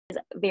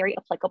very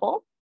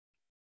applicable.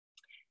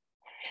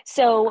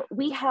 So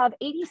we have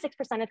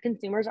 86% of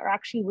consumers are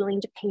actually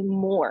willing to pay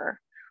more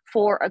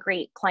for a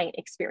great client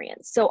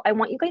experience. So I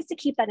want you guys to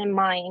keep that in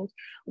mind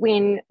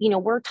when,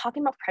 we're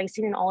talking about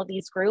pricing in all of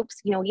these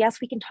groups. Yes,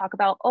 we can talk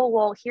about, oh,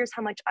 well, here's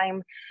how much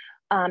I'm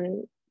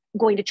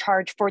going to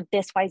charge for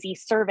this YZ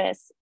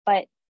service,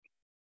 but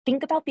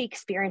think about the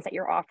experience that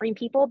you're offering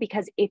people,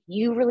 because if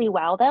you really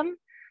wow them,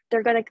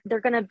 they're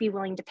gonna be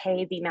willing to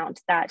pay the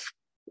amount that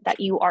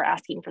you are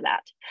asking for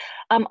that.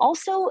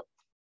 Also,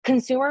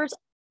 consumers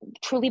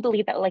truly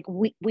believe that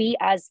we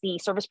as the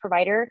service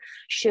provider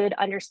should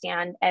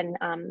understand and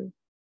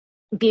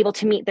be able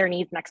to meet their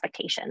needs and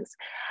expectations.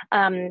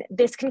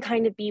 This can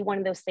kind of be one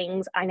of those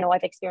things. I know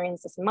I've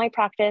experienced this in my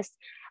practice.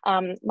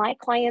 My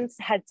clients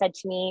had said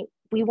to me,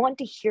 we want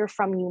to hear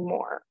from you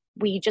more.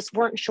 We just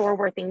weren't sure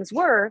where things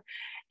were.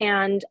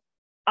 And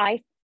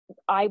I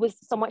was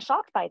somewhat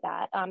shocked by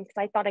that because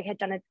I thought I had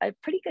done a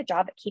pretty good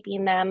job at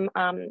keeping them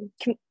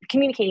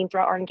communicating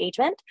throughout our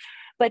engagement.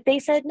 But they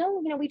said,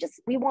 no,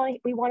 we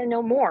want to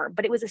know more.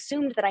 But it was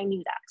assumed that I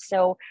knew that.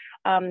 So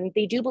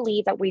they do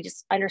believe that we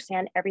just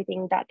understand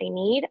everything that they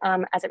need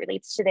as it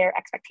relates to their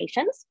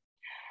expectations.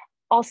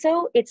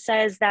 Also, it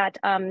says that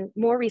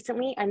more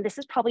recently, and this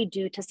is probably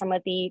due to some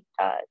of the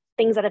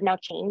things that have now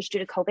changed due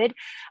to COVID,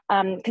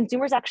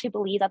 consumers actually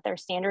believe that their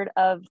standard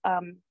of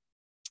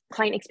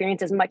client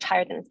experience is much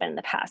higher than it's been in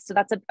the past. So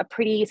that's a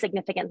pretty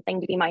significant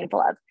thing to be mindful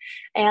of.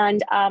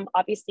 And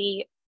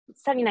obviously,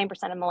 79%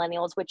 of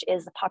millennials, which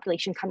is the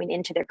population coming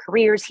into their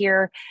careers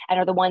here and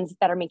are the ones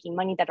that are making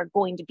money that are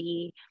going to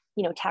be,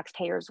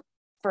 taxpayers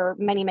for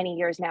many, many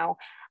years now.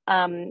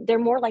 They're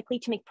more likely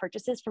to make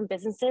purchases from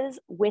businesses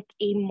with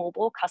a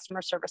mobile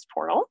customer service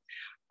portal.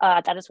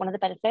 That is one of the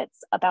benefits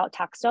about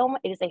TaxDome.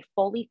 It is a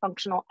fully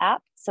functional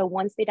app. So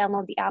once they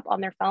download the app on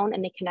their phone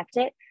and they connect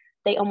it,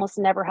 they almost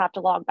never have to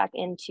log back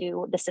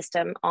into the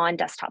system on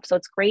desktop. So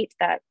it's great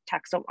that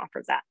TaxDome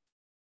offers that.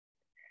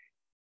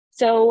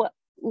 So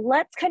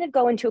let's kind of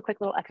go into a quick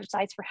little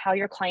exercise for how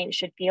your client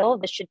should feel.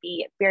 This should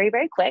be very,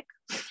 very quick,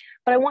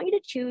 but I want you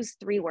to choose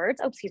 3 words.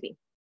 Oh, excuse me.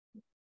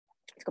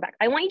 Let's go back.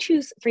 I want you to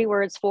choose 3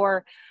 words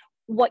for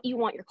what you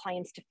want your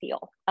clients to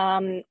feel.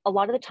 A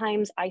lot of the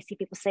times I see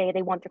people say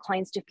they want their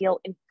clients to feel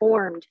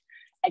informed,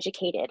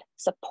 educated,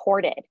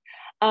 supported.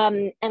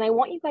 And I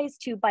want you guys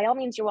to, by all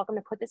means, you're welcome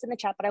to put this in the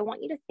chat, but I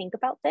want you to think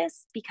about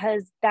this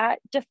because that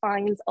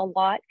defines a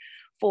lot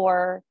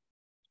for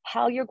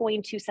how you're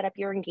going to set up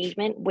your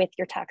engagement with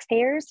your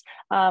taxpayers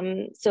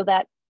so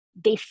that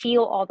they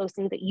feel all those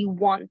things that you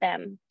want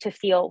them to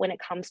feel when it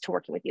comes to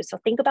working with you. So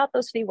think about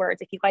those 3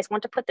 words. If you guys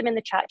want to put them in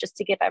the chat just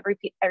to give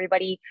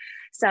everybody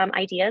some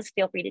ideas,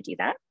 feel free to do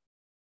that.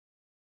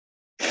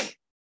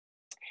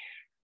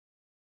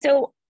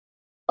 So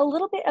a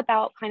little bit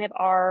about kind of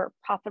our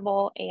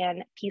profitable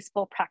and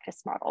peaceful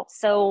practice model.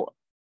 So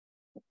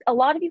a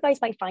lot of you guys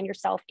might find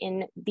yourself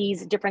in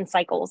these different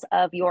cycles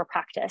of your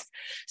practice.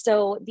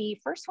 So the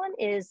first one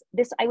is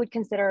this, I would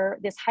consider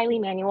this highly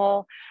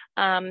manual,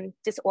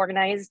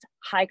 disorganized,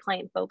 high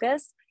client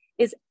focus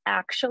is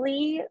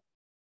actually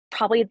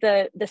probably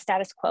the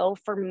status quo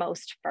for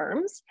most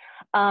firms.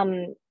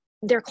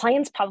 Their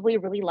clients probably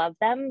really love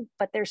them,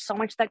 but there's so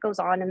much that goes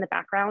on in the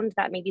background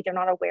that maybe they're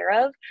not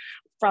aware of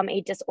from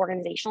a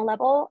disorganizational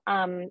level.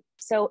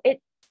 So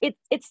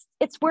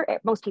it's where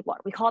most people are.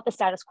 We call it the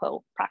status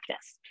quo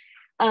practice.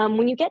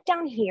 When you get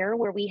down here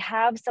where we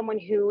have someone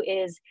who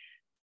is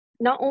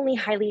not only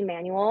highly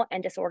manual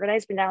and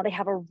disorganized, but now they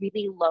have a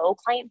really low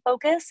client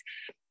focus,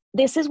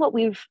 this is what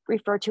we've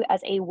referred to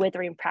as a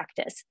withering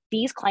practice.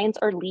 These clients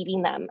are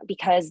leaving them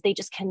because they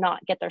just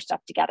cannot get their stuff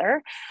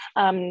together.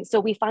 So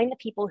we find that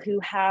people who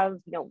have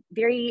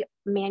very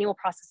manual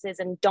processes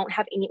and don't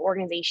have any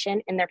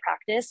organization in their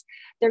practice,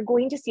 they're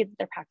going to see that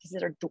their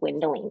practices are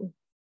dwindling.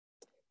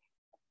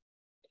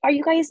 Are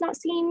you guys not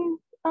seeing,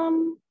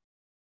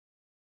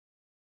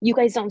 you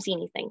guys don't see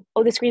anything?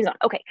 Oh, the screen's on,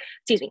 okay,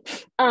 excuse me.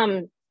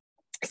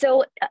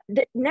 So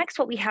next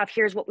what we have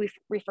here is what we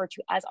refer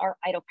to as our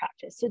idle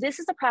practice. So this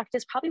is a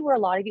practice probably where a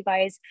lot of you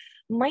guys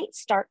might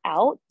start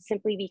out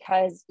simply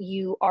because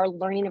you are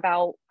learning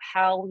about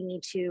how we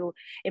need to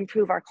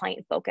improve our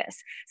client focus.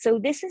 So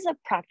this is a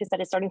practice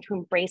that is starting to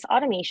embrace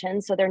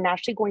automation. So they're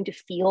naturally going to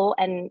feel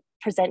and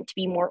present to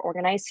be more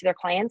organized to their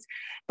clients,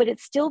 but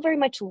it's still very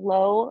much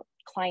low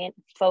client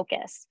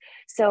focus.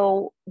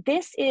 So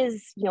this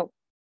is,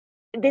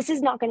 this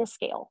is not going to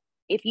scale.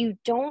 If you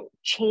don't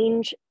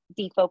change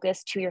the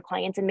focus to your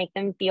clients and make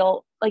them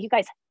feel like you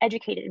guys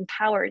educated,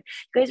 empowered,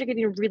 you guys are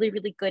giving really,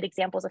 really good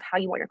examples of how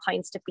you want your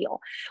clients to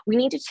feel. We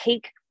need to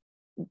take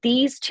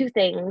these 2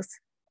 things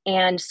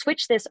and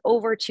switch this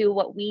over to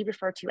what we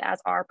refer to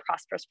as our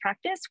prosperous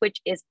practice, which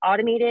is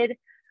automated,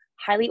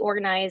 highly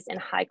organized, and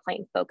high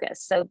client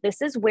focus. So this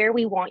is where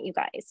we want you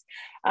guys.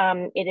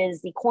 It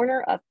is the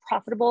corner of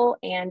profitable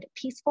and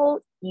peaceful.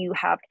 You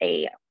have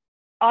a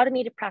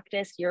automated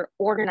practice, you're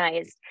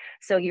organized,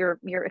 so you're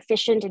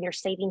efficient and you're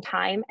saving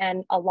time,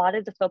 and a lot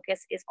of the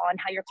focus is on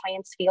how your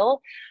clients feel.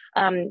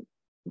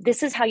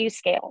 This is how you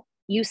scale.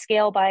 You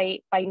scale by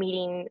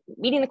meeting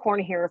the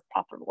corner here of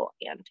profitable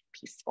and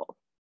peaceful.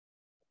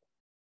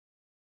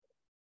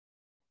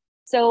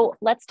 So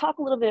let's talk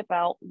a little bit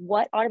about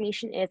what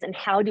automation is and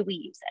how do we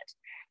use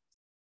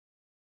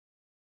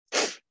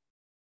it.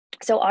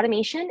 So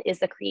automation is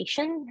the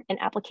creation and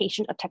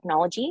application of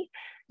technology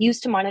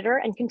used to monitor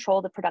and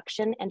control the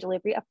production and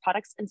delivery of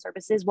products and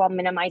services while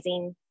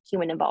minimizing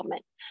human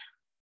involvement.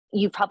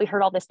 You've probably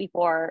heard all this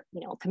before,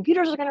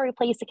 computers are going to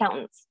replace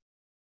accountants.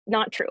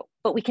 Not true,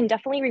 but we can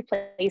definitely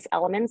replace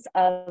elements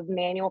of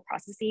manual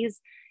processes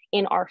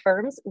in our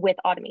firms with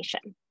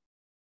automation.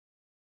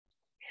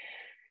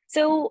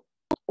 So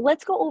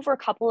let's go over a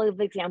couple of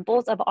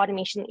examples of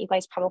automation that you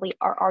guys probably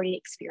are already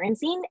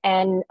experiencing.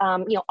 And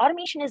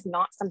automation is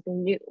not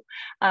something new,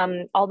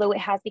 although it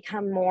has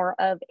become more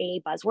of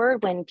a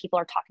buzzword when people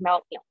are talking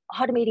about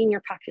automating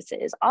your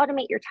practices,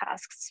 automate your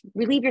tasks,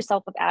 relieve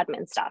yourself of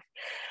admin stuff.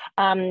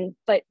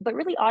 But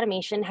really,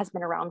 automation has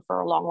been around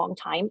for a long, long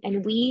time,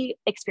 and we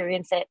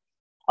experience it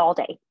all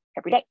day,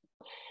 every day.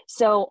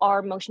 So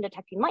our motion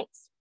detecting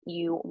lights,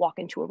 you walk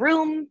into a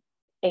room,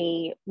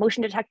 a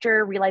motion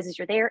detector realizes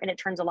you're there and it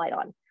turns a light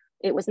on.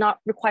 It was not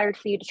required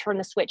for you to turn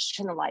the switch to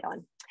turn the light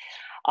on.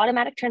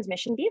 Automatic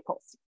transmission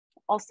vehicles.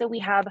 Also, we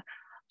have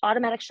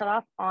automatic shut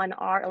off on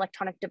our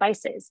electronic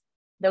devices.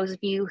 Those of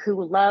you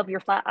who love your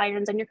flat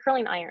irons and your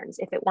curling irons,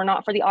 if it were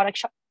not for the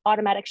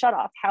automatic shut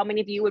off, how many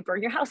of you would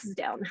burn your houses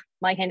down?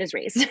 My hand is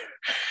raised.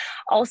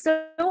 Also,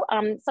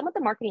 some of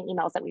the marketing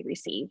emails that we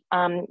receive,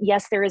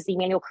 yes, there is the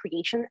manual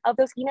creation of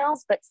those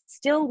emails, but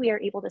still we are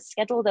able to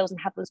schedule those and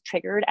have those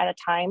triggered at a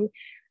time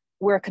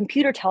where a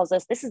computer tells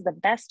us this is the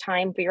best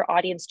time for your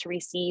audience to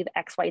receive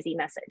XYZ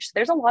message. So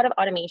there's a lot of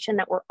automation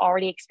that we're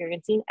already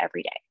experiencing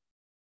every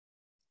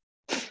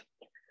day.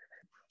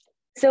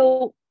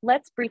 So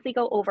let's briefly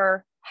go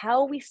over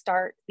how we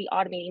start the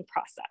automating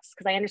process,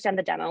 because I understand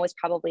the demo is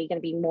probably going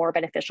to be more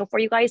beneficial for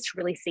you guys to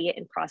really see it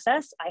in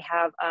process. I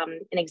have an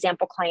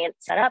example client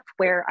set up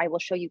where I will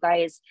show you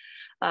guys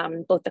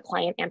both the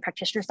client and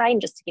practitioner side,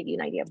 and just to give you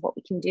an idea of what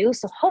we can do.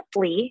 So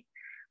hopefully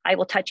I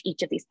will touch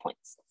each of these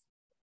points.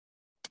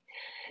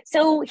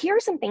 So here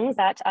are some things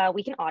that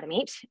we can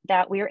automate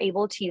that we are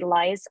able to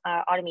utilize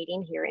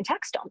automating here in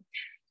TaxStone.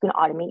 You can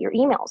automate your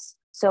emails.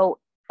 So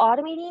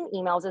automating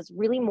emails is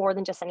really more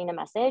than just sending a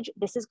message.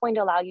 This is going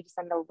to allow you to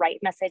send the right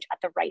message at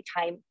the right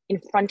time in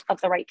front of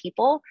the right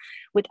people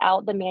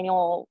without the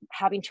manual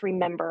having to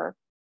remember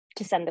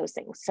to send those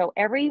things. So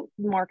every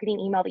marketing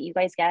email that you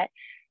guys get,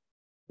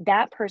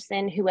 that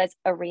person who has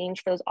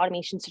arranged those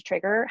automations to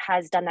trigger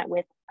has done that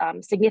with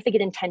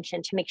significant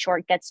intention to make sure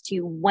it gets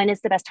to when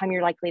is the best time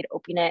you're likely to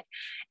open it,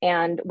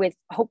 and with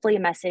hopefully a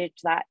message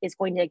that is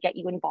going to get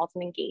you involved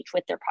and engaged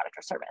with their product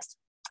or service.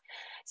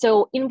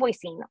 So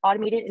invoicing,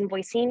 automated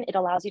invoicing, it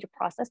allows you to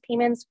process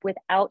payments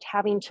without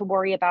having to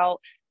worry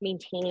about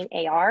maintaining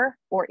AR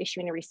or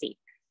issuing a receipt.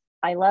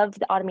 I love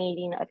the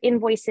automating of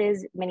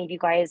invoices. Many of you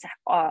guys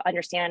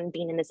understand,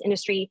 being in this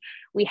industry,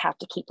 we have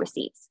to keep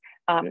receipts.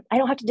 I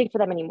don't have to dig for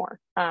them anymore.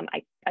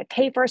 I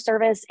pay for a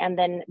service, and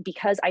then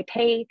because I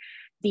pay,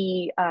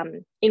 the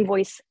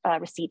invoice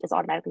receipt is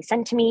automatically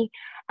sent to me.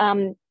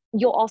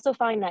 You'll also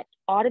find that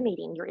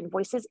automating your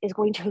invoices is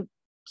going to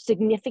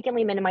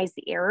significantly minimize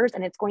the errors,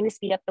 and it's going to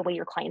speed up the way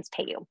your clients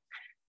pay you.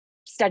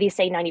 Studies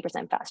say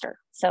 90% faster.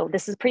 So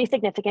this is pretty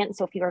significant.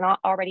 So if you're not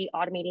already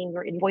automating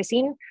your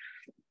invoicing,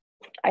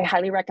 I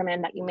highly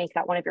recommend that you make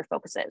that one of your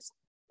focuses.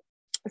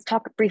 Let's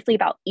talk briefly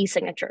about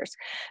e-signatures.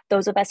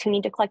 Those of us who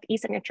need to collect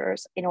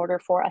e-signatures in order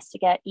for us to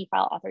get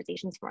e-file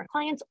authorizations from our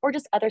clients, or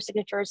just other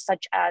signatures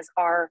such as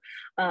our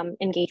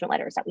engagement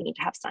letters that we need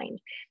to have signed.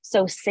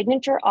 So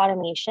signature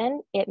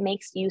automation, it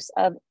makes use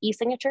of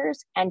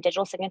e-signatures and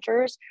digital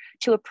signatures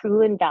to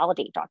approve and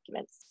validate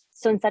documents.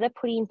 So instead of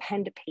putting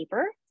pen to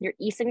paper, your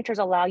e-signatures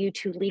allow you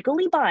to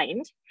legally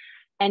bind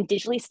and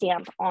digitally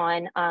stamp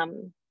on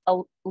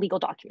legal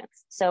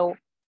documents. So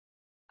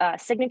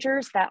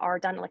signatures that are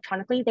done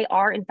electronically, they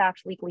are in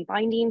fact legally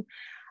binding.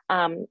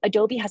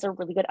 Adobe has a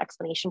really good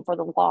explanation for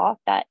the law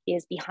that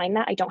is behind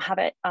that. I don't have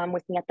it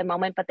with me at the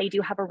moment, but they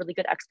do have a really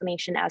good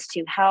explanation as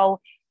to how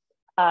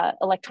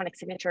electronic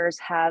signatures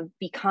have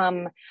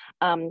become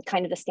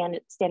kind of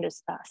the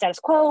status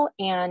quo,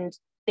 and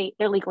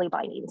they're legally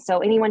binding. So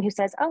anyone who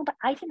says, oh, but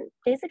I can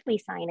physically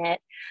sign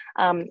it,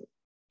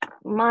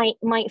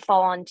 might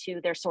fall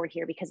onto their sword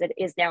here, because it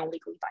is now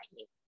legally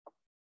binding.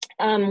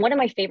 One of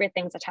my favorite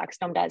things that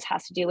TaxStone does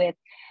has to do with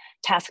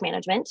task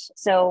management.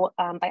 So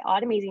by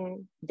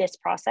automating this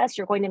process,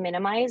 you're going to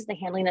minimize the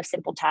handling of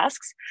simple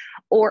tasks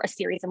or a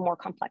series of more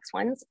complex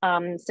ones.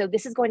 So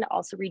this is going to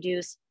also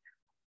reduce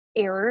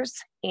errors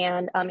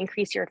and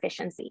increase your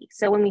efficiency.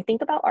 So when we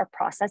think about our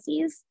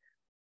processes,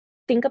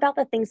 think about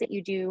the things that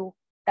you do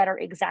that are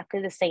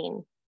exactly the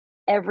same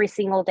every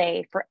single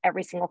day for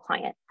every single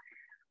client.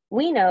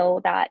 We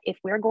know that if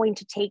we're going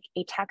to take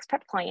a tax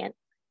prep client,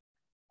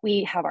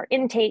 we have our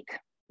intake,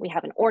 we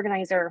have an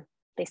organizer,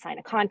 they sign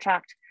a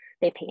contract,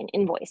 they pay an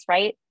invoice,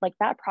 right? Like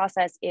that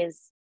process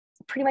is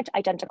pretty much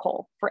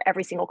identical for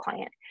every single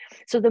client.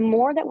 So the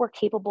more that we're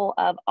capable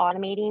of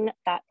automating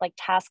that like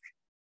task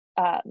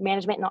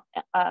management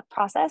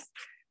process,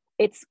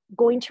 it's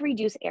going to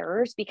reduce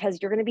errors because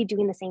you're going to be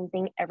doing the same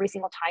thing every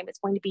single time. It's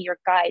going to be your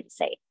guide,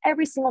 say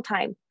every single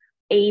time,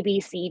 A, B,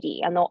 C,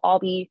 D, and they'll all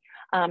be,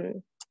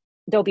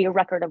 there'll be a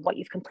record of what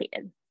you've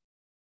completed.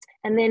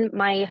 And then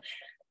my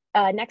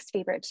next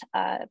favorite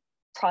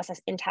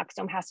process in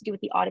TaxDome has to do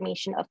with the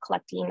automation of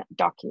collecting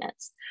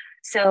documents.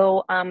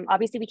 So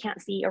obviously we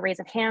can't see a raise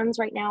of hands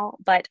right now,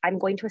 but I'm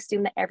going to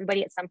assume that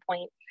everybody at some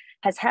point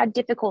has had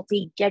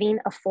difficulty getting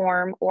a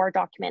form or a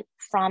document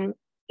from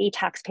a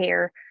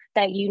taxpayer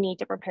that you need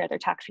to prepare their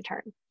tax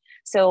return.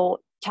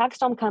 So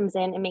TaxDome comes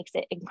in and makes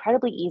it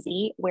incredibly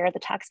easy where the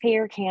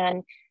taxpayer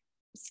can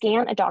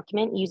scan a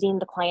document using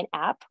the client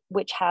app,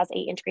 which has an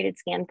integrated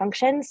scan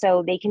function.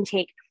 So they can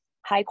take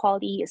high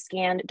quality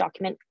scanned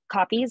document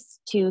copies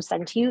to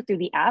send to you through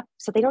the app.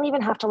 So they don't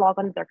even have to log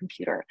onto their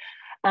computer.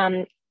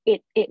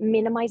 It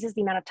minimizes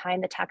the amount of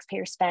time the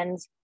taxpayer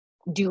spends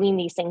doing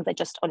these things that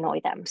just annoy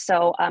them.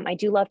 So I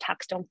do love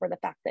TaxDome for the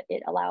fact that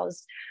it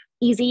allows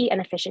easy and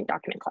efficient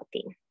document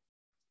collecting.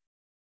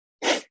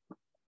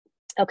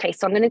 Okay,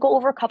 so I'm going to go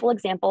over a couple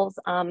examples,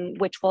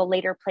 which will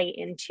later play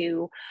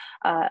into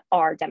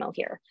our demo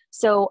here.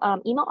 So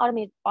email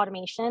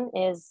automation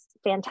is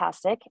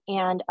fantastic,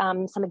 and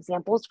some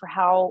examples for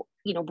how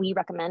we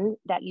recommend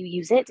that you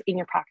use it in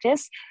your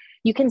practice.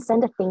 You can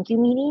send a thank you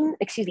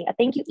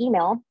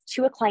email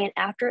to a client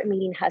after a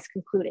meeting has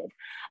concluded.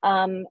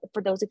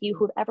 For those of you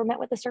who've ever met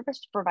with a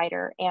service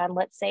provider, and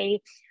let's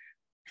say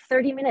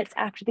 30 minutes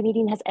after the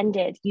meeting has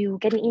ended, you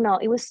get an email.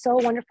 It was so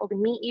wonderful to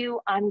meet you.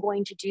 I'm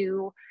going to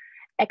do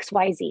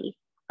XYZ.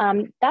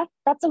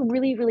 That's a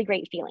really, really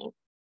great feeling.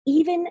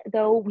 Even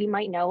though we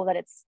might know that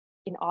it's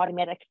an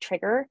automatic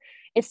trigger,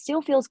 it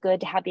still feels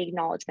good to have the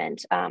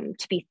acknowledgement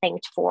to be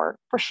thanked for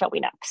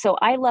showing up. So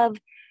I love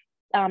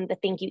the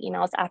thank you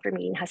emails after a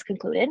meeting has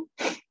concluded.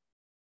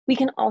 We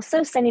can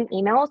also send an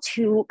email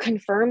to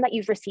confirm that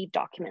you've received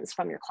documents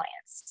from your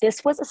clients.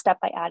 This was a step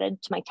I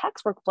added to my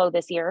tax workflow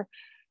this year,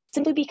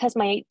 simply because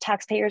my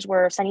taxpayers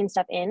were sending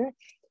stuff in,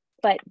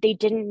 but they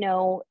didn't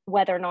know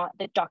whether or not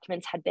the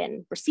documents had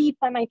been received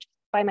by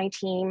my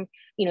team.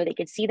 They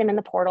could see them in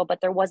the portal,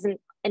 but there wasn't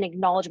an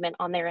acknowledgement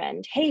on their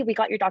end. Hey, we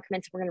got your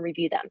documents, we're gonna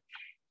review them.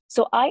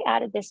 So I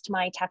added this to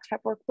my tax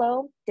prep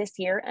workflow this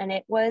year, and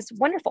it was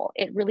wonderful.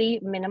 It really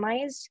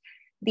minimized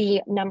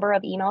the number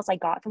of emails I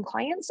got from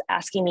clients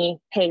asking me,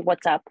 hey,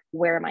 what's up?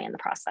 Where am I in the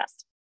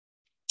process?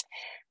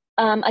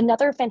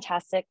 Another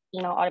fantastic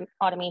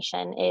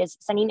automation is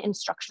sending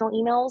instructional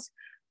emails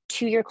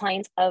to your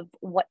clients of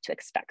what to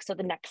expect. So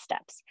the next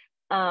steps,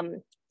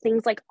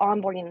 things like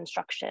onboarding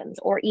instructions,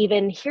 or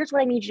even here's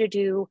what I need you to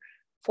do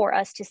for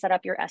us to set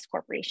up your S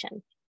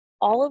corporation.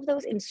 All of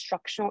those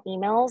instructional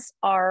emails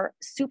are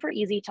super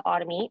easy to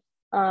automate,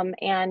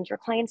 and your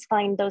clients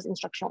find those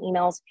instructional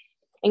emails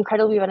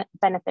incredibly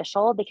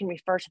beneficial. They can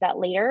refer to that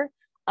later,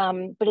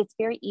 but it's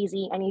very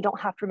easy and you don't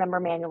have to remember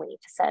manually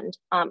to send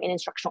an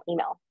instructional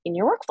email in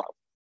your workflow.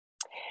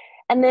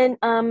 And then,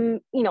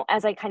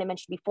 as I kind of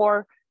mentioned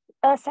before,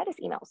 status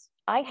emails.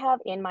 I have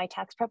in my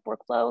tax prep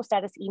workflow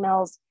status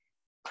emails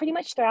pretty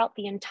much throughout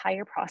the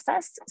entire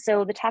process.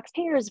 So the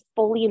taxpayer is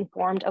fully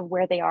informed of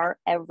where they are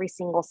every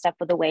single step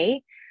of the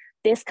way.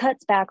 This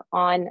cuts back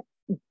on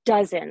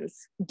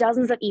dozens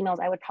of emails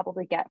I would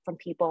probably get from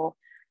people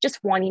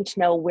just wanting to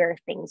know where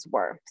things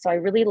were. So I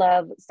really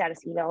love status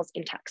emails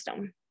in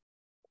TaxDome.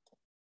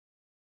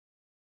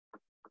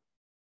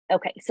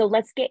 Okay, so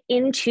let's get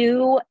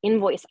into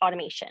invoice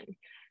automation.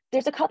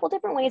 There's a couple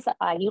different ways that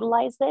I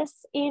utilize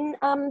this in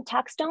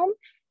TaxDome,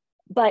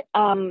 but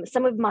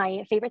some of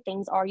my favorite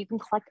things are you can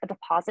collect a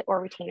deposit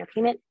or retainer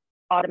payment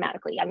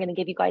automatically. I'm going to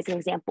give you guys an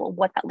example of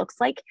what that looks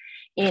like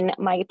in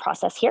my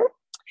process here.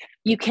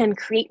 You can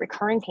create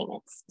recurring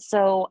payments.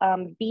 So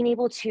being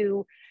able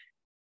to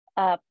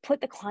put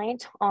the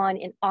client on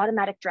an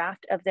automatic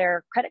draft of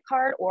their credit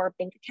card or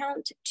bank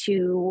account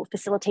to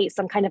facilitate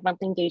some kind of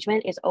monthly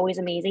engagement is always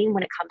amazing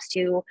when it comes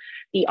to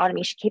the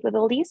automation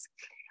capabilities.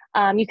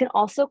 You can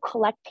also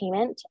collect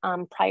payment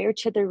prior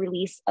to the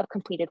release of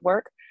completed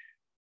work.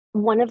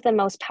 One of the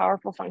most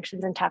powerful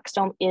functions in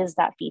TaxDome is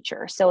that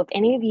feature. So if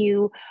any of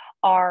you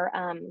are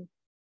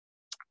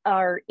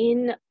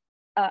in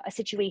a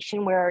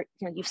situation where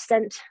you've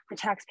sent the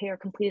taxpayer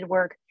completed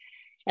work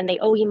and they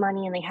owe you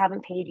money and they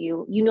haven't paid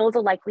you,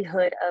 the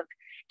likelihood of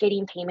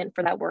getting payment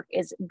for that work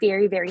is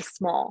very, very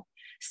small.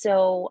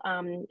 So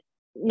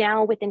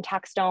now within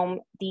TaxDome,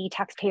 the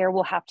taxpayer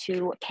will have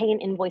to pay an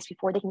invoice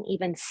before they can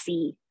even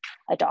see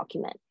a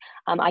document.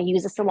 I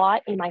use this a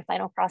lot in my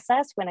final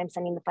process when I'm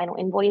sending the final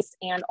invoice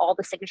and all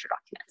the signature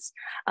documents,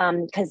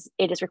 because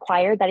it is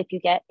required that if you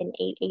get an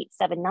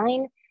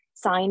 8879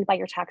 signed by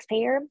your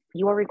taxpayer,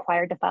 you are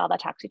required to file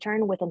that tax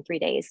return within 3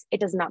 days. It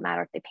does not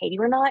matter if they paid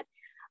you or not.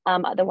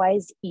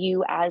 Otherwise,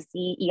 you as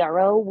the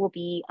ERO will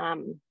be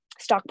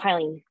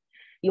stockpiling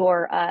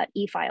your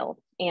e-file,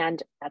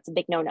 and that's a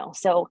big no-no.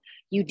 So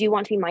you do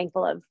want to be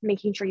mindful of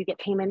making sure you get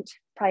payment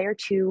prior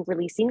to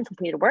releasing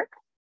completed work.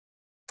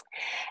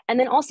 And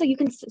then also you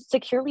can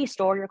securely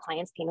store your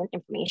client's payment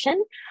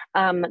information.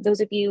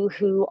 Those of you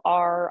who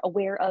are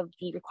aware of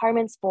the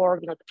requirements for,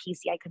 the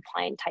PCI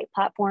compliant type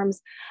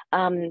platforms,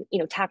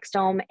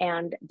 TaxDome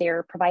and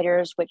their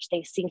providers, which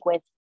they sync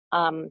with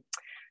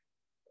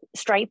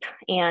Stripe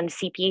and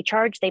CPA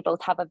Charge, they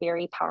both have a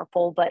very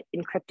powerful but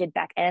encrypted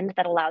back end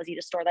that allows you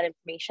to store that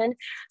information.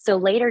 So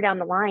later down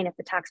the line, if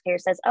the taxpayer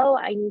says, oh,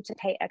 I need to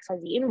pay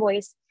XYZ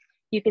invoice,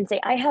 you can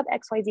say, I have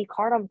XYZ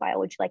card on file.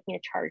 Would you like me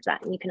to charge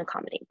that? And you can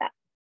accommodate that.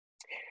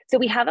 So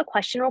we have a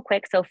question real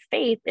quick. So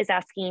Faith is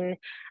asking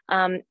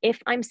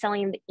if I'm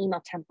selling the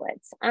email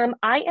templates.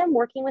 I am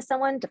working with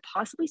someone to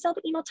possibly sell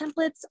the email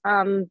templates.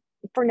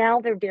 For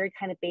now, they're very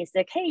kind of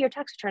basic. Hey, your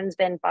tax return's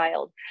been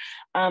filed.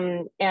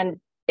 And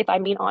if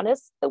I'm being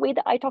honest, the way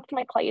that I talk to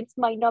my clients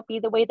might not be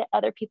the way that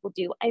other people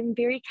do. I'm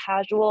very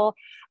casual,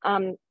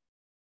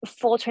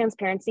 full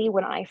transparency.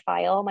 When I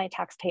file my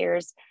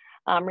taxpayers'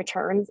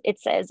 returns, it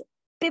says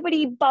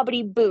bibbity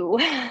bobbity boo.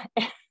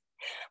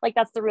 Like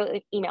that's the real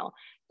email.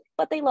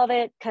 But they love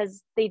it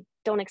because they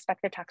don't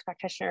expect their tax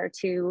practitioner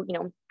to,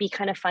 be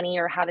kind of funny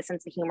or have a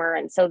sense of humor.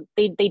 And so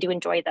they do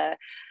enjoy the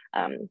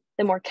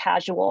more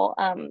casual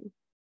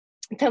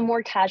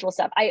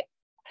stuff.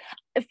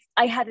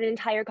 I had an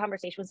entire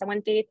conversation with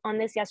someone, Faith, on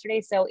this yesterday.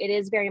 So it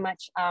is very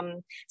much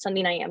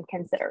something I am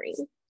considering.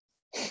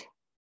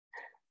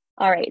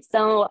 All right,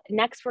 so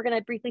next we're going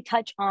to briefly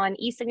touch on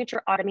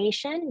e-signature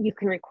automation. You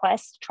can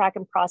request, track,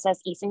 and process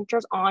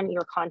e-signatures on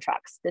your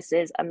contracts. This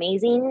is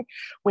amazing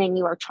when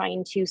you are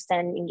trying to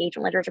send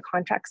engagement letters or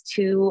contracts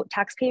to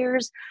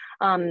taxpayers,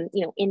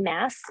 in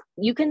mass.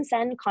 You can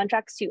send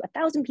contracts to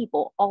 1,000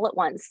 people all at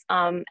once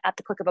at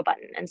the click of a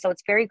button. And so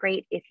it's very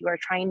great if you are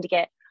trying to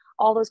get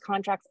all those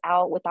contracts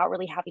out without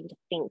really having to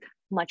think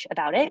much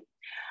about it.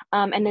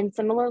 And then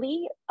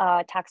similarly,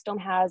 TaxDome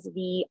has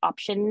the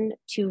option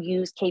to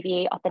use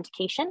KVA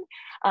authentication.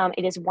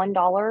 It is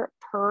 $1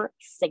 per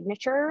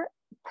signature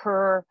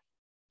per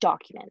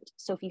document.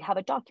 So if you have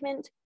a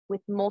document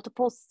with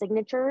multiple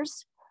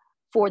signatures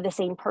for the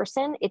same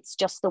person, it's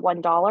just the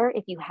 $1.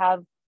 If you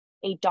have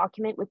a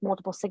document with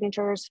multiple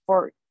signatures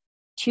for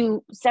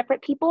two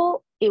separate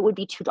people, it would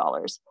be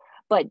 $2.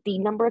 But the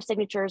number of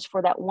signatures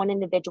for that one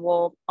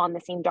individual on the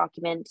same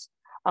document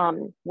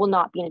will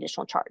not be an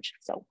additional charge.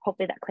 So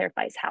hopefully that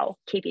clarifies how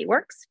KVA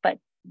works, but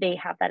they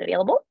have that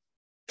available.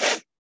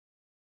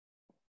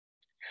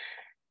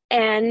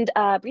 And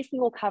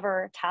briefly we'll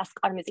cover task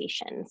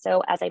automation.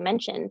 So as I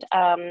mentioned,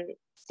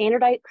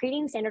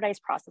 creating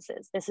standardized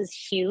processes. This is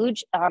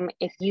huge.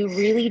 If you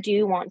really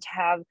do want to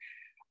have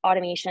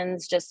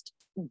automations just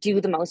do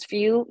the most for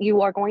you,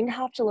 you are going to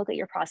have to look at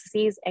your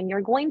processes and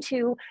you're going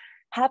to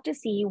have to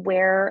see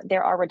where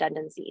there are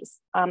redundancies.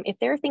 If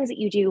there are things that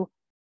you do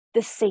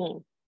the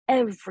same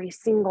every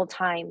single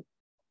time,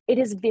 it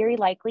is very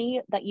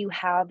likely that you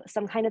have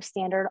some kind of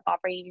standard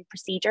operating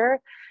procedure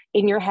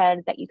in your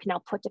head that you can now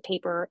put to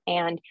paper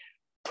and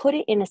put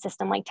it in a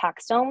system like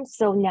TaxDome.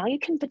 So now you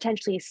can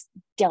potentially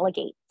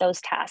delegate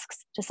those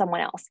tasks to someone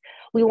else.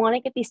 We want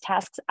to get these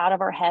tasks out of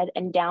our head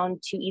and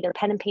down to either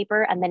pen and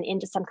paper and then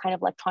into some kind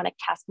of electronic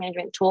task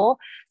management tool.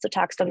 So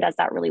TaxDome does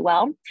that really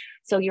well.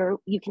 So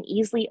you can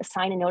easily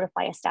assign and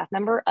notify a staff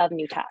member of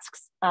new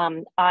tasks.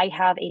 I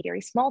have a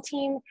very small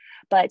team,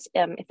 but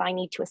if I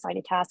need to assign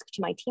a task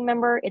to my team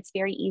member, it's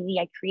very easy.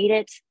 I create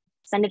it,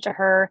 send it to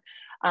her,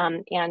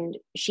 and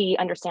she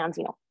understands,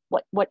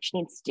 what she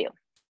needs to do.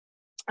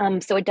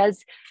 So it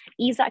does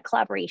ease that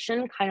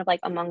collaboration kind of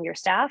like among your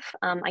staff.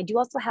 I do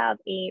also have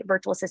a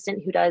virtual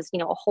assistant who does,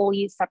 a whole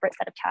separate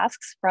set of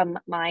tasks from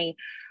my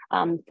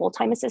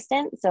full-time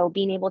assistant. So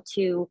being able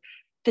to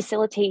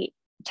facilitate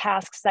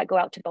tasks that go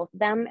out to both of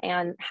them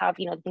and have,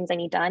 the things I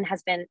need done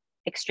has been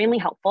extremely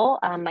helpful.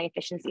 My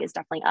efficiency is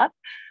definitely up.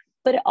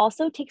 But it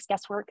also takes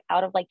guesswork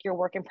out of like your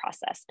work in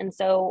process. And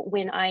so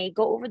when I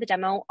go over the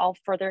demo, I'll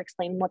further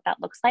explain what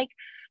that looks like.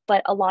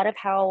 But a lot of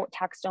how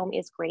TaxDome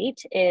is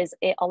great is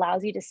it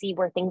allows you to see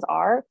where things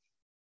are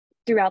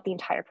throughout the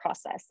entire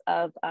process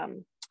of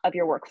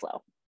your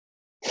workflow.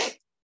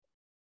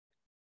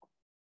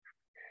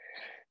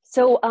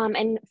 So,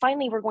 and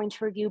finally, we're going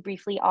to review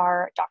briefly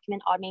our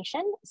document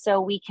automation. So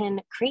we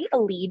can create a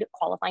lead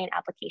qualifying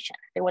application.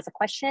 There was a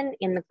question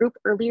in the group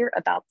earlier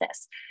about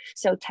this.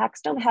 So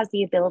TaxDome has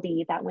the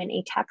ability that when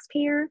a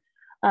taxpayer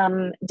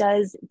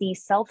does the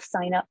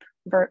self-sign-up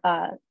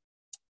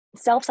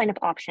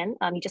option,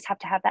 you just have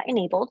to have that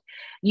enabled.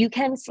 You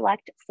can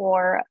select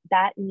for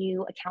that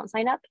new account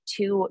sign up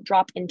to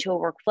drop into a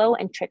workflow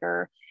and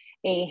trigger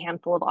a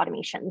handful of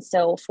automations.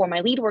 So for my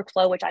lead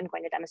workflow, which I'm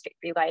going to demonstrate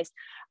for you guys,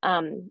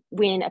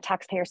 when a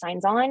taxpayer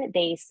signs on,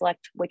 they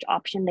select which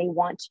option they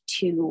want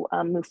to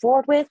move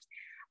forward with.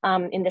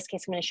 In this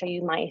case, I'm going to show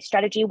you my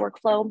strategy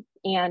workflow,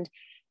 and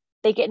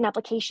they get an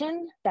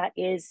application that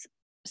is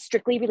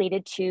strictly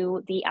related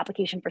to the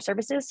application for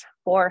services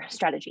for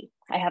strategy.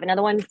 I have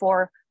another one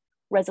for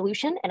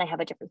resolution, and I have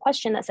a different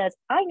question that says,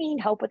 I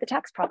need help with a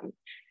tax problem.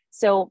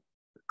 So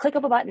click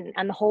of a button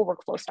and the whole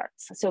workflow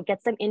starts. So it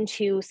gets them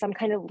into some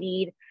kind of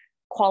lead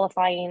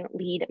qualifying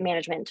lead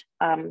management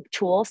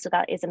tool. So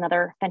that is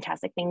another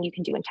fantastic thing you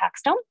can do in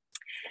TaxStone.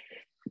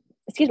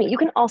 Excuse me, you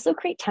can also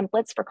create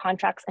templates for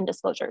contracts and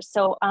disclosures.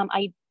 So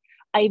I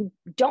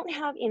don't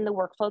have in the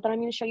workflow that I'm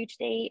going to show you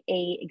today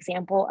a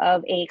example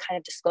of a kind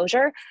of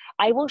disclosure.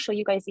 I will show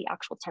you guys the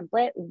actual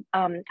template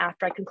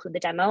after I conclude the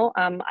demo.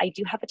 I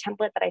do have a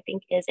template that I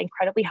think is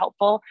incredibly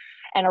helpful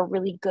and a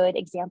really good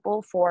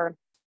example for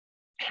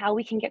how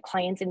we can get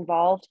clients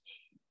involved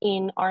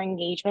in our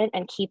engagement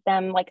and keep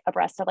them like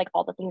abreast of like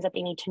all the things that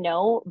they need to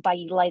know by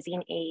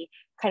utilizing a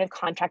kind of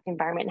contract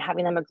environment and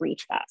having them agree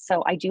to that.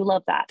 So I do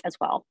love that as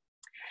well.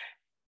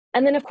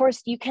 And then of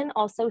course, you can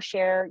also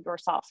share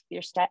yourself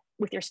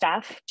with your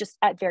staff just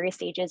at various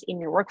stages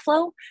in your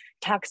workflow.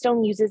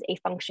 TaxStone uses a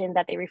function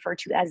that they refer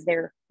to as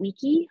their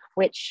wiki,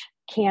 which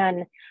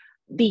can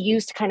be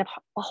used to kind of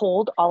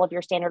hold all of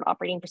your standard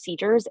operating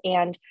procedures,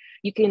 and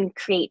you can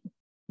create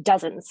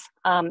dozens.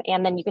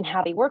 And then you can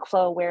have a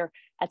workflow where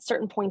at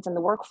certain points in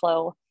the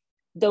workflow,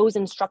 those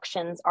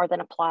instructions are then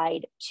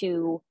applied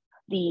to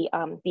the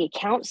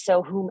account.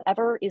 So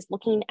whomever is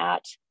looking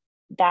at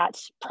that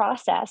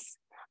process,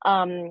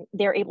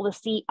 they're able to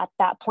see at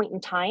that point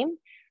in time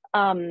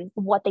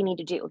what they need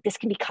to do. This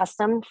can be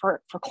custom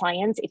for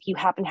clients. If you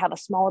happen to have a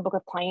smaller book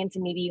of clients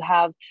and maybe you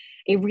have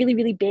a really,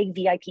 really big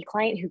VIP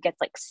client who gets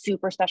like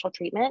super special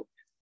treatment,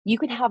 you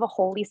can have a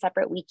wholly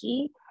separate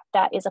wiki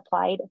that is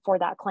applied for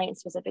that client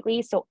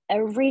specifically. So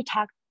every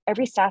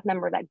staff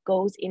member that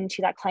goes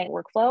into that client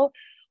workflow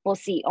will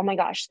see, oh my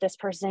gosh, this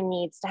person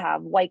needs to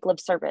have white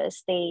glove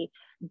service. They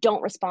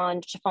don't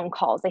respond to phone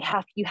calls.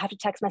 You have to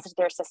text message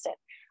their assistant.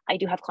 I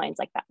do have clients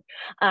like that.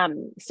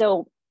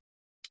 So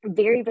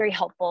very, very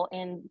helpful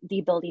in the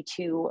ability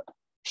to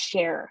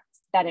share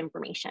that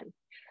information.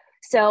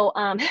 So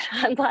I'm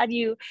glad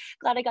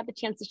I got the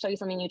chance to show you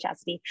something new,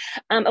 Chastity.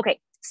 Okay,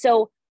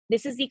 so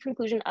this is the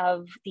conclusion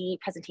of the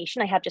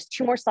presentation. I have just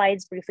 2 more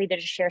slides briefly to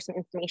just share some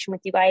information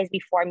with you guys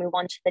before I move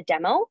on to the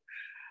demo.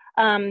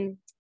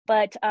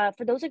 But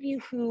for those of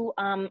you who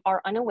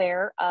are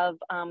unaware of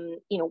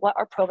what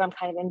our program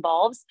kind of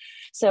involves,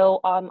 so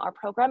our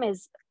program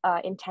is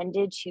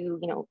intended to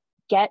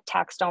get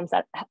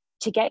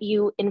to get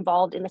you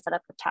involved in the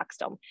setup of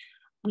TaxStone.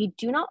 We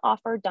do not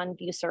offer done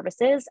view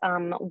services.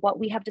 What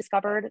we have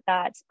discovered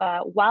that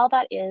while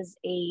that is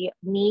a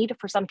need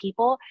for some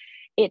people,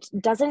 it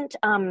doesn't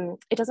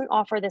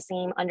offer the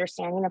same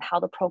understanding of how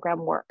the program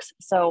works.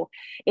 So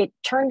it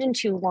turned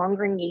into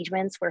longer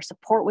engagements where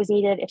support was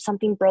needed. If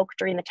something broke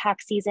during the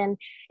tax season,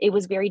 it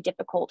was very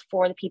difficult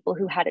for the people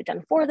who had it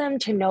done for them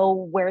to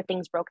know where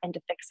things broke and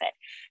to fix it.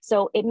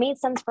 So it made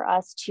sense for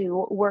us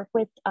to work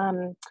with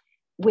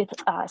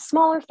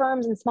smaller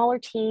firms and smaller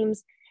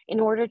teams in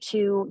order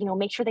to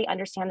make sure they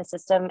understand the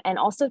system and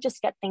also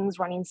just get things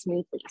running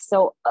smoothly.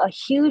 So a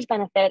huge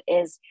benefit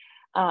is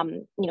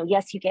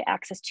yes, you get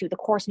access to the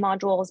course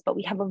modules, but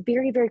we have a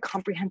very, very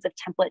comprehensive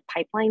template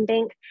pipeline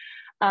bank.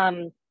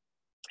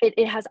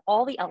 It has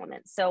all the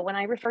elements. So when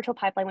I refer to a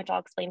pipeline, which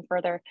I'll explain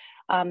further,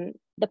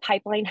 the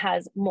pipeline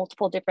has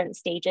multiple different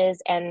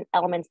stages and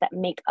elements that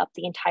make up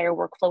the entire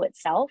workflow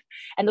itself.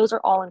 And those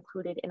are all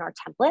included in our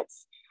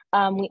templates.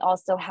 We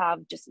also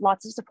have just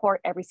lots of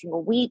support every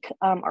single week.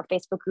 Our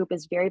Facebook group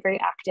is very,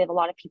 very active. A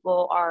lot of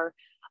people are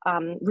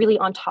really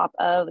on top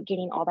of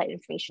getting all that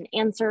information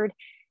answered.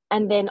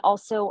 And then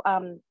also,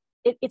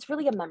 it's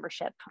really a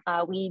membership.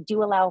 We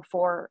do allow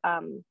for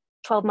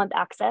 12-month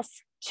access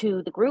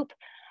to the group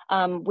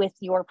with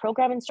your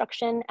program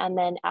instruction. And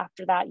then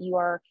after that, you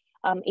are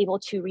able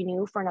to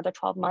renew for another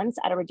 12 months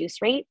at a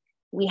reduced rate.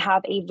 We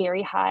have a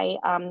very high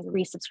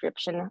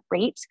resubscription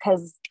rate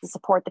because the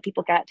support that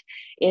people get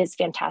is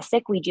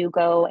fantastic. We do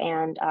go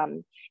and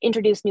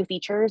introduce new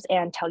features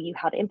and tell you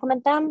how to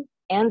implement them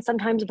and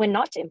sometimes when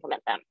not to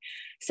implement them.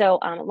 So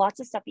lots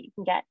of stuff that you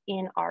can get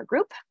in our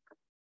group.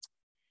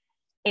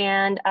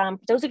 And for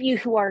those of you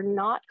who are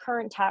not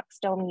current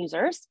TaxStone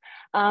users,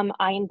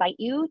 I invite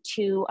you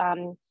to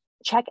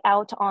check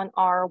out on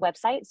our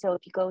website. So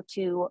if you go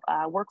to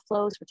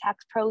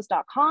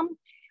workflowsfortaxpros.com,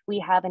 we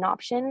have an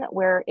option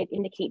where it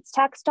indicates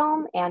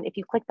TaxStone. And if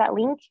you click that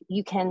link,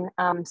 you can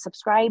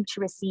subscribe to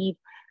receive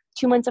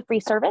 2 months of free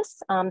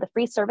service. The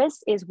free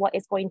service is what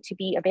is going to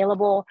be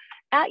available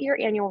at your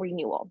annual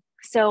renewal.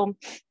 So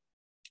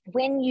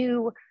when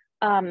you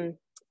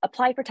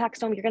apply for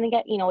TaxStone, you're going to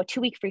get a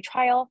 2-week free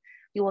trial.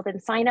 You will then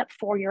sign up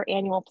for your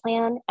annual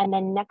plan. And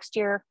then next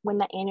year, when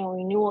the annual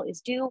renewal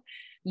is due,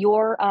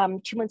 your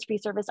 2 months free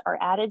service are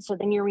added. So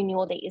then your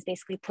renewal date is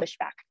basically pushed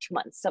back 2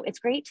 months. So it's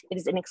great. It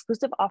is an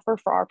exclusive offer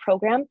for our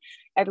program.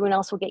 Everyone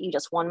else will get you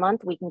just 1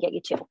 month. We can get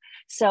you 2.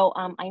 So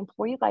I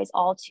implore you guys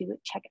all to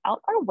check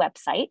out our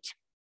website.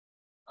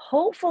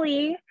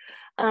 Hopefully,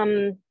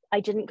 I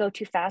didn't go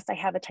too fast. I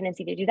have a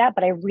tendency to do that,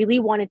 but I really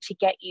wanted to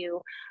get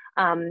you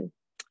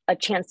a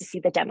chance to see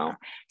the demo.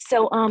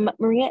 So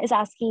Maria is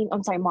asking,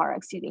 I'm sorry, Mara,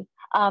 excuse me.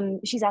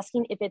 She's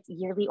asking if it's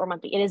yearly or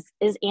monthly. It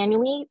is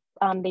annually.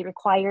 They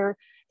require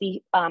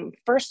the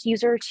first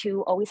user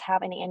to always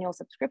have an annual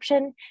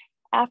subscription.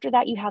 After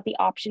that, you have the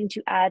option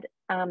to add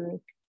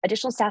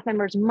additional staff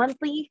members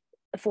monthly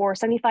for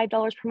 $75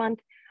 per month,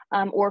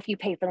 or if you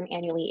pay for them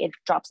annually, it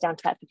drops down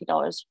to that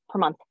 $50 per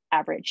month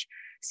average.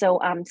 So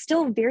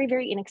still very,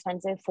 very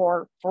inexpensive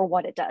for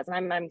what it does.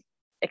 And I'm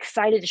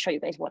excited to show you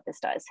guys what this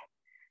does.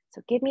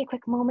 So give me a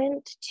quick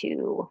moment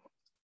to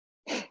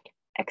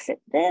exit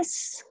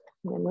this.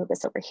 I'm gonna move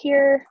this over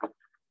here.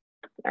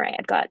 All right,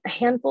 I've got a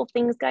handful of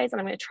things, guys, and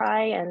I'm gonna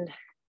try and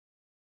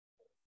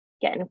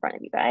get in front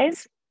of you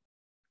guys.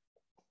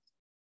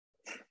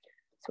 So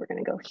we're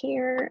gonna go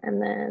here,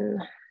 and then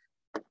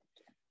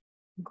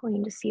I'm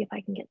going to see if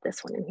I can get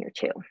this one in here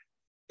too.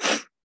 I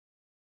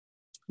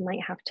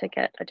might have to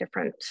get a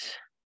different,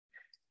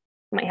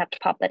 might have to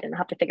pop that in. I'll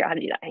have to figure out how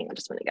to do that. Hang on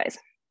just a minute, guys.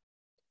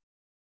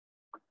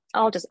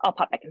 I'll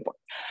pop back and forth.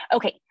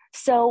 Okay,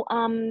 so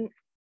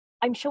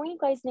I'm showing you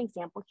guys an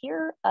example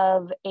here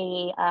of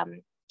a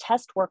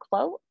test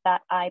workflow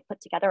that I put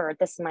together, or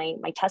this is my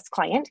test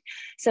client.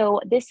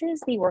 So this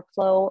is the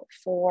workflow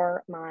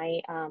for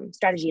my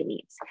strategy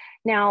leads.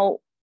 Now,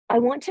 I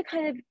want to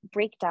kind of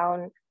break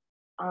down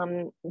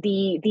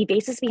the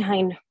basis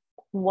behind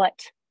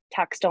what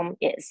TaxDome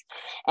is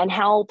and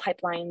how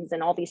pipelines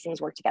and all these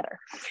things work together.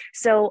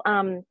 So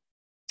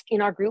in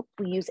our group,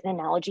 we use an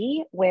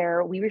analogy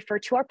where we refer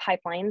to our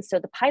pipeline. So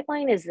the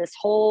pipeline is this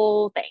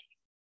whole thing,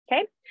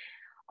 okay?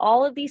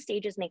 All of these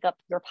stages make up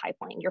your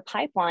pipeline. Your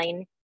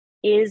pipeline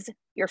is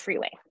your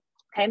freeway,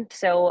 okay?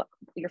 So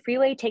your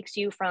freeway takes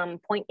you from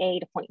point A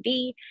to point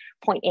B,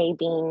 point A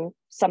being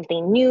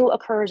something new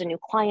occurs, a new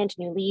client,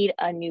 new lead,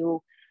 a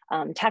new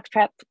tax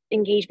prep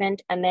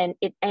engagement, and then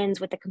it ends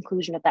with the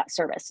conclusion of that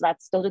service. So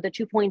those are the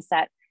 2 points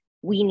that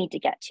we need to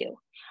get to.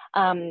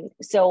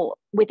 So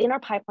within our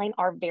pipeline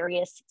are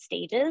various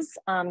stages.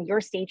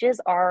 Your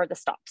stages are the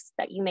stops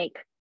that you make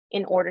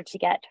in order to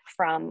get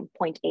from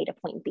point A to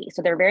point B.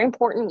 So they're very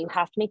important. You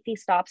have to make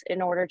these stops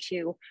in order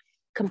to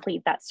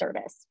complete that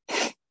service.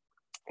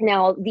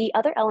 Now, the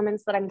other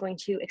elements that I'm going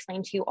to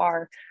explain to you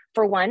are,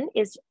 for one,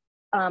 is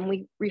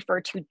we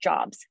refer to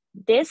jobs.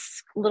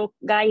 This little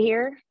guy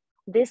here,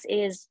 this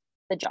is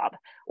the job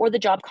or the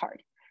job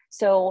card.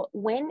 So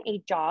when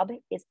a job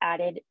is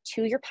added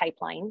to your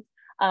pipeline,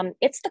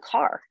 it's the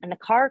car, and the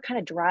car kind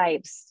of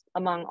drives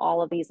among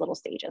all of these little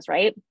stages,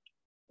 right?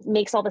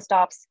 Makes all the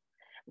stops,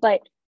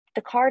 but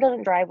the car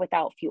doesn't drive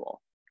without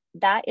fuel.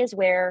 That is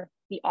where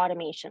the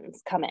automations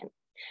come in.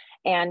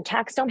 And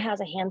TaxDome has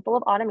a handful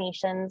of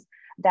automations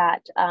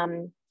that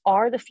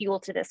are the fuel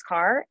to this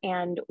car.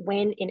 And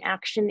when an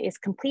action is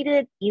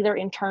completed, either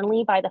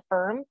internally by the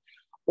firm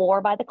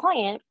or by the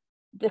client,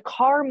 the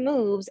car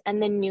moves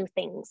and then new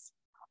things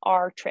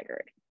are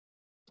triggered.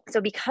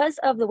 So because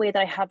of the way that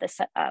I have this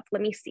set up,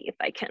 let me see if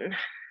I can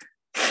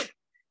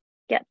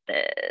get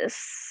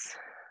this.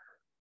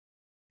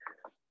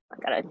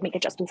 I've got to make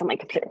adjustments on my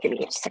computer. Give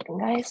me a second,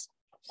 guys.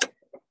 That'll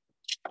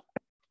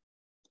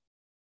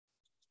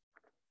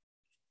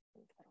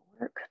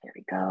work. There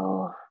we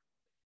go.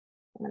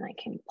 And then I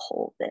can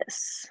pull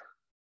this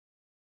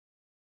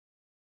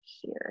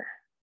here.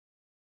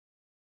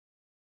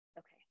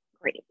 Okay,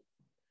 great.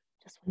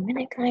 Just 1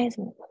 minute, guys.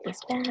 I'm gonna put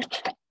this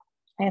back.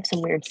 I have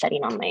some weird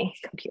setting on my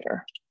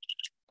computer.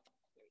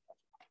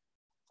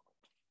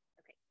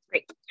 Okay,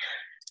 great.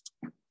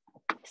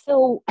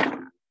 So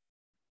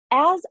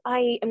as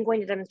I am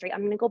going to demonstrate, I'm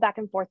going to go back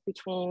and forth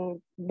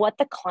between what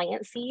the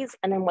client sees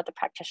and then what the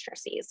practitioner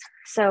sees.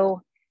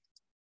 So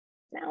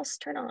mouse,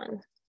 turn on.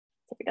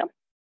 There we go.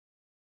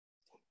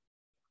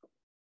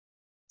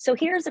 So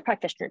here's the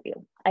practitioner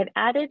view. I've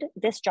added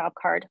this job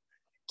card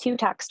to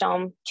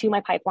TaxDome, to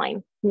my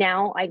pipeline.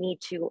 Now I need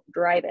to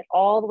drive it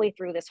all the way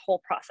through this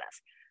whole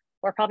process.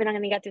 We're probably not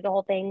going to get through the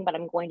whole thing, but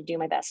I'm going to do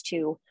my best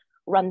to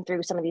run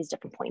through some of these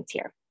different points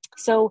here.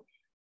 So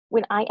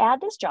when I add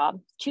this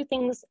job, two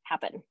things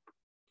happen.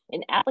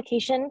 An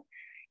application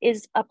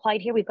is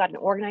applied here. We've got an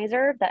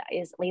organizer that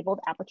is labeled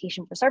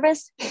application for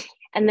service,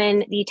 and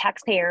then the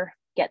taxpayer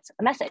gets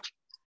a message,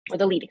 or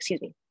the lead,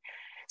 excuse me.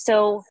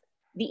 So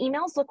the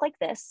emails look like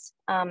this.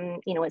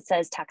 It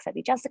says Tax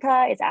Savvy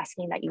Jessica is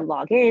asking that you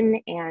log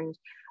in and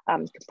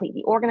complete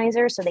the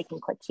organizer, so they can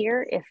click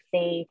here if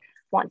they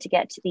want to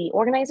get to the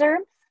organizer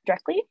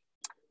directly.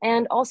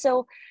 And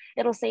also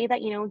it'll say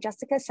that,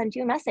 Jessica sent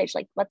you a message,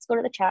 like, let's go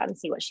to the chat and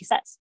see what she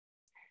says.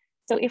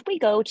 So if we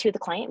go to the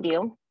client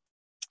view,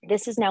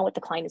 this is now what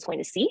the client is going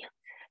to see.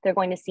 They're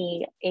going to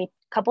see a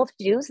couple of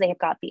to-dos. They've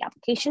got the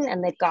application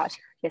and they've got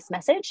this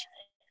message.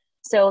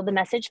 So the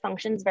message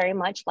functions very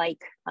much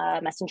like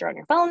Messenger on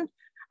your phone,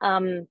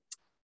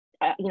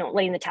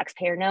 letting the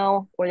taxpayer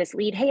know, or this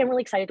lead, hey, I'm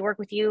really excited to work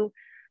with you.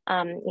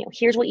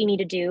 Here's what you need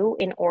to do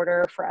in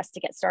order for us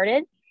to get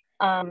started.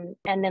 And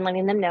then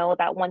letting them know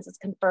about once it's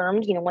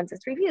confirmed, once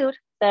it's reviewed,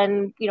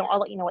 then, I'll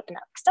let you know what the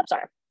next steps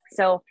are.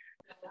 So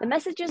the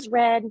message is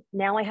read.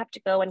 Now I have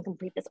to go and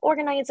complete this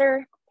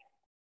organizer.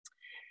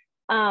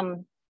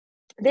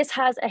 This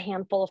has a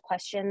handful of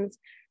questions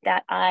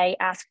that I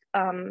ask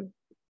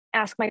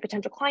my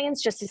potential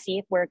clients just to see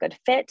if we're a good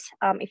fit.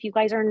 If you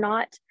guys are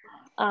not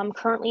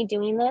currently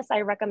doing this,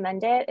 I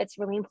recommend it. It's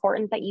really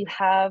important that you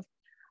have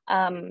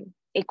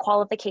a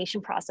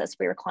qualification process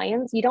for your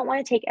clients, you don't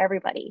want to take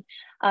everybody.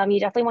 You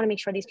definitely want to make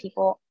sure these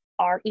people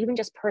are even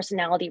just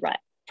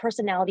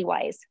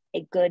personality-wise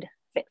a good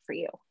fit for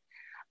you.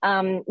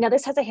 Now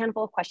this has a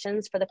handful of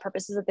questions for the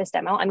purposes of this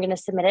demo. I'm going to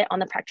submit it on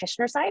the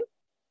practitioner side.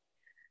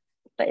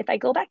 But if I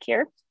go back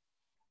here,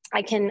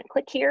 I can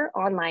click here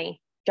on my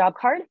job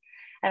card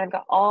and I've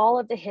got all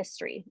of the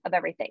history of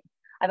everything.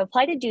 I've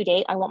applied a due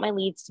date. I want my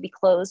leads to be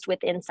closed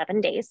within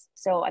 7 days.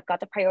 So I've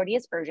got the priority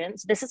as urgent.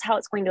 So this is how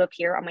it's going to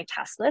appear on my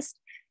task list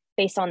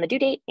based on the due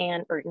date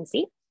and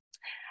urgency.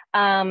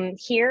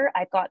 Here,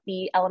 I've got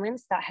the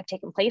elements that have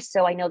taken place.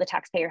 So I know the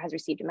taxpayer has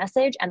received a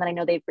message and then I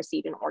know they've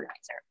received an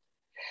organizer.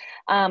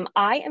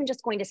 I am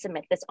just going to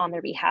submit this on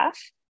their behalf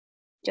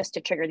just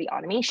to trigger the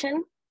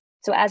automation.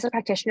 So as a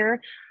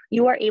practitioner,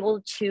 you are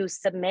able to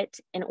submit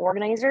an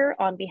organizer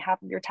on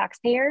behalf of your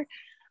taxpayer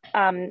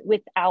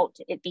without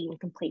it being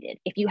completed.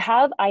 If you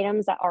have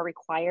items that are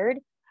required,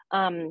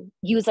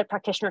 you as a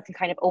practitioner can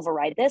kind of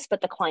override this,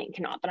 but the client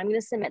cannot. But I'm going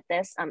to submit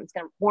this. It's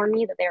going to warn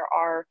me that there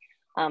are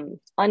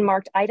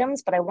unmarked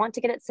items, but I want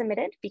to get it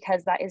submitted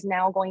because that is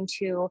now going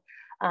to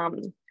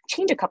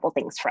change a couple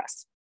things for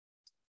us.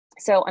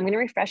 So I'm going to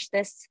refresh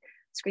this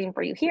screen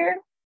for you here.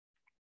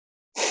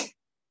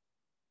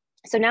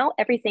 So now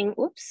everything,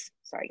 oops,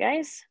 sorry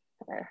guys,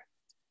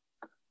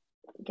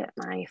 get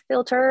my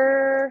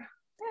filter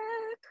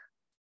back.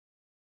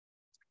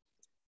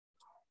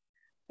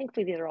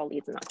 Thankfully, these are all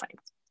leads and not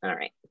clients. All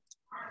right.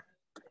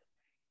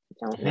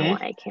 Don't know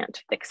why I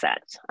can't fix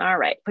that. All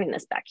right, putting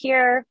this back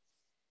here.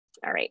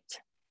 All right.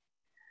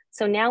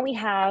 So now we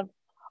have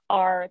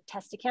our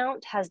test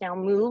account has now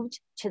moved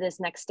to this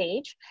next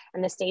stage.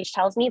 And this stage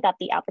tells me that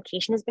the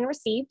application has been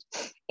received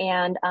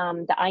and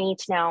that I need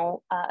to now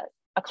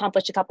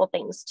accomplish a couple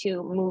things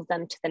to move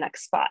them to the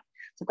next spot.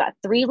 So I've got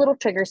 3 little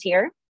triggers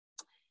here.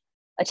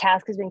 A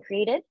task has been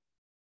created.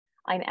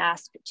 I'm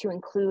asked to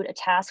include a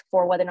task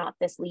for whether or not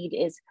this lead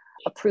is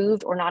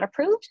approved or not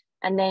approved.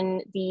 And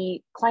then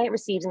the client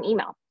receives an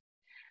email.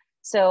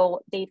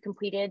 So they've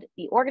completed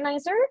the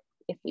organizer.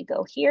 If we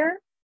go here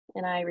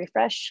and I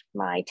refresh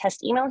my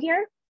test email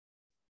here,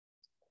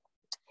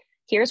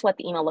 here's what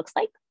the email looks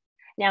like.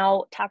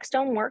 Now,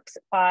 TaxStone works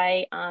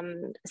by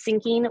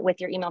syncing with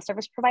your email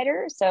service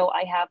provider. So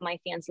I have my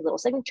fancy little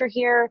signature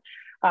here.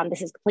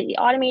 This is completely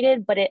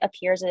automated, but it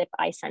appears as if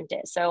I sent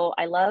it. So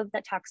I love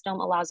that TaxStone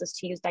allows us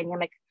to use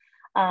dynamic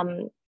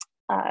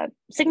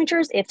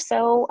signatures. If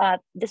so,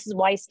 this is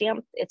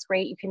Y-Stamp. It's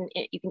great. You can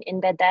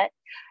embed that,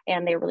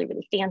 and they're really,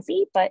 really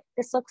fancy. But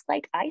this looks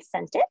like I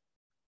sent it.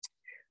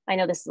 I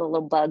know this is a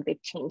little bug.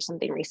 They've changed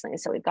something recently,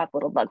 so we've got a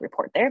little bug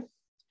report there.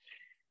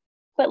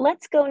 But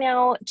let's go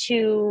now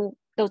to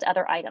those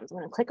other items. I'm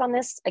going to click on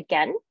this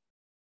again.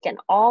 Again,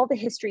 all the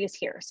history is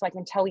here. So I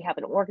can tell we have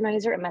an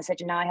organizer, a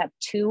message, and now I have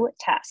 2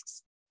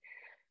 tasks.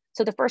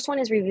 So the first one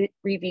is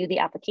review the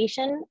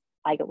application.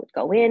 I would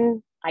go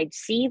in, I'd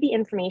see the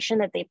information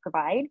that they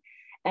provide,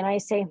 and I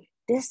say,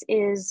 this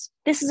is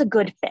a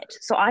good fit.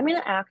 So I'm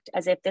going to act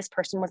as if this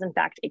person was in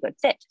fact a good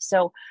fit.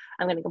 So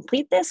I'm going to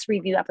complete this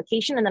review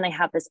application, and then I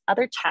have this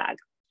other tag.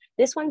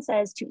 This one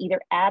says to either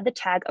add the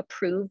tag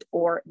approved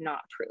or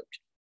not approved.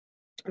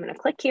 I'm going to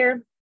click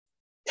here.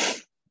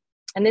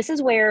 And this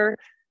is where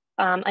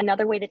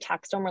another way that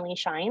TaxStone really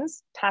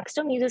shines.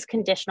 TaxStone uses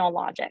conditional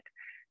logic.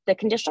 The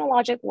conditional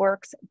logic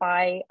works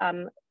by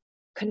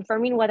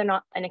confirming whether or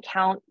not an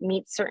account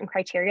meets certain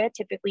criteria,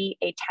 typically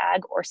a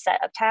tag or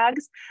set of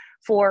tags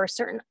for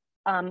certain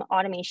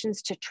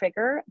automations to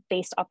trigger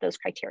based off those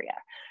criteria.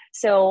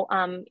 So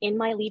in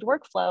my lead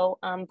workflow,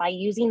 by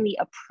using the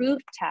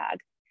approved tag,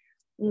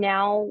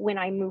 now when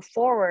I move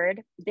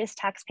forward, this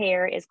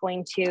taxpayer is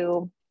going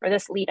to, or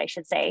this lead, I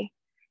should say,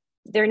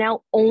 they're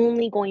now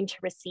only going to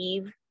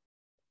receive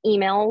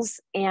emails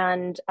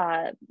and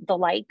the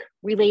like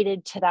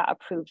related to that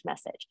approved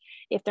message.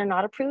 If they're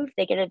not approved,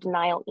 they get a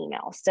denial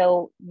email.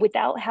 So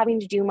without having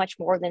to do much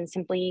more than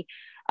simply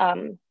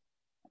add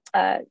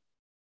a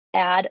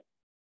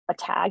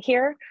tag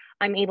here,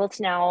 I'm able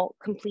to now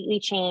completely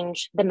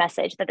change the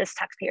message that this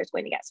taxpayer is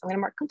going to get. So I'm going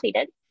to mark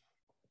completed.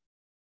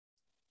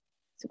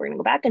 So we're going to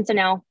go back. And so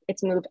now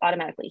it's moved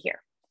automatically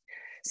here.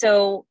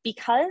 So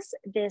because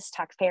this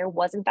taxpayer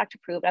was in fact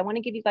approved, I want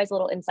to give you guys a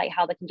little insight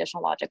how the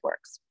conditional logic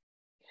works.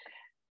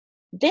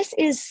 This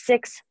is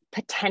 6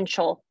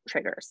 potential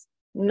triggers,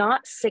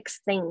 not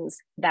 6 things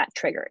that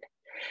triggered.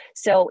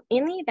 So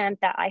in the event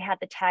that I had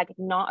the tag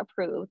not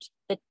approved,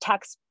 the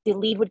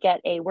lead would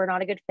get a, we're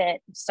not a good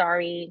fit,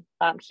 sorry,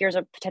 here's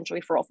a potential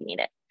referral if you need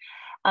it.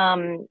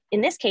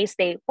 In this case,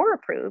 they were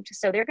approved.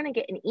 So they're going to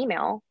get an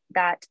email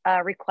that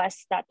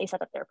requests that they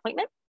set up their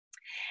appointment.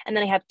 And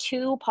then I have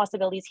 2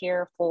 possibilities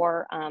here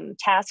for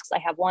tasks. I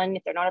have one,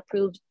 if they're not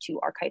approved, to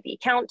archive the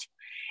account.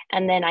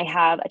 And then I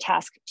have a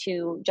task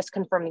to just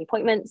confirm the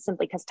appointment,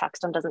 simply because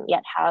TaxStone doesn't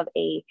yet have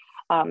a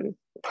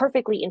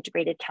perfectly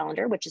integrated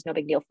calendar, which is no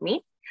big deal for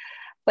me.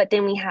 But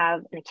then we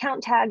have an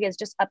account tag is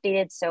just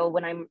updated. So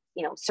when I'm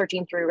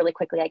searching through really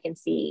quickly, I can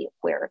see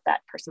where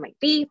that person might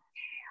be.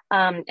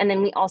 And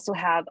then we also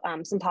have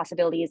some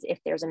possibilities if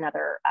there's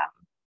another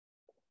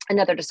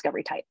another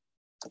discovery type.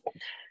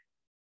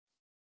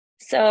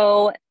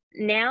 So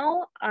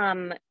now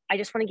I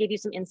just want to give you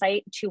some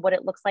insight to what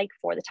it looks like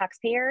for the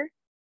taxpayer.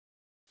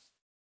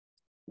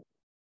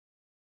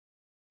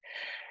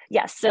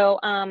 Yes, so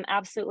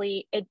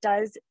absolutely, it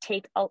does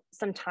take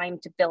some time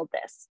to build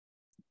this.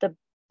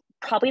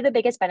 Probably the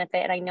biggest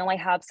benefit, and I know I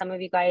have some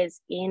of you guys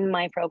in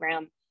my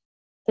program,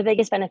 the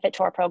biggest benefit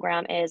to our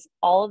program is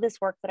all of this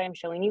work that I'm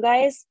showing you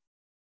guys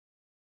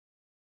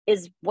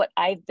is what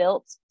I've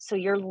built. So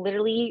you're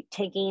literally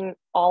taking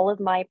all of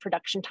my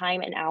production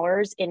time and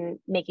hours in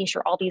making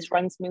sure all these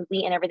run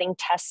smoothly and everything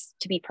tests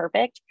to be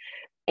perfect.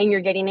 And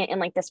you're getting it in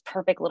like this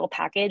perfect little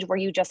package where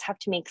you just have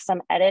to make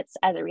some edits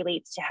as it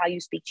relates to how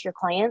you speak to your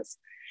clients.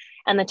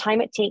 And the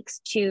time it takes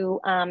to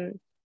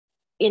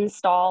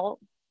install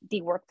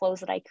the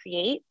workflows that I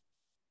create,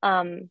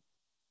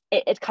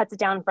 it cuts it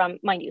down from,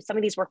 mind you, some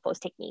of these workflows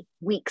take me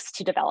weeks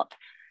to develop.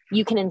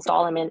 You can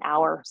install them in an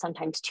hour,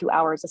 sometimes 2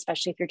 hours,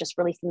 especially if you're just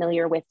really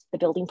familiar with the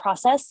building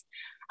process.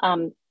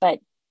 But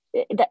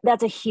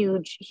that's a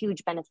huge,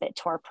 huge benefit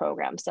to our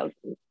program. So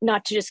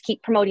not to just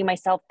keep promoting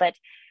myself, but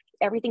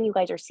everything you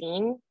guys are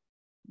seeing,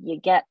 you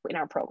get in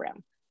our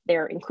program.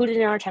 They're included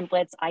in our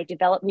templates. I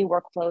develop new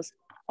workflows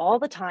all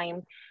the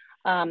time.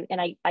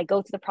 And I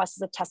go through the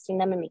process of testing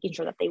them and making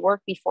sure that they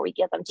work before we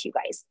give them to you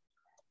guys.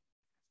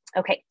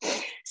 Okay,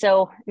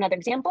 so another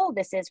example,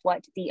 this is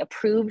what the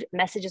approved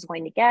message is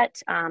going to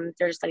get.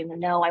 They're just letting them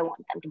know I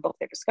want them to book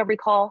their discovery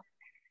call.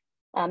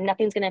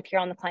 Nothing's going to appear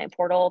on the client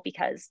portal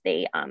because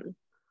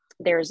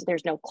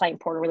there's no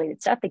client portal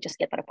related stuff. They just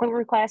get that appointment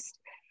request.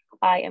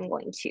 I am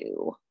going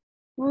to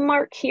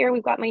mark here.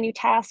 We've got my new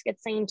task.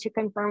 It's saying to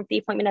confirm if the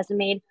appointment has been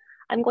made.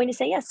 I'm going to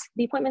say yes,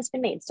 the appointment's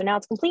been made. So now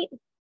it's complete.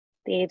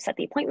 They've set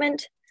the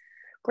appointment.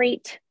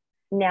 Great.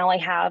 Now I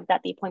have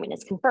that the appointment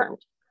is confirmed.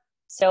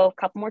 So a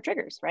couple more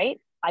triggers, right?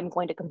 I'm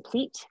going to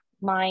complete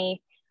my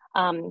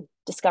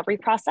discovery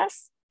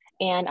process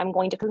and I'm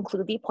going to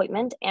conclude the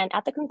appointment. And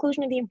at the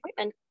conclusion of the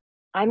appointment,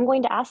 I'm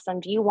going to ask them,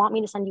 do you want me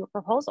to send you a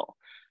proposal?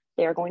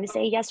 They're going to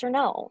say yes or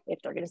no. If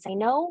they're going to say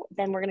no,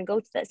 then we're going to go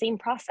to that same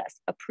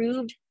process,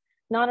 approved,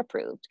 not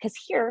approved, because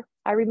here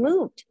I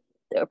removed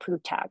the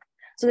approved tag.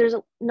 So there's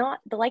not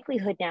the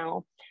likelihood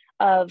now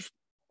of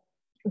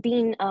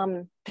being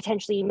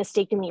potentially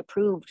mistakenly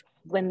approved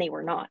when they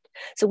were not.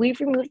 So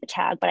we've removed the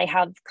tag, but I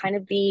have kind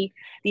of the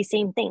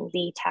same thing.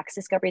 The tax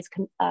discovery is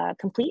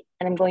complete,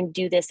 and I'm going to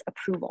do this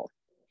approval.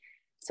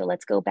 So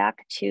let's go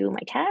back to my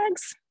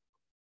tags.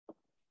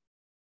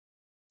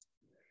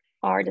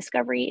 Our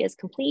discovery is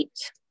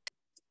complete.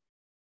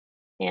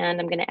 And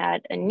I'm going to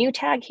add a new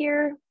tag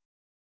here.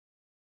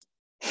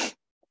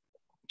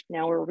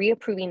 Now we're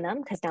reapproving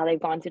them because now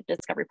they've gone through the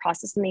discovery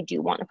process and they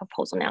do want a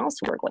proposal now.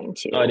 So we're going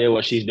to no idea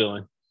what she's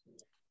doing.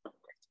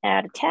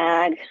 Add a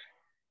tag.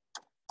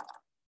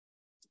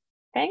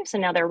 Okay, so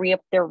now they're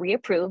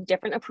reapproved,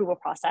 different approval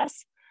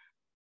process.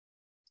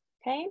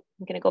 Okay,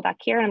 I'm going to go back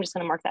here and I'm just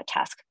going to mark that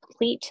task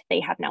complete. They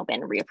have now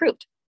been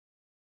reapproved.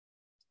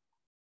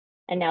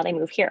 And now they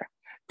move here.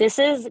 This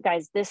is,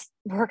 guys, this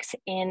works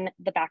in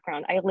the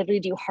background. I literally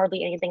do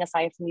hardly anything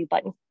aside from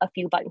a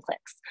few button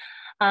clicks.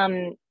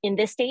 In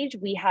this stage,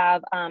 we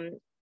have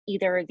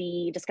either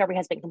the discovery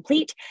has been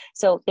complete,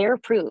 so they're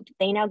approved.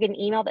 They now get an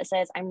email that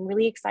says, I'm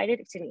really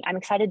excited, I'm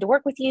excited to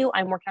work with you.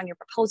 I'm working on your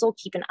proposal,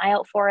 keep an eye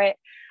out for it.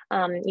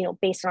 You know,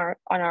 based on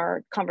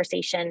our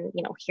conversation,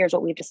 you know, here's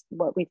what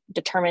we've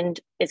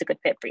determined is a good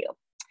fit for you.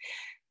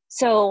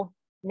 So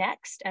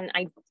next, and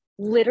I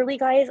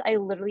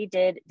literally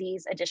did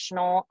these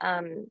additional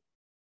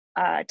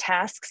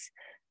tasks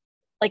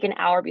like an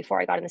hour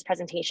before I got in this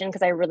presentation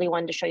because I really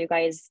wanted to show you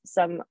guys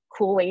some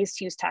cool ways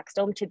to use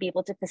TaxDome to be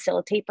able to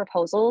facilitate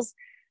proposals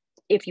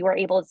if you are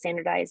able to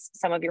standardize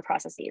some of your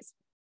processes.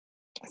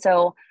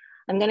 So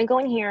I'm going to go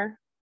in here.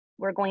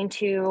 We're going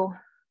to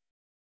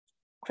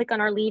click on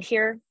our lead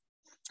here.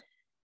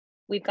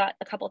 We've got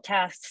a couple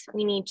tasks.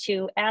 We need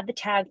to add the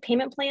tag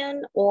payment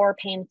plan or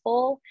pay in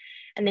full.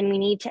 And then we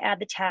need to add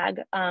the tag,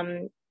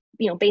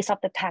 you know, based off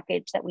the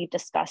package that we've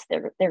discussed,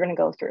 they're going to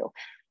go through.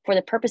 For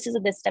the purposes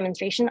of this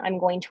demonstration, I'm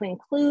going to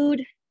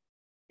include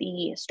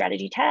the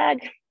strategy tag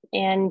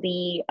and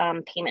the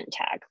payment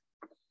tag.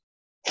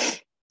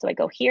 So I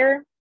go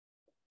here,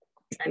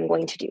 I'm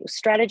going to do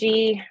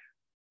strategy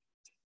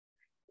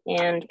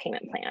and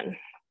payment plan.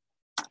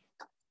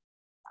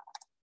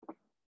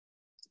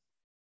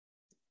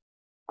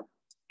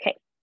 Okay,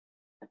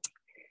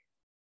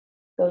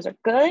 those are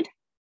good.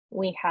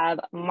 We have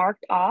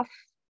marked off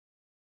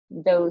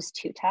those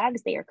two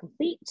tags, they are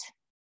complete.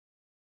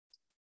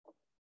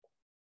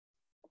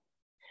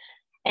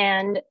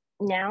 And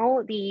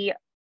now the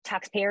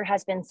taxpayer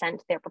has been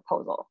sent their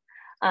proposal.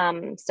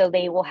 So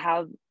they will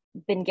have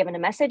been given a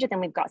message and then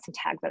we've got some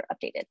tags that are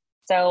updated.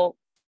 So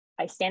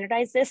I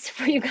standardized this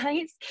for you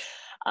guys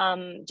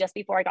just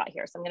before I got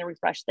here. So I'm gonna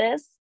refresh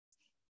this.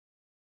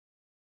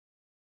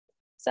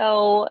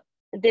 So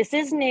this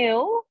is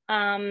new.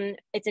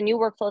 It's a new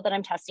workflow that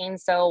I'm testing.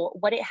 So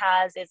what it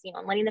has is, you know,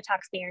 I'm letting the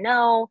taxpayer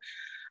know,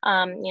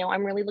 you know,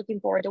 I'm really looking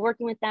forward to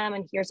working with them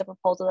and here's a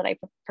proposal that I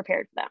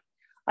prepared for them.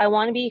 I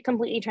want to be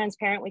completely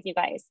transparent with you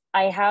guys.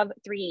 I have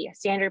 3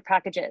 standard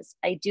packages.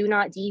 I do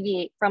not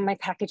deviate from my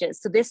packages.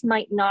 So this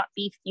might not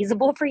be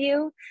feasible for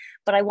you,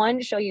 but I wanted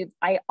to show you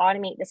I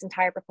automate this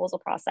entire proposal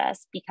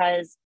process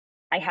because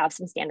I have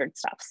some standard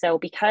stuff. So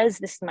because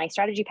this is my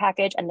strategy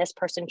package and this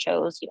person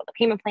chose, the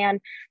payment plan,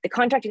 the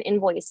contract and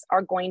invoice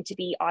are going to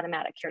be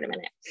automatic here in a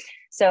minute.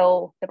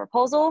 So the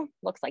proposal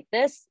looks like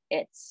this.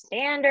 It's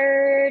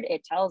standard.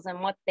 It tells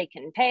them what they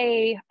can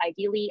pay.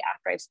 Ideally,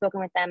 after I've spoken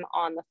with them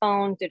on the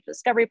phone through the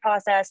discovery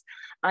process,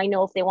 I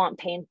know if they want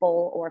pay in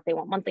full or if they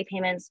want monthly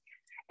payments.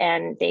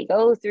 And they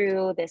go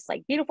through this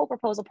like beautiful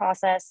proposal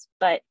process,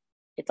 but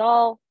it's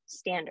all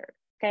standard,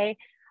 okay?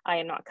 I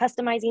am not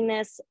customizing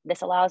this.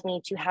 This allows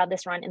me to have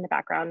this run in the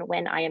background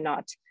when I am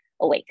not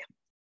awake.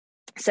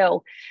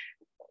 So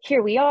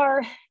here we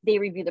are. They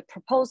review the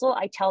proposal.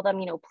 I tell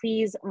them,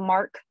 please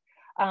mark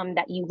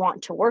that you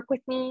want to work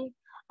with me.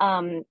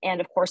 And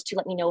of course, to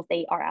let me know if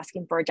they are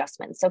asking for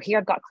adjustments. So here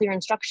I've got clear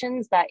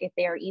instructions that if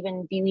they are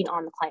even viewing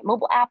on the client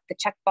mobile app, the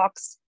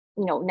checkbox,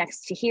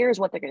 next to here is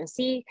what they're going to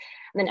see,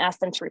 and then ask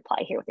them to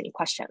reply here with any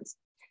questions.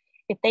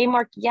 If they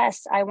mark,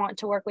 yes, I want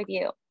to work with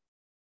you,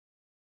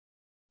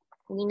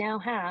 we now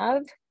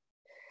have,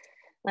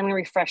 I'm going to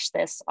refresh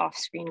this off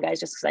screen,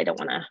 guys, just because I don't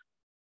want to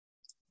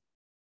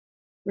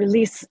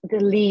release the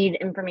lead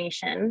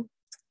information.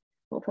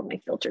 We'll put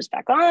my filters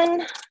back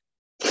on.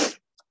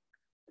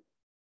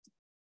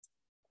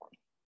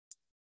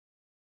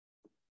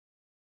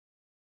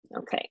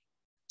 Okay.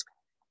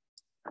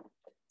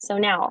 So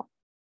now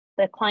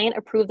the client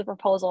approved the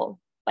proposal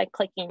by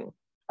clicking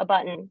a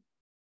button.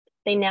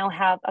 They now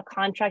have a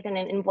contract and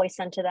an invoice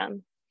sent to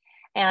them.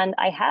 And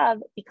I have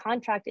the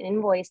contract and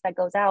invoice that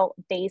goes out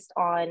based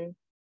on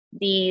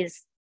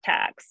these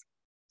tags.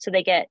 So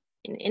they get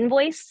an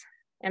invoice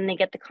and they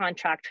get the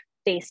contract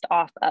based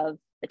off of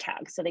the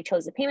tags. So they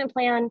chose the payment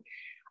plan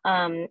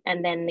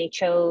and then they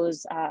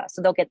chose,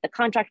 so they'll get the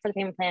contract for the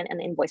payment plan and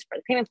the invoice for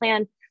the payment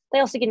plan. They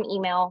also get an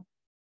email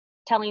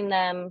telling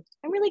them,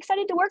 I'm really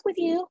excited to work with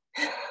you.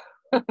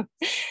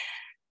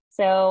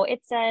 So it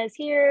says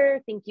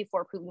here, thank you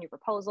for approving your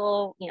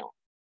proposal.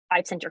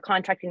 I've sent your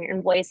contract and your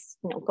invoice,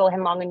 go ahead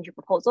and log into your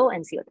proposal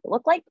and see what they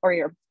look like, or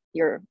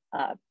your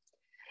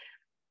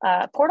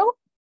portal.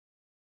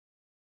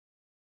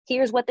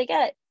 Here's what they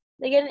get.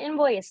 They get an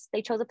invoice.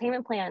 They chose a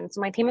payment plan. So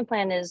my payment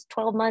plan is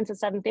 12 months at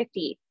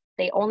 $750.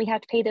 They only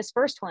have to pay this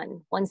first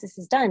one. Once this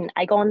is done,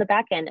 I go on the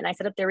back end and I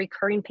set up their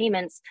recurring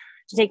payments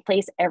to take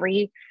place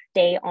every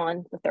day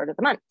on the 3rd of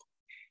the month.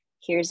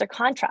 Here's their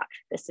contract.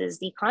 This is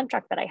the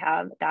contract that I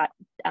have that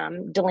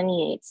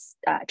delineates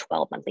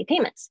 12 monthly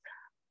payments.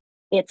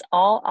 It's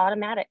all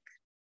automatic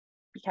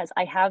because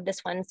I have this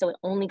one, so it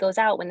only goes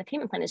out when the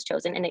payment plan is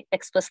chosen, and it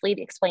explicitly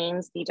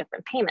explains the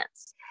different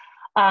payments.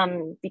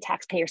 The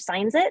taxpayer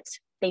signs it,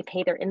 they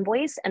pay their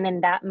invoice, and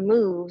then that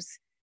moves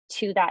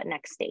to that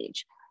next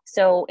stage.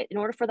 So in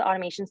order for the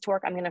automations to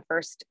work, I'm going to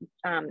first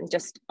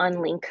just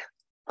unlink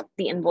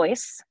the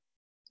invoice,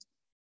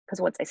 because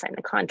once I sign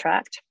the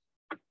contract,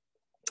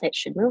 it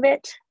should move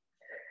it.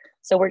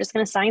 So we're just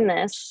going to sign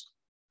this,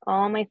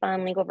 all my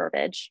fun legal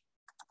verbiage.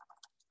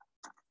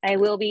 I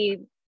will be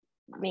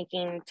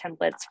making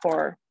templates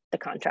for the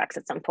contracts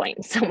at some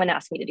point. Someone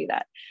asked me to do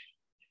that.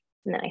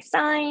 And then I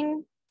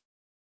sign,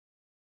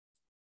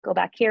 go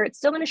back here. It's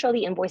still going to show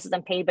the invoices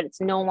I'm paid, but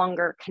it's no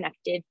longer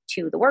connected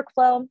to the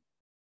workflow.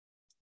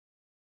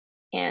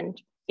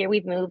 And here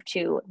we've moved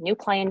to new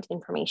client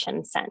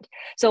information sent.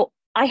 So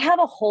I have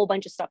a whole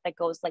bunch of stuff that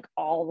goes like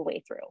all the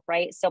way through,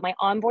 right? So my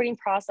onboarding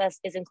process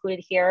is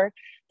included here.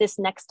 This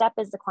next step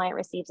is the client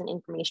receives an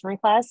information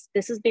request.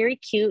 This is very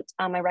cute.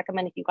 I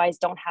recommend if you guys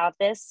don't have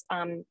this,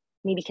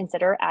 maybe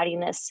consider adding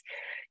this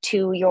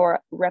to your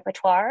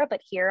repertoire.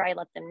 But here I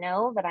let them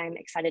know that I'm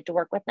excited to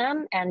work with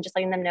them and just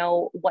letting them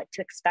know what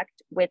to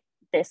expect with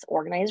this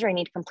organizer I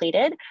need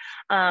completed.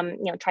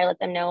 Try to let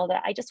them know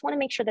that I just want to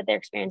make sure that their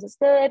experience is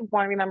good,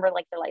 want to remember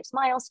like their life's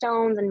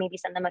milestones and maybe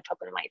send them a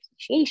token of my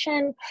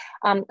appreciation.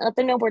 Let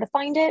them know where to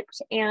find it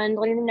and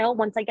letting them know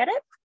once I get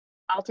it,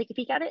 I'll take a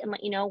peek at it and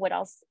let you know what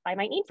else I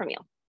might need from you.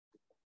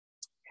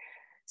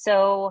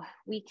 So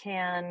we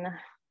can,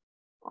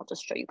 I'll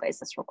just show you guys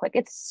this real quick.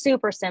 It's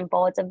super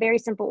simple. It's a very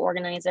simple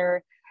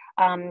organizer.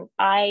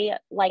 I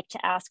like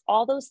to ask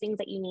all those things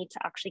that you need to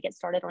actually get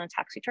started on a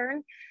tax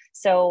return.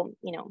 So,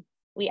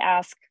 we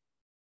ask,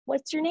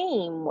 what's your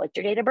name? What's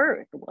your date of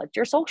birth? What's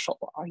your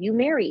social? Are you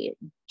married?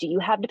 Do you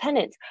have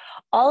dependents?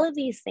 All of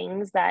these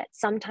things that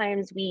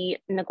sometimes we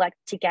neglect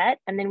to get.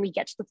 And then we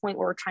get to the point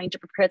where we're trying to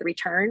prepare the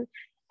return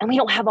and we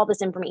don't have all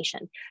this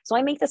information. So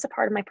I make this a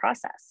part of my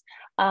process.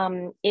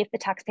 If the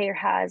taxpayer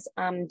has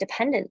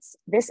dependents,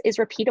 this is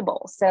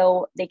repeatable.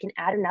 So they can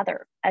add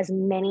another, as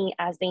many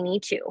as they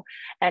need to.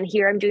 And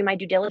here I'm doing my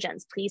due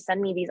diligence. Please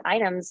send me these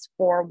items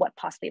for what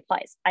possibly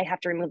applies. I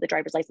have to remove the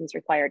driver's license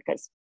required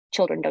because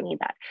children don't need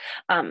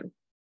that.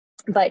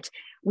 But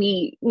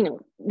we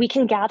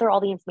can gather all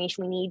the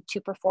information we need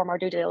to perform our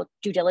due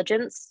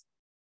diligence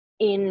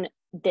in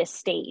this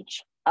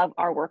stage of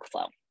our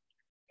workflow.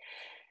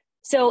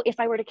 So if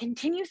I were to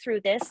continue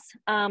through this,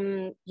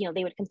 they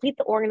would complete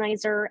the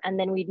organizer, and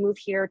then we'd move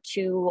here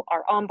to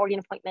our onboarding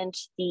appointment.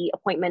 The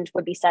appointment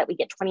would be set. We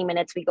get 20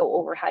 minutes. We go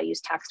over how to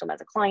use TaxDome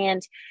as a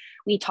client.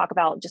 We talk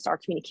about just our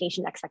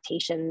communication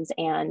expectations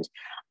and,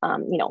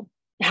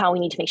 how we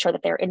need to make sure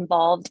that they're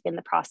involved in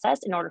the process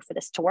in order for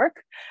this to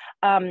work.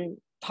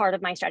 Part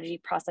of my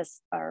strategy process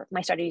or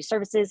my strategy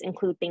services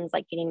include things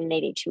like getting an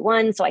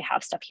 8821. So I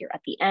have stuff here at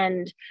the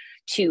end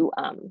to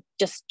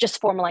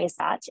just formalize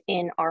that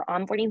in our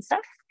onboarding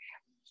stuff.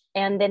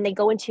 And then they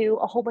go into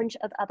a whole bunch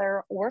of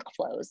other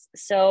workflows.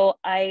 So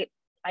I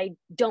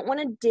don't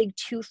want to dig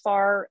too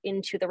far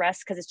into the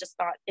rest because it's just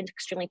not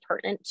extremely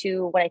pertinent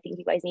to what I think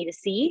you guys need to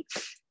see.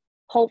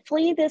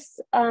 Hopefully this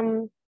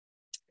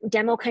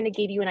demo kind of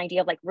gave you an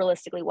idea of like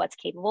realistically what's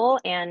capable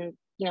and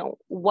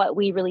what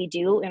we really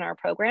do in our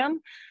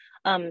program.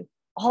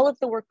 All of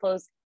the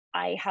workflows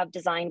I have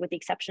designed with the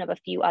exception of a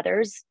few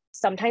others.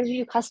 Sometimes we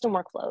do custom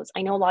workflows.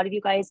 I know a lot of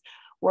you guys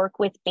work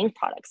with bank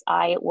products.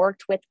 I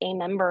worked with a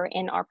member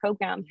in our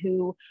program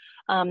who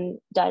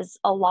does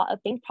a lot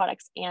of bank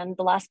products, and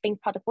the last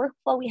bank product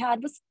workflow we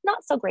had was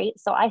not so great.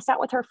 So I sat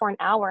with her for an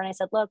hour and I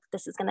said, look,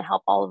 this is going to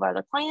help all of our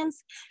other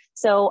clients.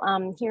 So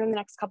here in the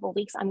next couple of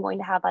weeks, I'm going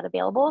to have that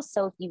available.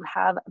 So if you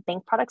have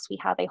bank products, we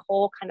have a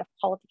whole kind of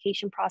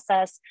qualification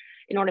process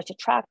in order to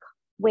track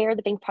where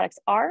the bank products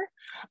are,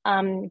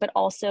 but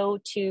also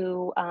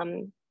to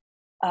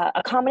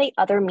accommodate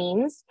other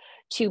means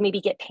to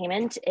maybe get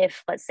payment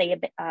if, let's say,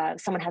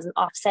 someone has an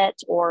offset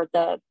or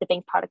the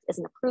bank product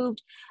isn't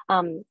approved,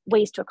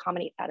 ways to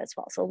accommodate that as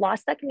well. So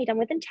lots that can be done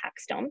within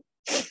TaxDome.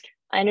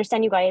 I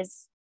understand you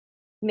guys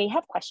may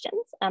have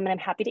questions, and I'm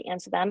happy to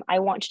answer them. I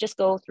want to just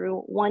go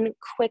through one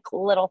quick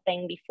little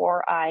thing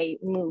before I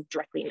move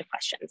directly into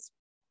questions,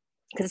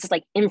 because this is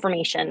like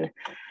information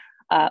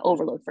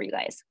overload for you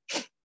guys.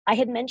 I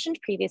had mentioned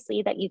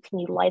previously that you can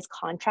utilize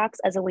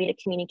contracts as a way to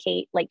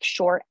communicate like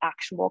short,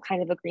 actionable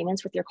kind of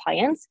agreements with your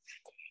clients.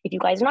 If you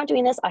guys are not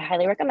doing this, I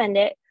highly recommend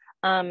it.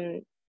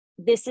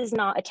 This is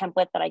not a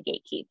template that I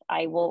gatekeep.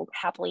 I will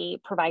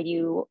happily provide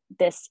you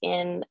this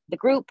in the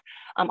group.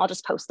 I'll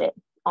just post it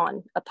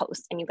on a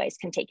post and you guys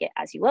can take it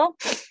as you will.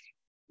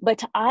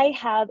 But I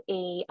have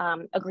a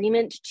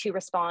agreement to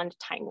respond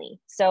timely.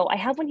 So I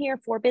have one here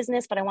for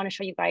business, but I want to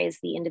show you guys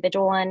the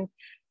individual one.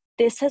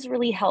 This has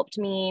really helped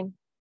me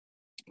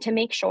to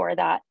make sure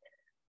that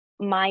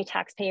my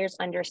taxpayers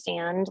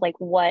understand like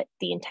what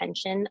the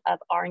intention of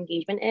our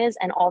engagement is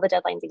and all the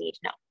deadlines they need to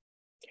know.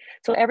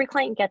 So every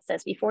client gets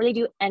this. Before they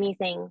do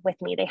anything with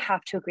me, they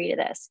have to agree to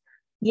this.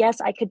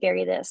 Yes, I could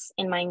bury this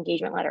in my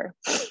engagement letter.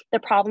 The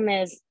problem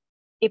is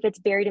if it's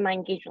buried in my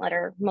engagement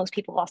letter, most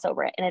people gloss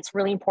over it. And it's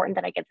really important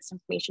that I get this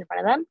information in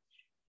front of them.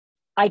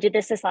 I did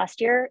this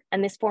last year,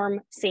 and this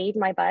form saved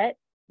my butt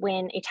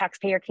when a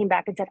taxpayer came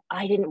back and said,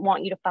 I didn't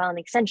want you to file an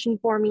extension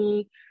for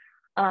me.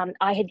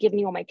 I had given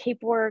you all my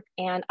paperwork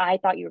and I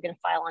thought you were going to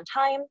file on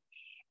time.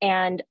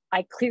 And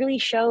I clearly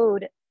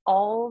showed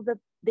all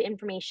the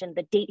information,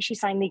 the date she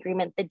signed the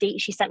agreement, the date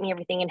she sent me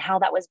everything, and how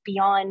that was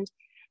beyond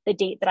the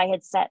date that I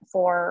had set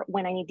for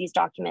when I need these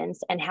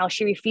documents, and how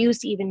she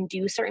refused to even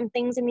do certain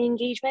things in the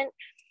engagement,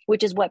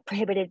 which is what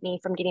prohibited me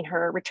from getting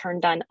her return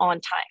done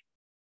on time.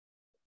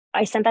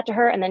 I sent that to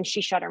her and then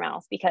she shut her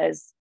mouth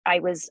because I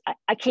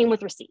came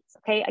with receipts.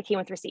 Okay. I came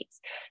with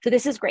receipts. So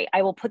this is great.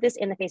 I will put this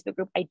in the Facebook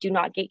group. I do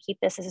not gatekeep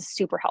this. This is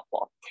super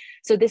helpful.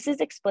 So this is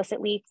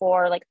explicitly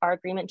for like our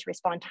agreement to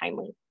respond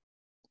timely.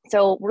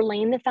 So we're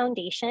laying the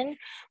foundation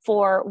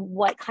for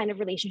what kind of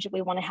relationship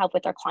we want to have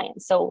with our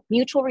clients. So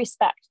mutual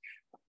respect.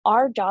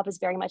 Our job is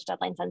very much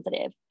deadline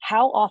sensitive.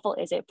 How awful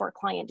is it for a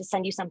client to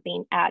send you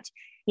something at,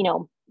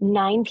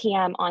 9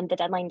 p.m. on the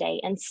deadline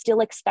day and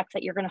still expect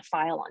that you're going to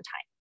file on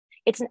time?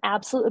 It's an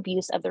absolute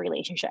abuse of the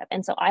relationship.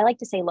 And so I like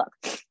to say, look,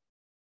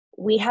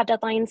 we have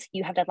deadlines,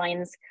 you have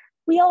deadlines.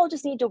 We all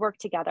just need to work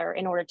together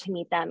in order to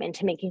meet them and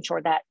to making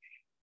sure that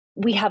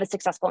we have a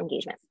successful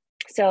engagement.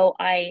 So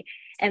I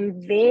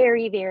am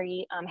very,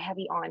 very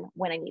heavy on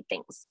when I need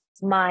things.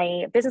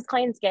 My business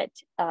clients get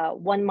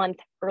 1 month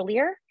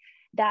earlier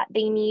that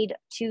they need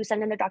to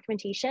send in their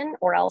documentation,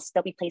 or else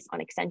they'll be placed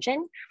on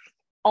extension.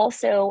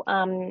 Also,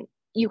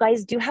 you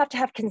guys do have to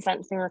have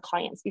consent from your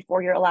clients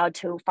before you're allowed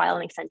to file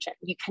an extension.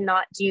 You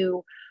cannot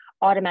do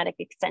automatic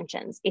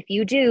extensions. If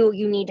you do,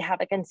 you need to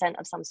have a consent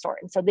of some sort.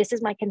 And so this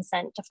is my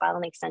consent to file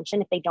an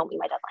extension if they don't meet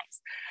my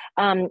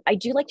deadlines. I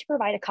do like to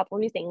provide a couple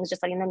of new things,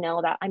 just letting them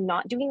know that I'm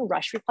not doing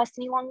rush requests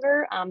any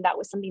longer. That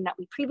was something that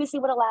we previously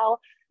would allow,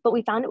 but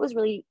we found it was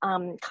really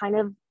kind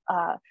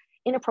of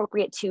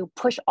inappropriate to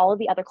push all of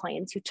the other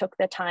clients who took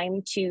the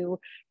time to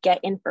get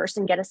in first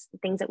and get us the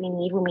things that we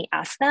need when we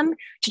ask them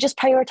to just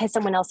prioritize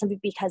someone else simply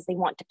because they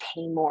want to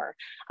pay more.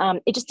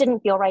 It just didn't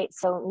feel right.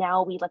 So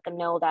now we let them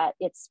know that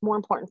it's more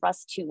important for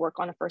us to work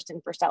on a first in,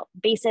 first out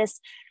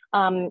basis.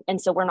 And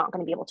so we're not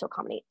going to be able to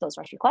accommodate those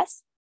rush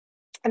requests.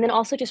 And then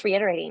also just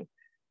reiterating,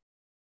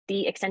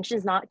 the extension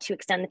is not to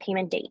extend the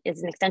payment date.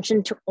 It's an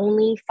extension to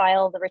only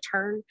file the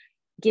return,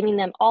 giving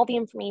them all the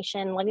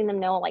information, letting them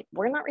know, like,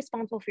 we're not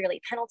responsible for your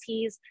late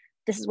penalties.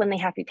 This is when they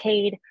have to be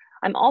paid.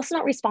 I'm also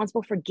not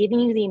responsible for giving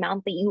you the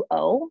amount that you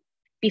owe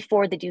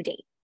before the due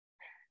date.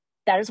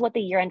 That is what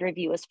the year-end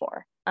review is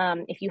for.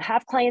 If you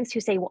have clients who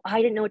say, well,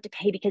 I didn't know what to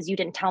pay because you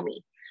didn't tell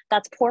me,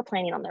 that's poor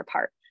planning on their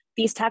part.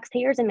 These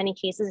taxpayers, in many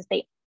cases, if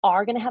they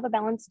are going to have a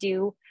balance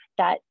due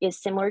that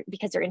is similar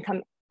because their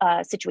income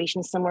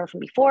situation is similar from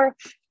before,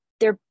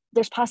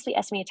 there's possibly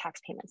estimated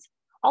tax payments.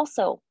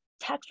 Also,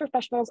 tax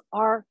professionals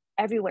are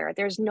everywhere.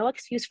 There's no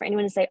excuse for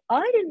anyone to say,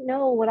 I didn't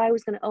know what I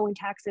was going to owe in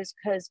taxes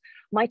because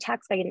my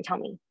tax guy didn't tell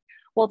me.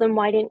 Well, then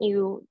why didn't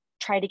you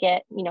try to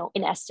get,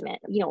 an estimate?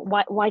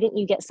 Why didn't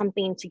you get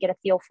something to get a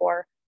feel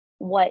for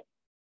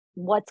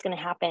what's going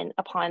to happen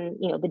upon,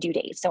 the due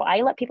date? So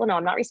I let people know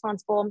I'm not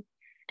responsible,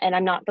 and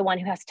I'm not the one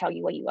who has to tell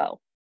you what you owe.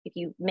 If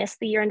you missed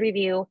the year-end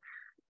review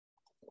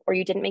or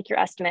you didn't make your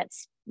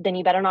estimates, then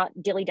you better not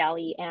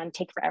dilly-dally and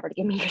take forever to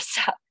give me your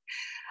stuff.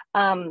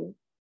 And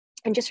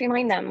just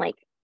remind them, like,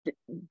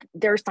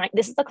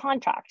 this is a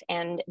contract,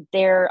 and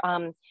they're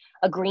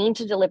agreeing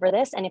to deliver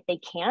this. And if they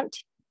can't,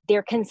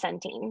 they're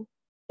consenting.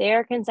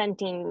 They're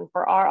consenting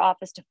for our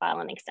office to file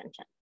an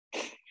extension.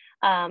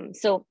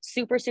 So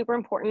super, super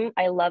important.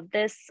 I love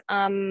this.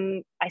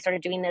 I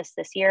started doing this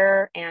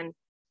year, and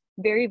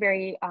very,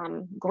 very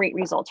great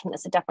results from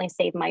this. It definitely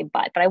saved my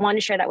butt. But I wanted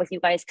to share that with you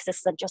guys because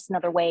this is just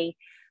another way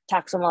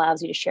TaxDome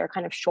allows you to share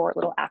kind of short,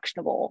 little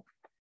actionable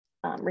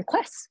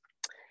requests.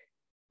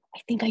 I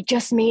think I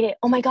just made it.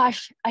 Oh my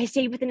gosh, I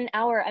saved within an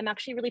hour. I'm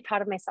actually really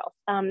proud of myself.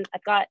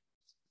 I've got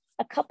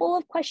a couple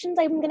of questions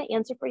I'm going to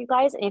answer for you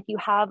guys. And if you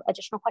have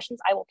additional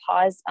questions, I will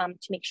pause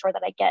to make sure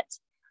that I get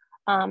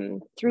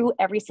through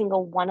every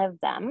single one of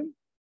them.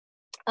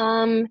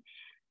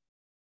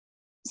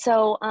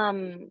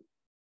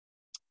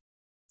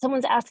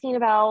 Someone's asking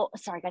about,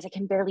 sorry guys, I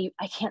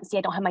can't see.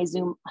 I don't have my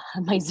Zoom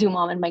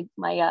on, and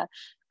my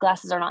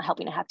glasses are not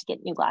helping. I have to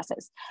get new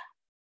glasses.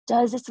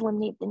 Does this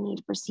eliminate the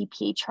need for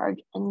CPA charge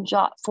and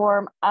JOT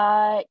form?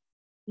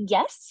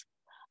 Yes.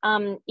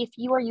 If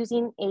you are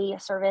using a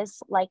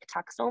service like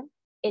TaxDome,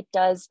 it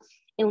does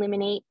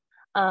eliminate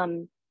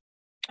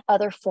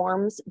other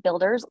forms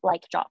builders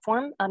like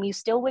JotForm. You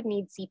still would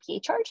need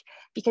CPA charge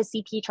because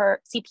CPA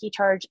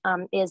charge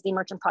is the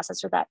merchant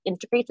processor that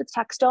integrates with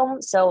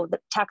TaxDome. So the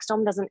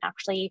TaxDome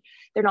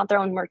they're not their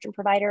own merchant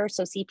provider.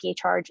 So CPA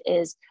charge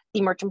is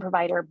the merchant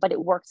provider, but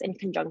it works in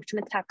conjunction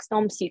with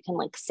TaxDome. So you can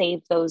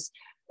save those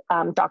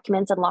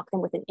documents and lock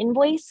them with an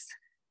invoice.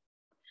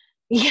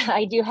 Yeah,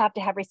 I do have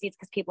to have receipts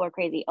because people are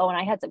crazy. Oh, and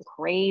I had some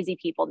crazy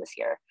people this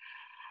year.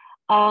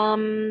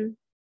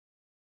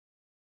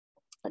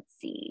 Let's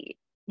see.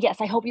 Yes,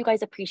 I hope you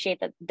guys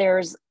appreciate that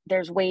there's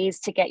ways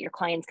to get your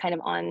clients kind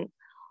of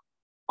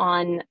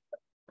on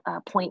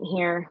point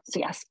here.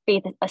 So yes,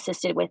 Faith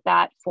assisted with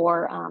that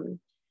for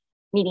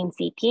needing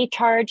CPA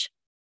charge.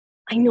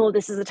 I know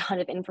this is a ton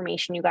of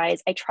information, you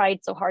guys. I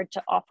tried so hard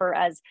to offer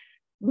as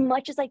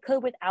much as I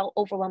could without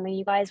overwhelming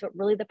you guys, but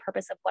really the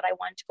purpose of what I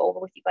wanted to go over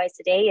with you guys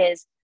today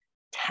is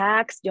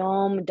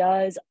TaxDome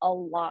does a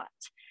lot.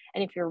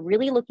 And if you're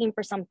really looking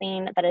for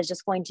something that is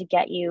just going to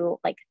get you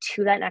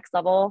to that next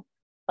level,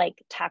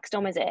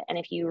 TaxDome is it. And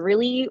if you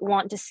really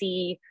want to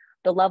see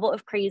the level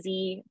of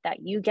crazy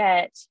that you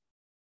get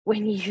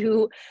when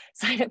you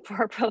sign up for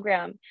our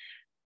program,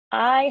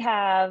 I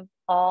have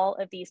all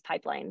of these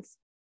pipelines,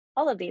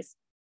 all of these.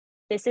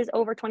 This is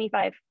over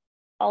 25.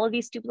 All of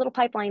these stupid little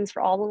pipelines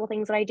for all the little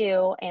things that I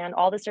do and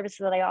all the services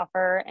that I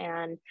offer.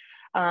 And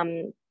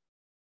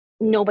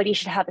nobody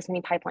should have this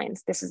many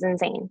pipelines. This is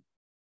insane.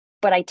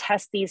 But I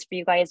test these for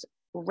you guys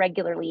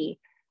regularly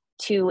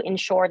to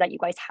ensure that you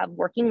guys have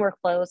working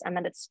workflows and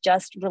that it's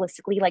just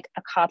realistically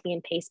a copy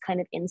and paste kind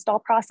of install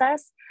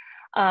process.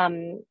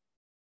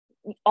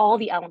 All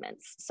the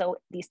elements. So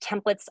these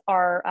templates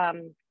are,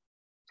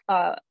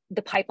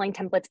 the pipeline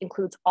templates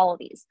includes all of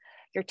these.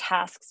 Your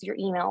tasks, your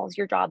emails,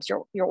 your jobs,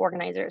 your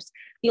organizers.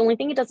 The only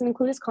thing it doesn't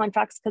include is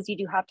contracts because you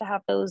do have to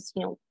have those,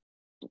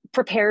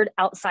 prepared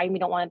outside. We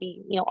don't want to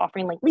be,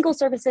 offering legal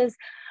services.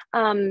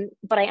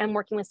 But I am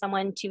working with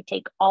someone to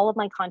take all of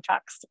my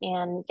contracts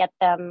and get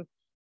them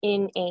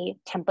in a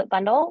template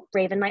bundle.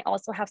 Raven might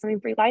also have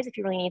something for you guys if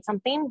you really need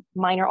something.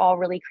 Mine are all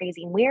really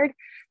crazy and weird.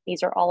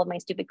 These are all of my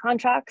stupid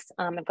contracts.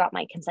 I've got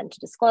my consent to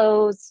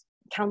disclose,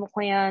 accountable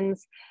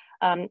plans,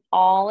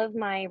 all of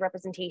my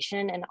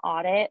representation and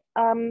audit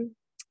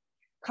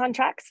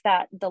contracts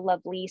that the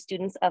lovely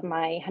students of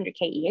my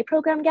 100K EA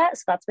program get.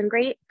 So that's been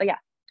great. But yeah,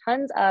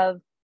 tons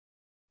of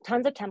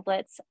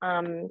templates.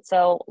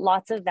 So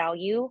lots of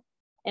value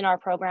in our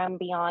program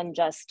beyond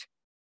just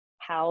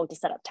how to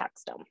set up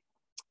TaxDome.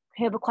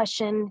 I have a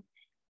question.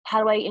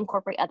 How do I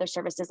incorporate other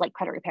services like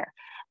credit repair?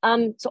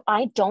 So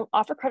I don't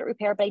offer credit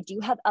repair, but I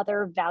do have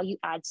other value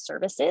add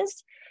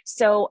services.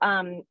 So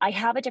I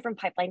have a different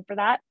pipeline for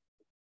that.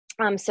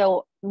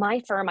 So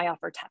my firm, I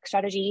offer tax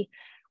strategy,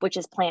 which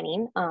is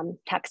planning,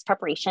 tax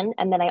preparation,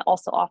 and then I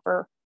also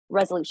offer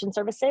resolution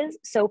services.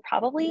 So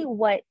probably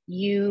what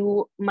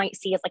you might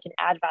see as an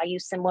add value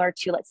similar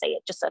to, let's say,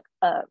 just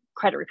a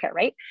credit repair,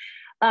 right?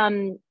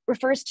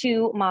 Refers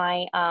to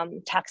my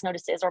tax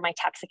notices or my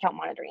tax account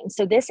monitoring.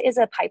 So this is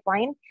a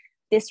pipeline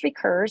This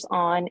recurs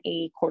on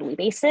a quarterly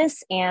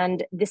basis,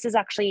 and this is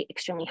actually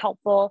extremely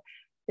helpful.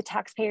 The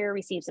taxpayer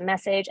receives a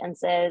message and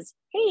says,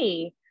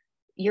 hey,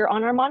 you're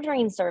on our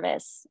monitoring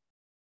service.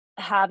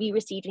 Have you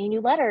received any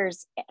new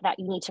letters that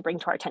you need to bring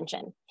to our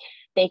attention?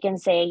 They can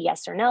say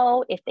yes or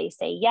no. If they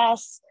say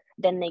yes,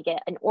 then they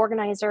get an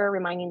organizer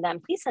reminding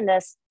them, please send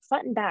us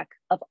front and back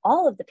of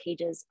all of the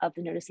pages of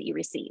the notice that you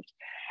received.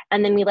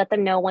 And then we let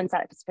them know once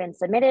that's been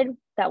submitted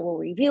that we'll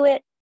review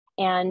it.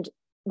 And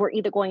we're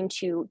either going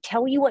to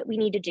tell you what we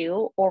need to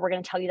do, or we're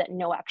going to tell you that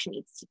no action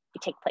needs to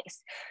take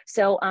place.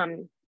 So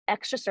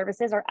extra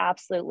services are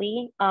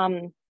absolutely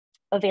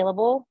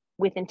available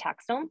within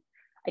TaxDome.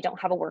 I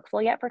don't have a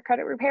workflow yet for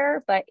credit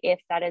repair, but if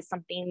that is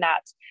something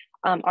that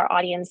our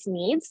audience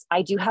needs,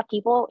 I do have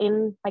people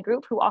in my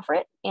group who offer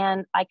it,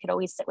 and I could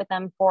always sit with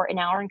them for an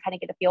hour and kind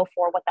of get a feel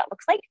for what that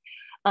looks like.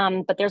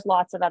 But there's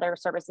lots of other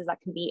services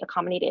that can be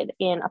accommodated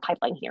in a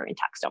pipeline here in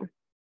TaxDome.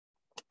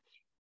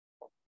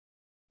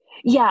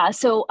 Yeah,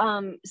 so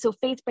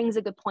Faith brings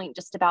a good point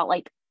just about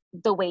like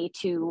the way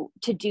to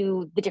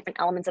do the different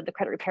elements of the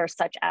credit repair,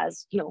 such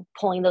as, you know,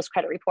 pulling those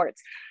credit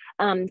reports.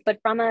 But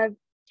from a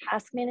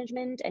task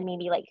management and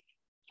maybe like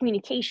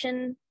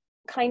communication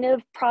kind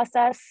of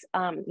process,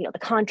 you know, the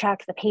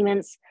contract, the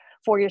payments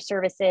for your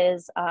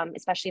services,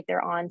 especially if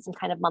they're on some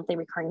kind of monthly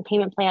recurring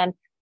payment plan,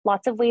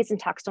 lots of ways in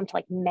TaxDome to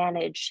like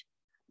manage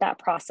that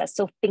process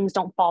so things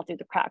don't fall through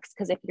the cracks.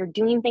 Because if you're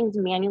doing things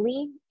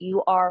manually,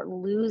 you are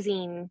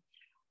losing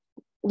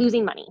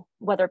money,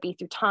 whether it be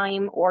through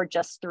time or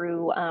just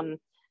through,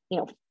 you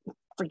know,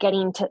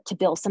 forgetting to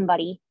bill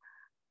somebody.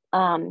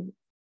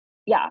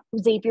 Yeah,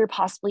 Zapier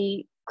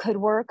possibly could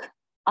work.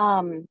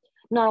 Not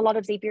a lot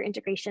of Zapier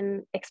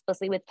integration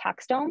explicitly with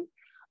TaxDome.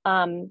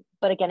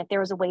 But again, if there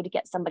was a way to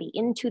get somebody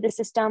into the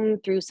system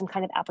through some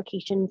kind of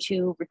application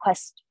to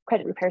request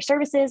credit repair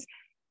services,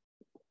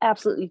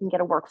 absolutely you can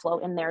get a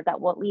workflow in there that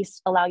will at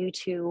least allow you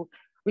to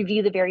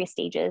review the various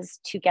stages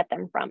to get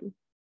them from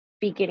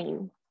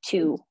beginning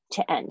to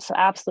end. So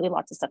absolutely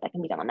lots of stuff that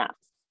can be done on that.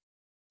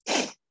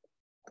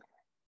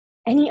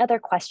 Any other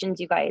questions,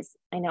 you guys?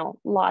 I know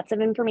lots of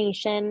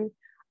information.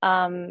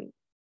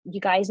 You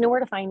guys know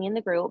where to find me in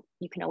the group.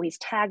 You can always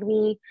tag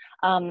me.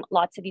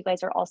 Lots of you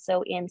guys are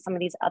also in some of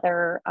these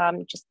other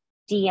just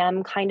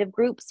DM kind of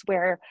groups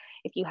where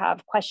if you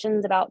have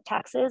questions about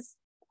taxes,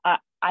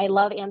 I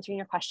love answering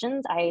your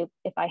questions.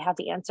 If I have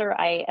the answer,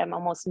 I am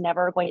almost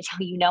never going to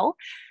tell you no.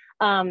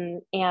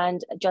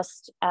 And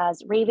just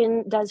as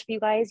Raven does for you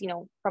guys, you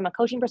know, from a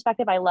coaching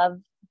perspective, I love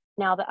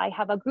now that I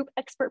have a group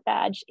expert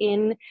badge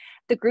in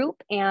the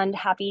group and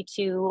happy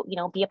to, you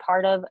know, be a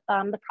part of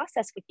the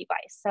process with you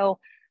guys. So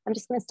I'm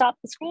just going to stop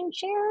the screen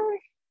share.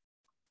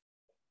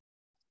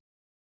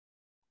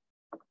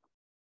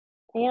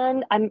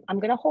 And I'm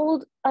going to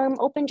hold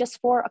open just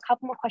for a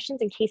couple more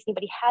questions in case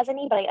anybody has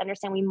any, but I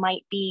understand we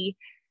might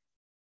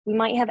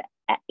have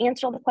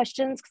answered all the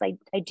questions because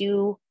I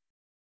do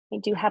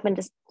happen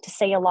to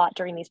say a lot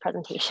during these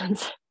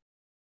presentations.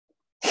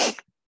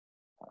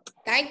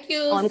 Thank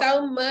you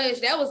so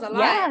much. That was a lot.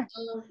 Yeah,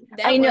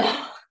 I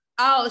know.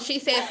 Oh, she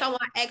said someone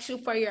asked you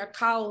for your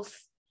cost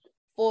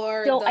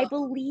for so I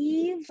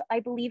believe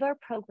our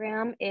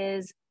program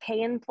is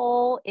pay in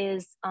full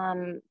is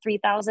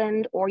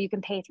 $3,000, or you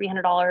can pay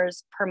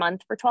 $300 per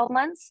month for 12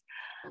 months.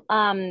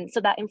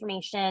 So that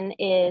information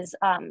is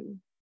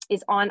on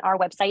our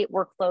website,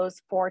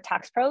 Workflows for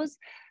Tax Pros.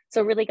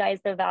 So really,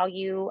 guys, the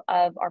value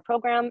of our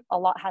program, a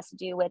lot has to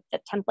do with the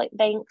template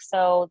bank.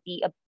 So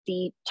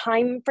the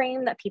time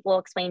frame that people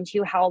explain to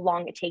you how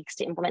long it takes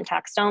to implement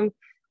TaxDome,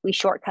 we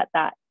shortcut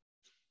that.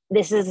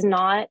 This is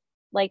not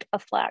like a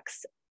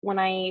flex. When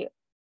I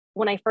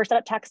first set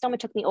up TaxDome, it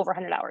took me over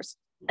 100 hours.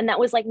 And that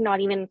was like not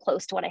even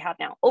close to what I have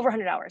now, over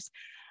 100 hours.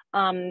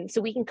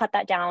 So we can cut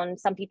that down.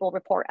 Some people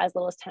report as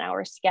little as 10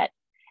 hours to get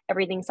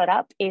everything set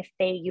up if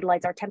they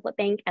utilize our template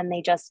bank and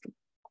they just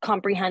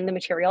comprehend the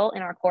material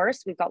in our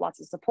course. We've got lots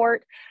of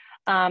support.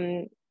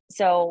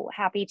 So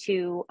happy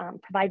to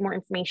provide more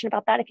information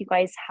about that if you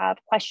guys have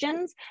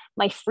questions.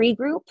 My free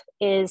group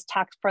is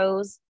Tax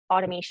Pros,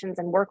 Automations,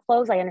 and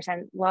Workflows. I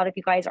understand a lot of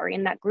you guys are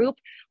in that group.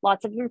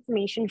 Lots of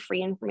information,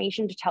 free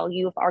information to tell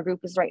you if our group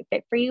is the right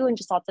fit for you, and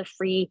just lots of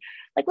free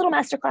like little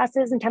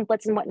masterclasses and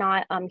templates and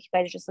whatnot. If you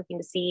guys are just looking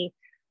to see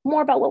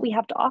more about what we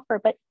have to offer.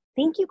 But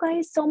thank you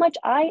guys so much.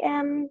 I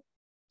am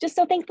just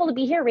so thankful to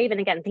be here. Raven,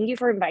 again, thank you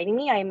for inviting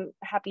me. I'm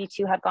happy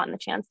to have gotten the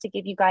chance to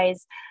give you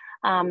guys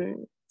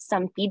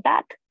some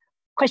feedback.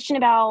 Question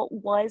about,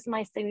 was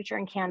my signature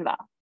in Canva?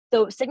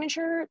 So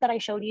signature that I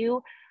showed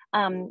you,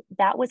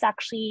 that was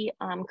actually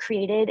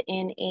created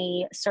in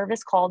a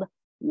service called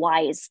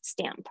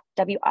WiseStamp,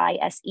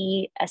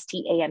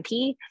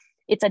 WISESTAMP.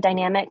 It's a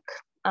dynamic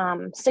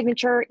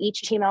signature,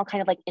 HTML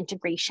kind of like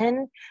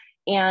integration.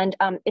 And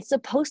it's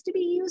supposed to be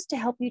used to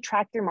help you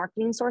track your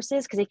marketing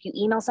sources. Because if you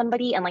email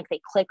somebody and like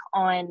they click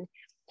on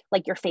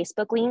like your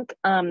Facebook link,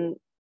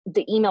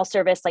 the email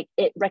service, like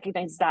it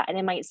recognizes that and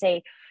it might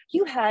say,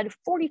 you had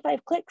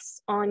 45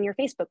 clicks on your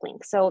Facebook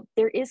link. So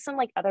there is some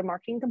like other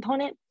marketing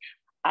component.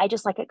 I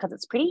just like it because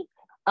it's pretty.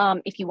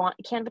 If you want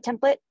a Canva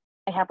template,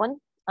 I have one.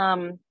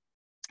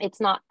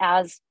 It's not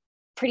as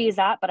pretty as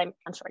that, but I'm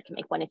sure I can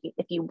make one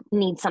if you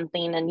need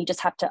something and you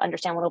just have to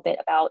understand a little bit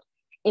about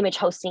image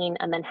hosting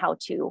and then how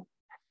to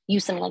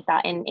use something like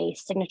that in a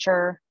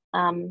signature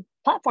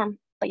platform.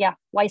 But yeah,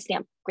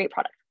 YStamp, great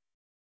product.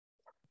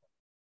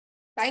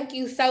 Thank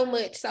you so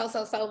much, so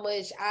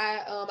much.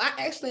 I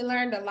actually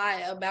learned a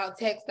lot about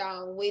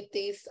TextDom with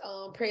this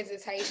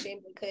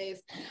presentation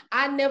because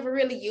I never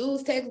really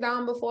used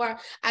TextDom before.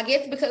 I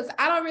guess because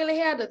I don't really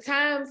have the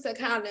time to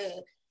kind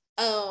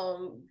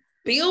of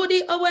build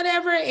it or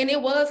whatever, and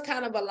it was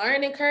kind of a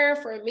learning curve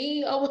for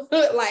me.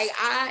 Like,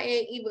 I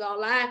ain't even gonna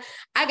lie,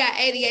 I got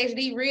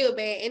ADHD real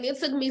bad, and it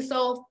took me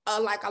so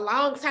like a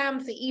long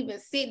time to even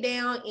sit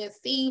down and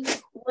see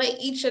what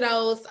each of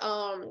those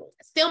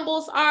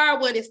symbols are,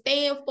 what it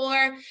stands for,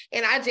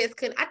 and I just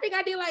couldn't. I think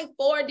I did like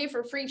 4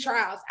 different free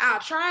trials. I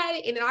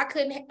tried it and I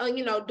couldn't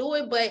do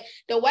it, but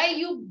the way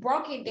you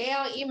broke it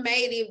down, it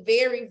made it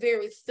very,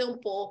 very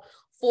simple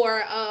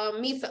for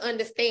me to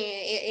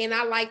understand, and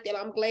I liked it.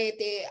 I'm glad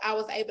that I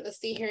was able to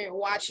sit here and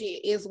watch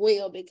it as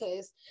well,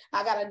 because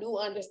I got a new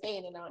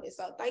understanding on it.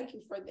 So thank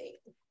you for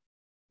that.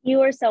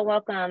 You are so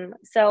welcome.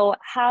 So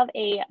have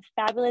a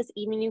fabulous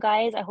evening, you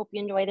guys. I hope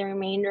you enjoy the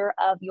remainder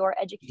of your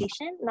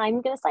education, and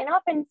I'm going to sign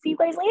off and see you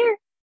guys later.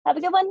 Have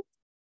a good one.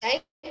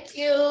 Thank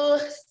you.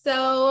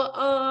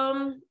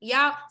 So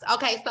yeah,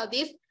 okay, so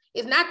this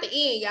is not the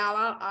end,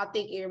 y'all. I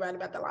think everybody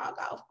about to log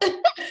off.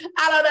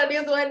 I don't know,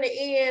 this wasn't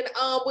the end.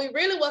 We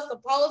really was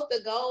supposed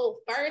to go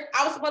first.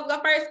 I was supposed to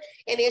go first,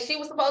 and then she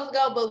was supposed to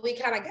go, but we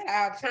kind of got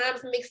our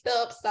times mixed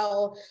up.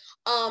 So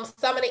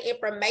some of the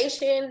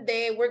information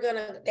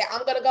that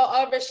I'm gonna go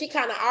over, she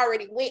kind of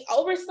already went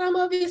over some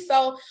of it.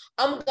 So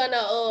I'm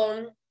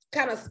gonna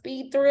kind of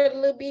speed through it a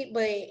little bit,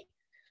 but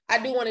I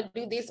do want to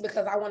do this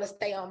because I want to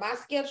stay on my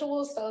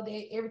schedule so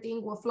that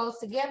everything will flow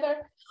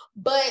together.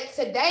 But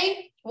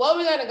today, what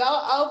we're going to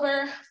go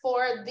over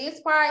for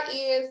this part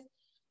is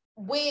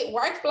with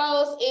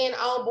workflows and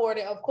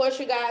onboarding. Of course,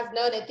 you guys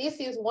know that this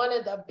is one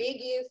of the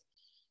biggest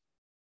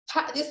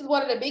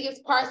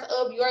parts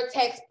of your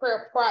tax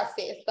prep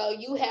process. So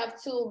you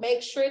have to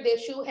make sure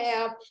that you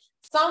have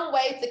some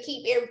way to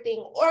keep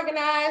everything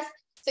organized,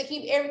 to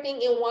keep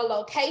everything in one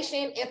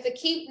location, and to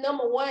keep,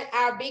 number one,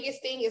 our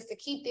biggest thing is to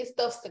keep this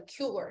stuff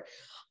secure.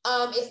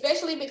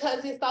 Especially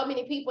because there's so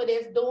many people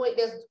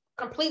that's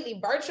completely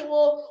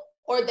virtual,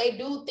 or they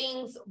do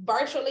things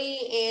virtually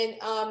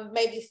and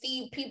maybe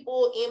see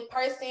people in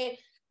person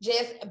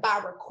just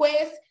by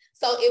request.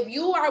 So if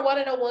you are one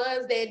of the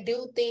ones that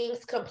do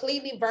things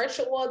completely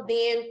virtual,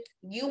 then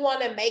you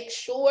want to make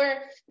sure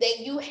that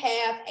you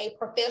have a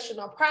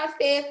professional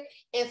process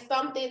and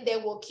something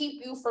that will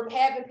keep you from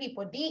having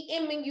people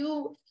DMing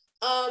you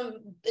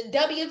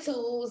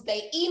W-2s,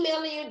 they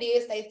emailing you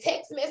this, they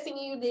text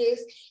messaging you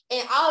this,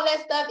 and all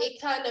that stuff. It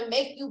kind of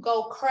make you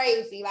go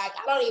crazy. Like,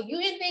 I don't know if you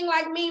anything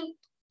like me.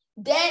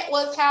 That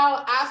was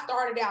how I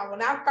started out.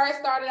 When I first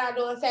started out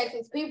doing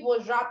taxes, people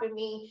was dropping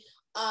me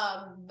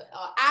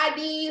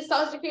ID,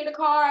 social security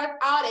cards,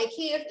 all their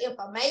kids'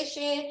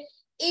 information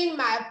in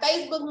my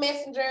Facebook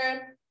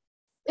Messenger.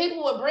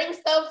 People would bring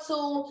stuff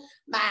to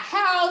my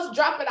house,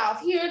 drop it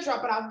off here,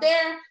 drop it off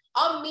there.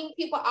 I'm meeting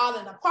people all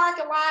in the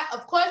parking lot.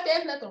 Of course,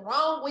 there's nothing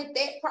wrong with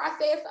that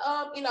process,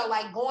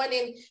 like going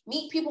and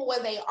meet people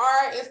where they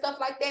are and stuff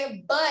like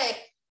that. But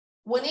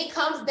when it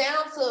comes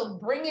down to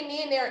bringing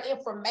in their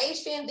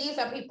information, these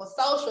are people's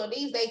social,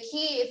 these their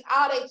kids,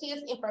 all their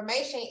kids'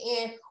 information.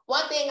 And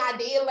one thing I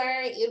did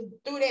learn is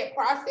through that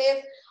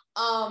process,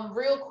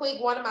 real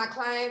quick, one of my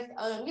clients,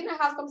 you know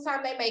how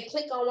sometimes they may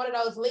click on one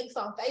of those links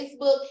on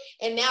Facebook,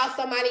 and now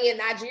somebody in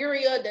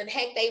Nigeria done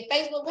hacked their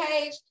Facebook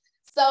page.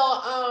 So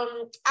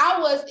I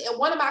was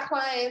one of my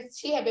clients,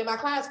 she had been my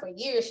client for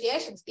years. She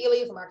actually still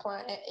is my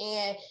client,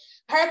 and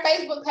her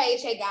Facebook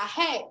page had got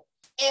hacked.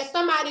 And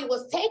somebody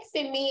was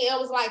texting me and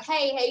was like,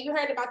 hey, you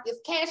heard about this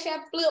Cash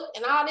App flip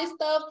and all this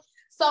stuff?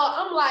 So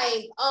I'm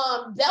like,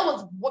 that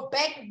was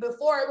back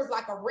before it was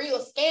like a real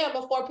scam,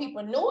 before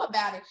people knew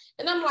about it.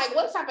 And I'm like,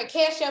 what type of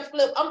Cash App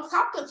flip? I'm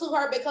talking to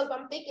her because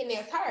I'm thinking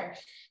it's her.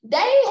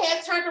 They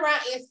had turned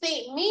around and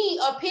sent me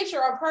a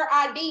picture of her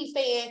ID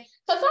saying,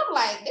 because I'm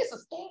like, this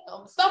is a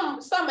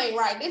scam. Some ain't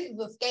right. This is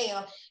a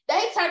scam.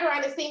 They turned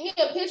around and sent me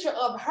a picture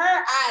of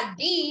her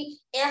ID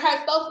and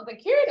her social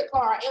security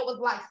card. It was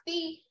like,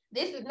 see,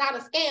 this is not a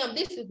scam.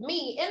 This is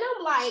me. And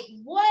I'm like,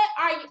 what?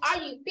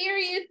 Are you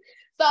serious?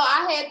 So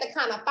I had to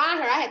kind of find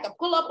her. I had to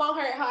pull up on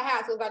her at her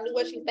house because I knew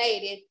where she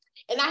stayed in.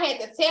 And I had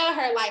to tell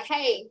her, like,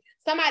 hey,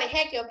 somebody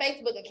hacked your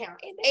Facebook account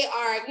and they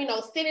are,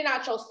 sending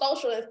out your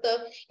social and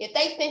stuff. If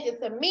they sent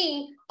it to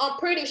me, I'm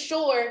pretty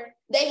sure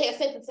they had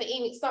sent it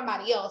to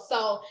somebody else.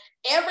 So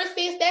ever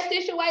since that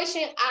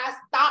situation, I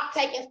stopped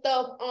taking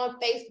stuff on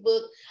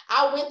Facebook.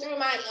 I went through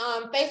my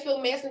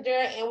Facebook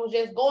Messenger and was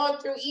just going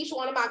through each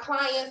one of my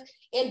clients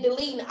and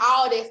deleting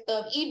all that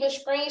stuff, even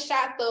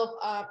screenshots of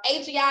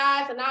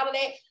AGIs and all of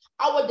that.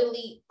 I would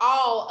delete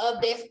all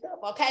of that stuff,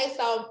 okay?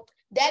 So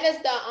That is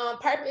the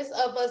purpose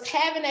of us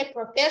having a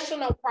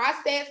professional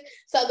process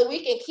so that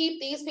we can keep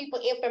these people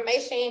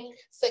information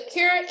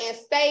secure and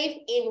safe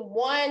in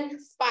one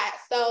spot.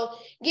 So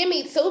give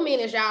me 2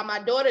 minutes, y'all. My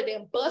daughter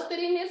then busted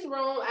in this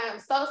room. I am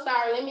so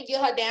sorry. Let me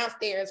get her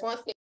downstairs. One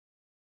second.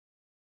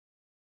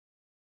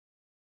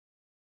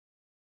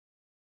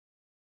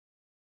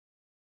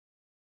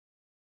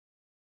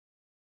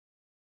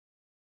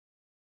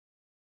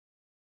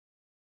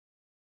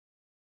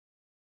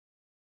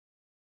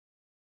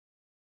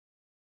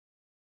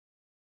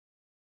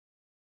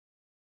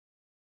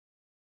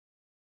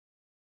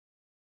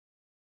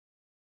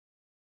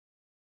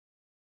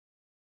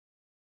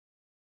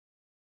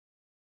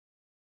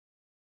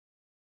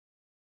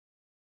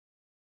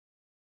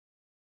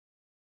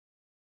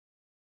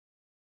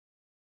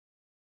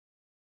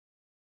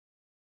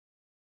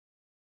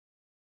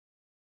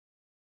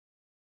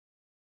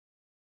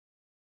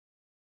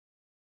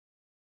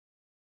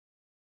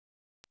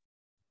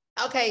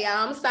 Okay,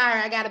 y'all, I'm sorry.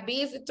 I got a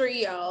busy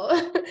 3-year-old.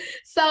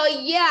 So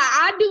yeah,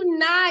 I do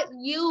not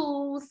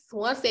use,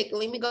 one second,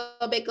 let me go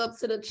back up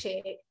to the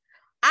chat.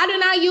 I do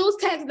not use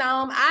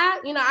TextDome.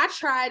 I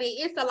tried it.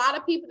 It's a lot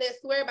of people that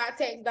swear by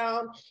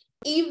TextDome.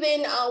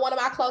 Even one of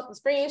my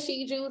closest friends,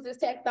 she uses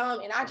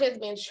TextDome, and I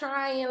just been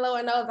trying,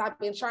 Lord knows I've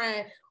been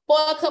trying for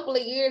a couple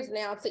of years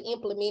now to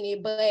implement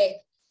it, but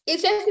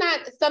it's just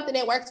not something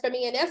that works for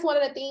me. And that's one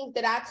of the things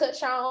that I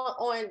touch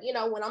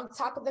on, when I'm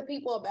talking to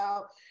people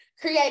about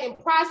creating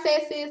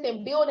processes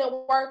and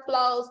building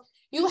workflows.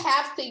 You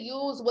have to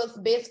use what's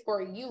best for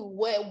you.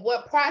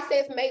 What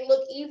process may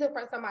look easy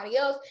for somebody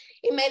else,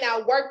 it may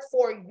not work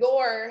for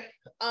your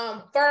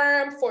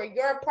firm, for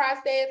your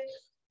process,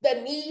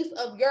 the needs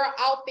of your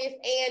office,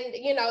 and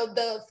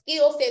the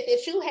skill set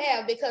that you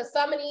have, because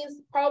some of these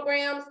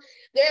programs,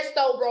 they're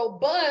so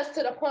robust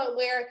to the point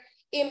where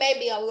it may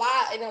be a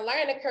lot and a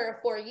learning curve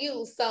for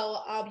you. So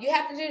you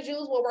have to just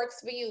use what works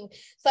for you.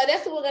 So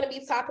that's what we're going to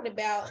be talking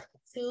about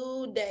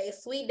today.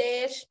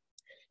 SweetDash.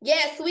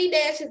 Yeah,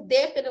 SweetDash is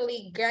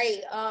definitely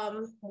great. Let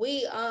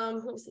me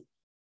see.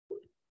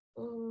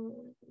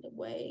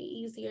 Way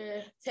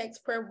easier.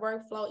 Text prep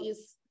workflow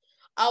is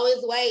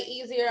always way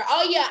easier.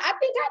 Oh yeah, I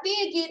think I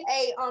did get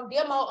a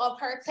demo of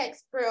her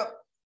text prep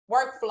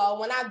workflow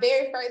when I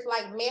very first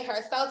met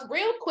her. So it's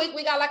real quick.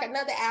 We got like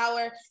another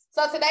hour.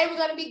 So today we're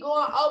going to be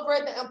going over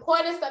the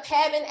importance of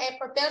having a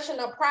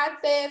professional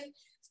process,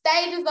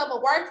 stages of a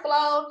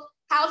workflow,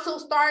 how to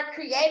start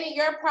creating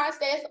your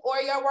process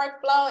or your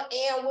workflow,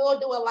 and we'll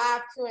do a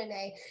live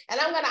Q&A. And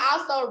I'm going to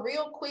also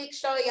real quick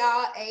show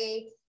y'all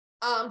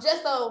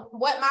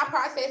what my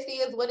process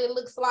is, what it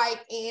looks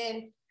like,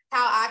 and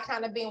how I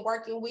kind of been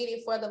working with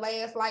it for the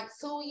last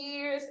 2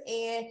 years.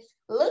 And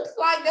looks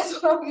like that's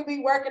what I'm going to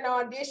be working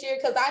on this year,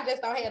 because I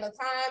just don't have the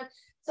time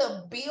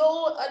to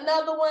build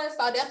another one.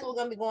 So that's what we're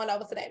going to be going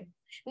over today.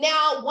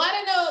 Now,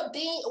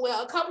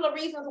 a couple of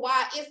reasons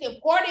why it's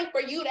important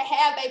for you to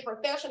have a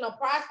professional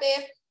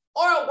process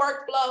or a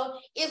workflow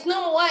is,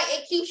 number one,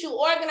 it keeps you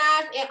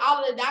organized and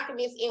all of the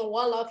documents in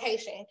one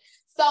location.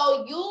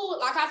 So you,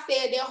 like I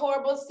said, that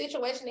horrible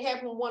situation that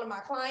happened with one of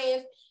my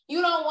clients,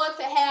 you don't want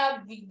to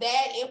have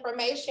that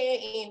information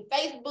in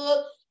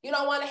Facebook. You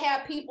don't want to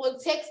have people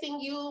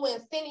texting you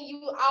and sending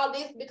you all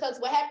this, because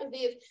what happens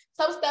is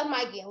some stuff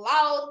might get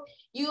lost.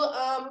 You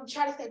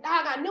try to say,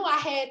 dog, I knew I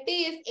had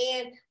this.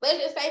 And let's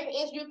just say, for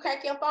instance, you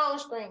crack your phone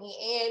screen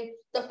and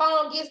the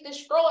phone gets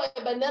destroyed,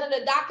 but none of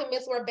the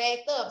documents were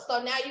backed up.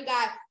 So now you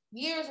got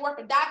years worth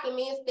of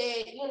documents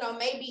that,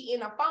 may be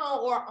in a phone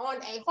or on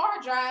a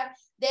hard drive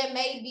that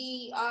may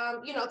be,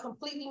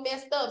 completely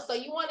messed up. So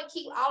you want to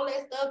keep all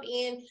that stuff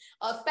in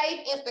a safe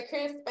and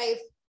secure space.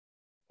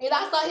 It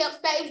also helps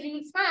save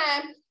you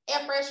time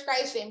and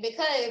frustration,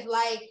 because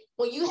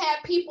when you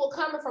have people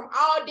coming from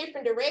all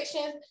different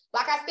directions,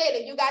 like I said,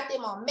 if you got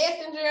them on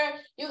Messenger,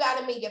 you got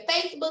them in your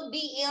Facebook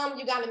DM,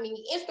 you got them in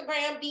your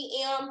Instagram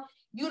DM,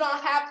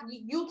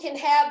 you can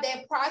have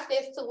that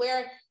process to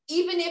where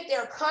even if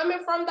they're coming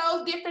from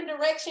those different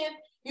directions,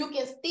 you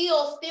can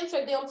still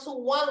censor them to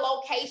one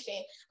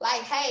location.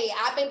 Like, hey,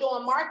 I've been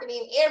doing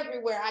marketing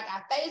everywhere. I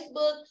got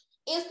Facebook,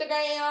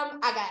 Instagram,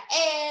 I got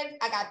ads,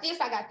 I got this,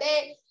 I got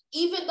that.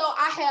 Even though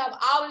I have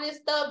all of this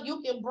stuff,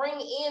 you can bring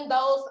in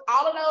all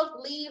of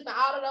those leads and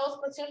all of those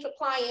potential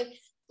clients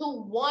to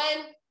one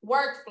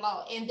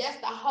workflow. And that's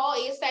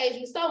it saves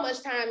you so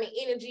much time and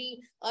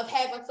energy of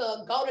having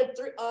to go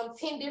to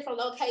 10 different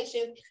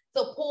locations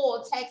to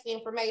pull tax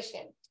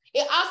information.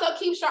 It also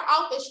keeps your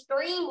office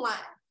streamlined,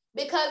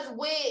 because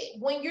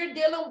when you're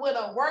dealing with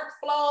a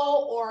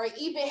workflow or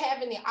even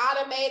having it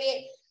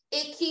automated,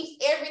 it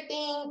keeps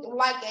everything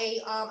like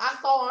I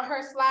saw on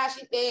her slide,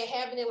 she said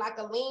having it like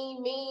a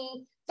lean,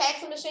 mean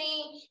tax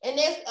machine. And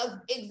that's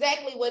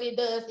exactly what it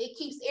does. It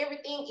keeps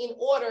everything in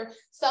order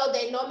so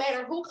that no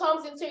matter who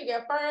comes into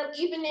your firm,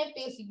 even if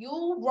it's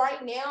you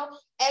right now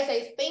as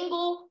a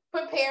single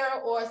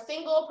preparer or a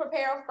single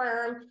preparer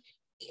firm,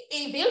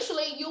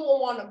 eventually you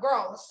will want to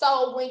grow.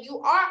 So when you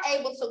are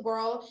able to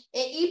grow,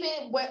 and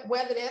even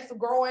whether that's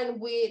growing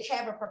with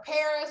having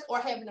preparers or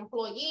having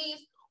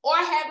employees or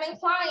having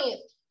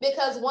clients,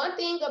 Because one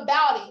thing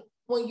about it,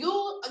 when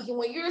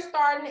you're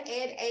starting at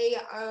a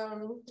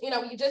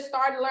you just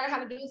starting to learn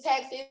how to do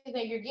taxes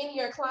and you're getting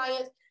your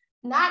clients,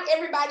 not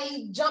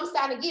everybody jumps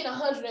out and get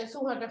 100 and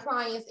 200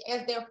 clients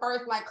as their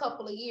first like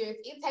couple of years.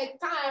 It takes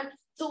time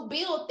to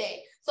build that.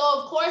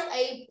 So of course,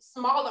 a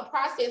smaller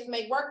process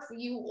may work for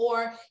you,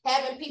 or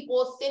having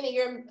people sending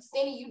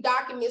you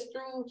documents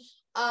through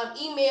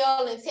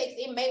email and text,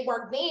 it may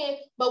work then.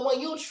 But when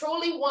you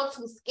truly want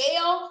to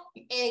scale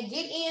and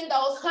get in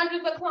those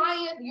hundreds of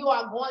clients, you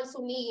are going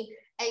to need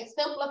a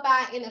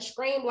simplified and a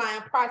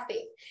streamlined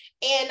process.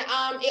 And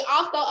it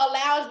also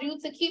allows you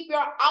to keep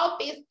your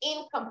office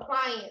in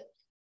compliance.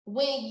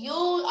 When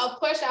you, of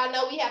course, y'all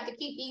know we have to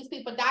keep these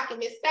people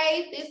documents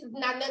safe. This is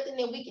not nothing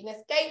that we can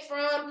escape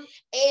from.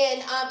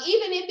 And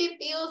even if it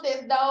feels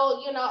as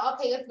though,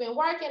 okay, it's been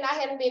working, I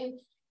haven't been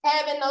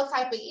having those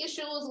type of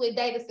issues with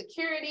data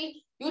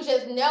security, you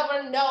just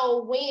never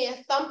know when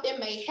something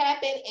may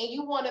happen, and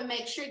you want to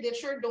make sure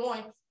that you're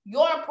doing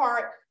your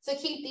part to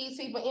keep these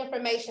people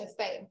information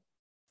safe.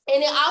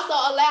 And it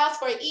also allows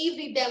for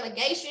easy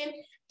delegation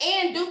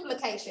and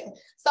duplication.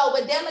 So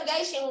with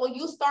delegation, when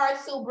you start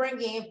to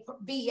bring in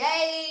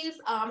VAs,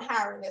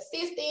 hiring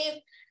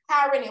assistants,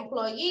 hiring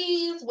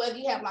employees, whether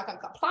you have like a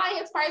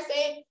compliance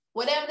person,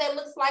 whatever that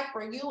looks like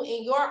for you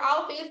in your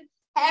office,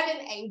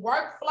 having a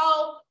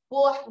workflow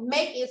will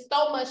make it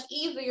so much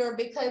easier,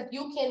 because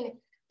you can,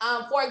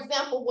 for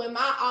example, with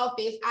my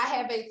office, I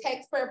have a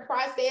taxpayer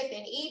process,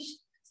 and each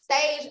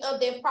stage of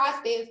that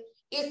process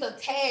is a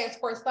task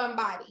for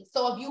somebody.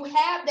 So if you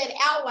have that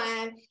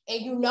outline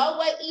and you know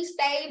what each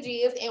stage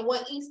is and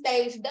what each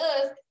stage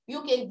does,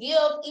 you can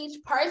give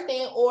each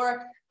person,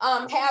 or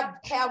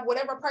have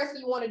whatever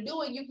person you want to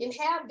do it, you can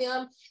have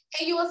them,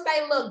 and you will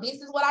say, look,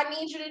 this is what I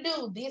need you to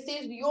do. This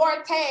is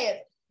your task.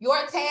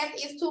 Your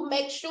task is to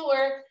make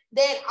sure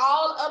that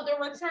all of the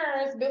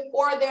returns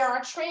before they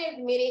are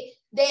transmitted,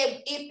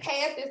 that it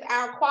passes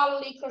our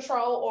quality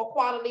control or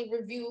quality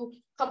review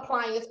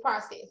compliance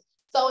process.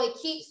 So it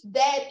keeps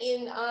that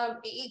in,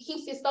 it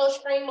keeps it so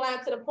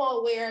streamlined to the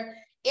point where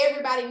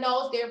everybody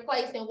knows their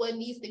place and what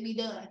needs to be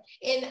done.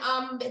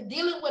 And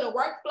dealing with a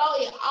workflow,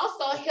 it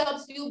also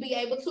helps you be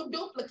able to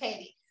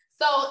duplicate it.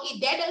 So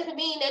that doesn't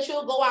mean that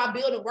you'll go out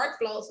building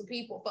workflows for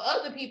people. For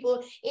other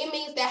people, it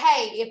means that,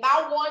 hey, if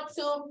I want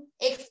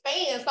to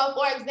expand, so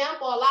for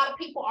example, a lot of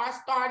people are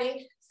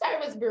starting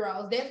service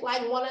bureaus. That's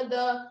like one of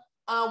the,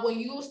 when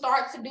you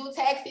start to do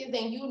taxes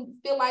and you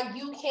feel like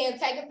you can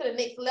take it to the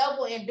next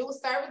level and do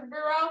service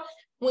bureau,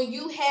 when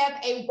you have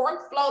a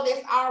workflow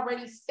that's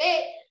already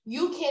set,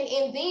 you can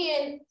and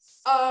then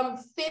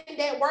send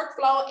that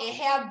workflow and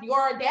have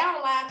your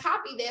downline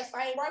copy that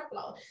same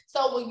workflow.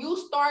 So when you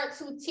start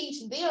to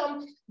teach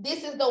them,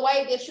 this is the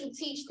way that you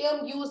teach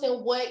them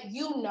using what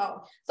you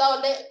know.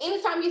 So that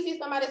anytime you see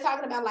somebody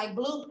talking about like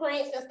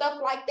blueprints and stuff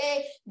like that,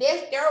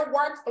 that's their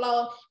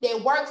workflow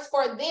that works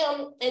for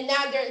them, and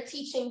now they're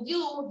teaching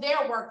you their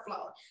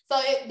workflow. So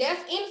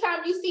that's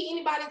anytime you see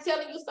anybody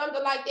telling you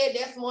something like that,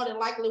 that's more than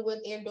likely what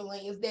they're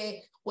doing, is that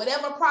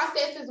whatever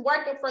process is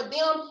working for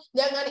them,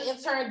 they're going to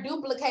in turn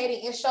duplicate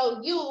it and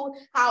show you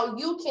how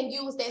you can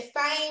use that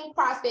same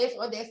process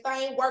or that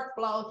same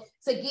workflow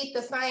to get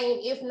the same,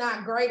 if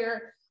not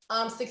greater,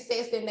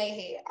 success than they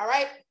had. All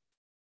right.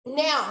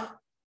 Now,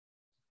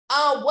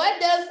 what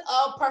does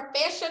a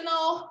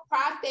professional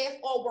process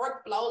or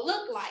workflow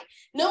look like?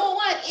 Number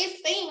one,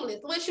 it's seamless,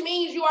 which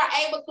means you are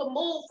able to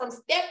move from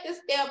step to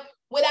step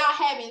without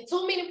having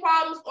too many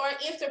problems or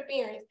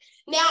interference.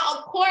 Now,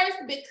 of course,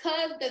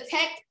 because the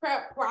tax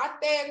prep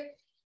process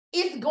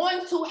is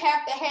going to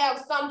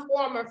have some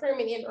form of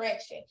human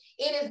interaction.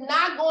 It is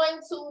not going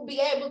to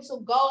be able to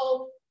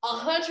go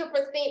 100%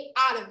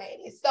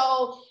 automated.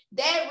 So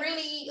that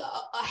really,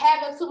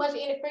 having too much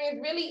interference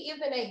really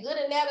isn't a good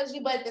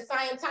analogy, but at the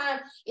same time,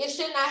 it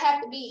should not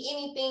have to be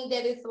anything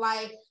that is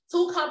like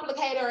too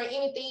complicated or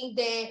anything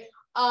that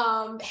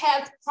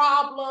has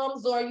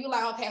problems, or you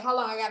like, okay, hold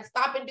on, I gotta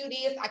stop and do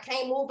this. I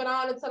can't move it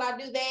on until I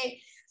do that.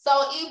 So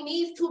it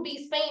needs to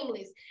be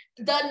seamless.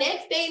 The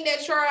next thing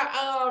that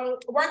your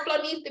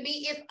workflow needs to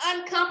be is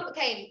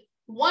uncomplicated.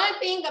 One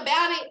thing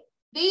about it,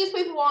 these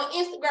people want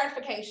instant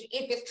gratification.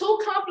 If it's too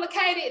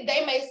complicated,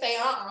 they may say,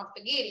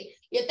 forget it.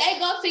 If they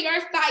go to your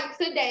site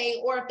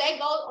today, or if they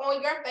go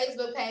on your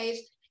Facebook page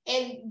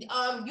and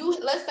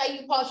let's say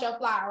you post your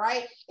flyer,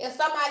 right? And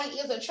somebody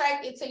is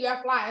attracted to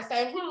your flyer and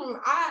say,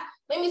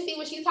 let me see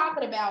what she's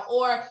talking about.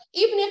 Or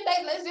even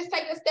if let's just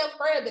take it a step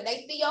further,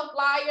 they see your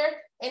flyer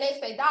and they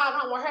say,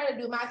 dog, I want her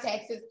to do my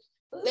taxes.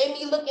 Let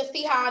me look and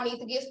see how I need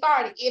to get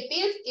started.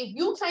 If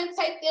you can't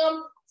take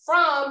them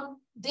from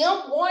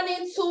them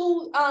wanting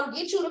to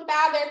get you to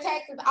file their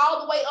taxes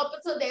all the way up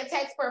until their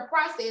tax prep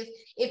process,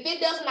 if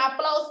it does not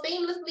flow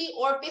seamlessly,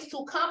 or if it's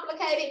too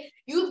complicated,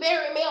 you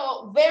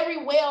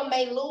very well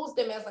may lose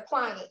them as a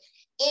client.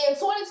 In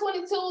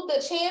 2022,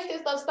 the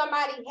chances of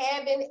somebody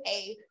having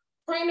a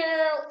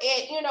printer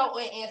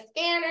and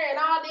scanner and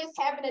all this,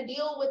 having to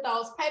deal with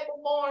those paper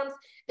forms,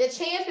 the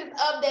chances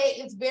of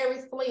that is very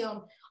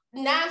slim.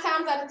 9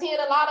 times out of 10,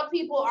 a lot of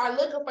people are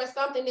looking for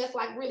something that's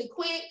like really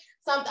quick,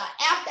 an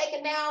app they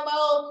can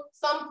download,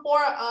 some for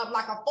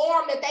like a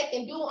form that they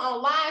can do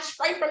online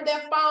straight from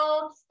their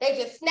phone. They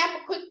just snap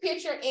a quick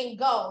picture and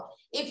go.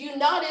 If you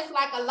notice,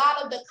 like a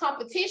lot of the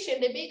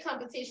competition, the big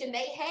competition,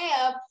 they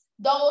have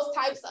those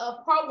types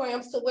of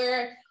programs to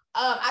where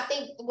I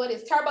think what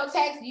is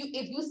TurboTax,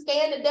 if you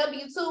scan the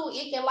W-2,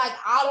 it can like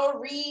auto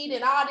read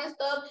and all this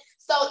stuff.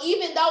 So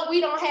even though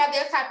we don't have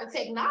that type of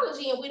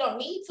technology, and we don't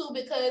need to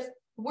because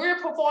we're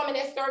performing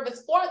that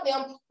service for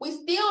them, we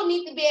still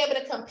need to be able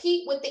to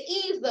compete with the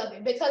ease of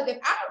it. Because if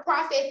our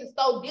process is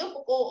so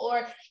difficult,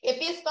 or if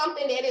it's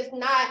something that is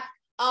not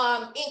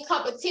in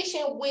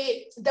competition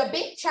with the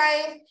big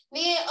chains,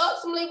 then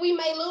ultimately we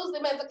may lose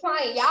them as a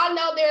client. Y'all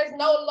know there's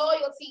no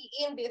loyalty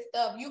in this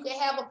stuff. You can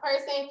have a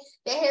person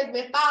that has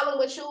been following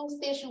with you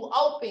since you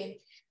opened,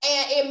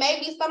 and it may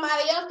be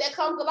somebody else that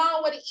comes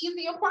along with an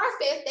easier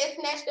process that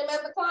snatched them as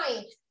a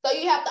client. So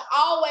you have to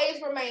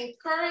always remain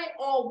current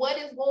on what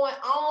is going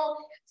on,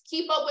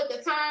 keep up with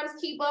the times,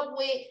 keep up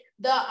with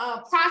the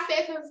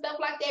process and stuff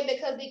like that,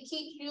 because it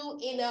keeps you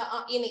in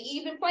an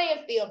even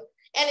playing field.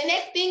 And the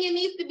next thing it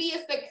needs to be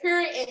is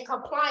secure and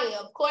compliant.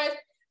 Of course,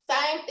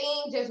 same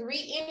thing, just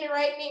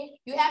reiterating,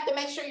 you have to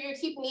make sure you're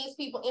keeping these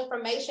people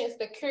information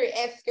secure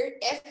as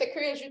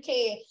secure as you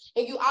can.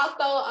 And you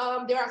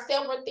also, there are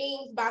several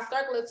things by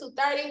Circular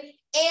 230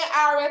 and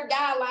IRS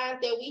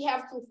guidelines that we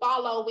have to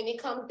follow when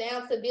it comes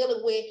down to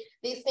dealing with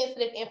this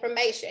sensitive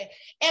information.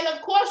 And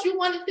of course, you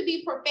want it to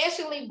be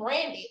professionally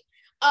branded.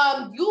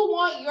 You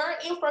want your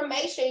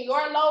information,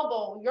 your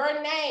logo,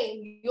 your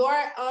name, your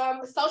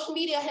social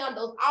media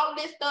handles, all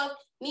this stuff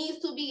needs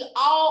to be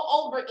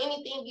all over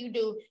anything you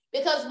do.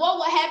 Because what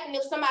will happen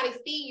if somebody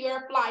see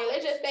your flyer?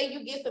 Let's just say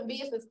you get some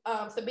business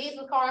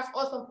cards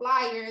or some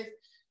flyers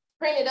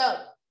printed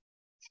up.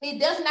 It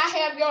does not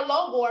have your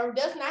logo or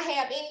does not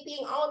have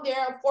anything on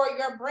there for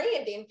your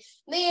branding.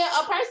 Then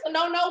a person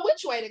don't know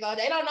which way to go.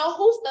 They don't know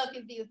whose stuff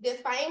is this.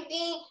 The same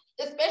thing,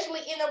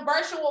 especially in a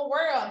virtual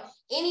world.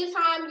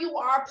 Anytime you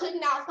are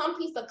putting out some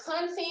piece of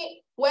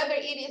content, whether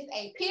it is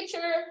a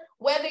picture,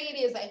 whether it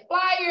is a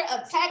flyer,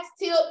 a tax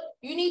tip,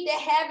 you need to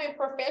have it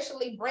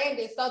professionally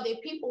branded so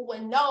that people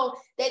will know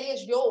that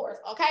it's yours,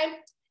 okay?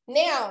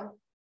 Now,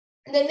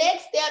 the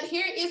next step,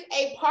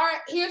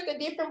 here's the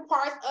different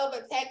parts of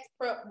a tax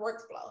prep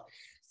workflow.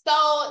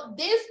 So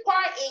this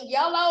part in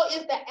yellow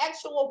is the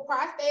actual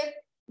process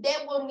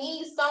that will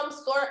need some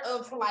sort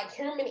of like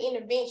human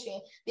intervention.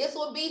 This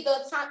will be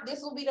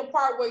the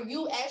part where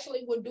you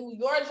actually will do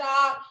your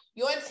job,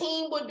 your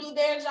team will do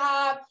their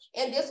job,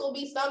 and this will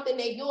be something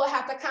that you will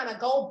have to kind of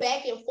go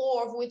back and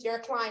forth with your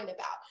client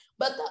about.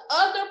 But the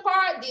other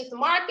part, this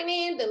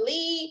marketing, the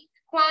lead,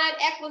 client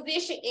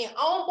acquisition, and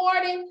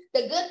onboarding,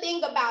 the good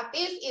thing about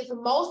this is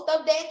most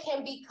of that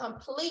can be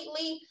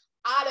completely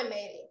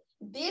automated.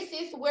 This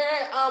is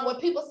where when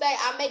people say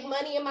I make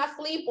money in my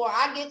sleep or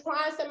I get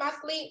clients in my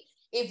sleep,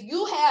 if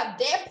you have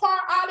that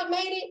part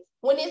automated,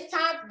 when it's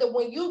time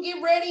when you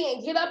get ready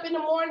and get up in the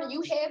morning,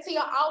 you head to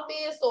your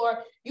office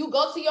or you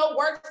go to your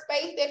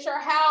workspace at your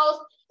house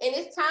and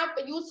it's time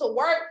for you to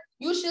work,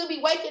 you should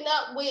be waking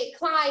up with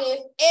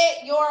clients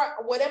at your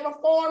whatever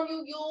form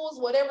you use,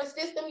 whatever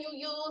system you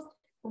use,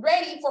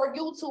 ready for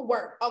you to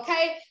work,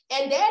 okay?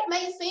 And that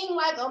may seem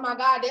like, oh my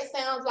God, that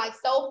sounds like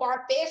so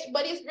far-fetched,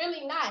 but it's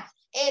really not.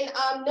 And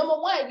number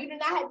one, you do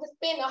not have to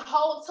spend a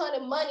whole ton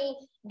of money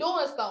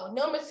doing so.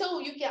 Number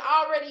two, you can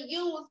already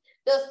use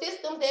the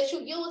systems that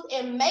you use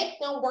and make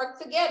them work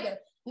together.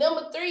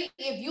 Number three,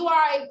 if you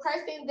are a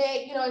person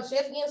that, you know, is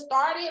just getting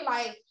started,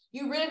 like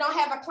you really don't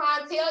have a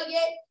clientele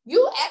yet,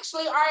 you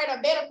actually are in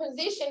a better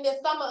position than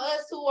some of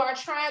us who are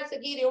trying to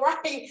get it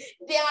right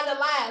down the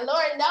line.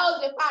 Lord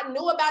knows if I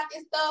knew about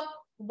this stuff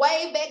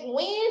way back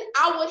when,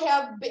 I would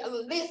have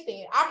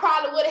listed. I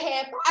probably would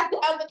have had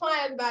 5,000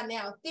 clients by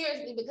now,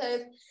 seriously,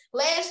 because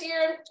last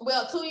year,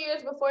 well, 2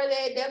 years before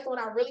that, that's when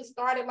I really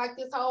started like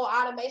this whole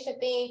automation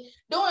thing.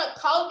 During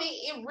COVID,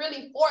 it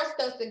really forced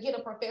us to get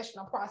a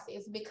professional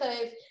process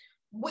because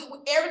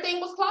everything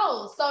was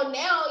closed. So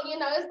now, you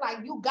know, it's like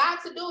you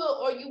got to do it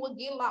or you will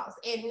get lost.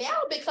 And now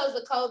because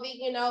of COVID,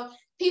 you know,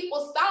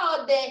 people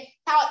saw that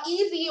how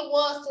easy it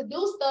was to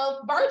do stuff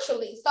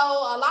virtually. So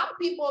a lot of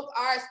people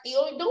are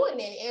still doing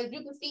it. As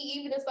you can see,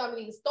 even in some of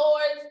these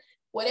stores,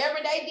 whatever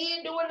they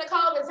did during the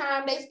COVID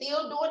time, they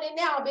still doing it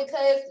now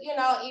because, you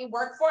know, it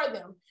worked for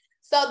them.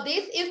 So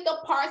this is the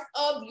parts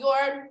of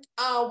your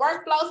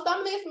workflow. Some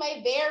of this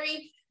may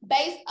vary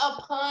based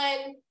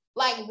upon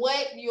like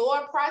what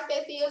your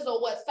process is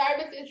or what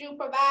services you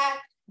provide.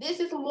 This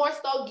is more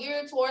so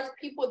geared towards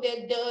people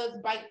that does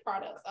bank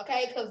products,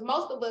 okay? Because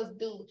most of us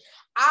do.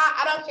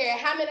 I don't care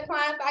how many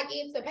clients I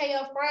get to pay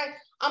up front,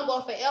 I'm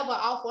going to forever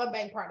offer a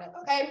bank product,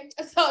 okay?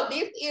 So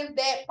this is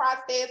that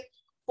process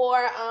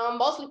for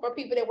mostly for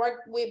people that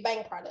work with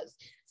bank products.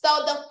 So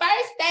the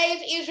first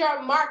stage is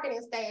your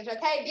marketing stage,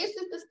 okay? This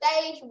is the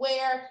stage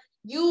where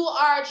you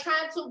are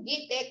trying to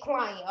get that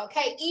client,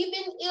 okay?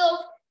 Even if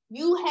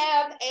you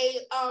have a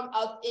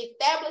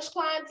established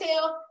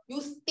clientele,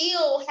 you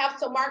still have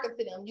to market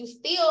to them. You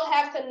still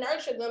have to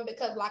nurture them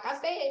because, like I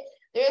said,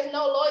 there's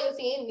no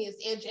loyalty in this.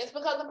 And just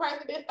because the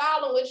person been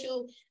following with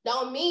you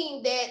don't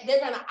mean that they're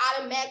going to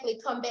automatically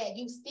come back.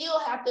 You still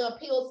have to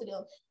appeal to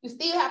them. You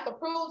still have to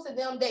prove to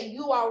them that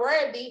you are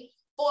worthy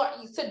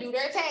to do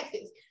their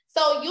taxes.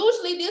 So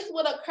usually this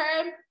would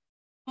occur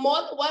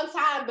more than one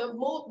time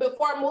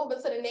before moving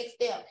to the next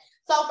step.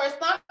 So for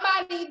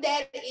somebody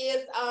that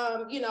is,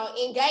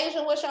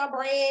 engaging with your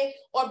brand,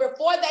 or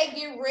before they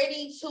get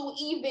ready to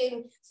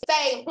even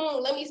say,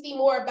 let me see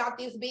more about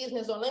this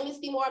business, or let me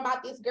see more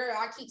about this girl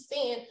I keep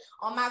seeing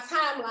on my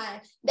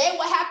timeline, they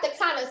will have to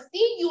kind of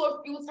see you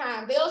a few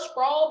times. They'll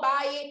scroll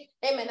by it.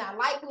 They may not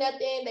like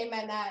nothing. They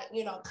may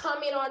not,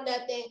 comment on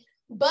nothing,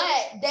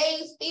 but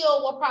they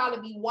still will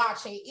probably be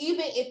watching.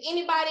 Even if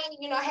anybody,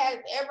 has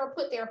ever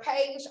put their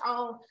page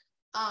on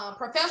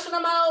professional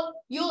mode,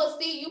 you will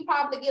see you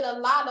probably get a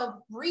lot of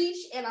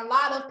reach and a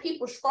lot of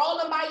people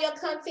scrolling by your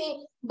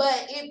content,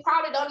 but it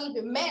probably don't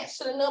even match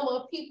to the number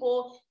of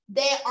people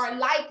that are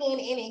liking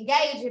and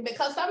engaging,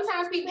 because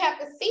sometimes people have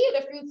to see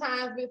it a few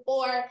times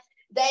before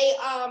they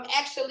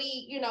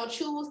actually,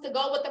 choose to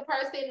go with the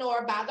person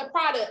or buy the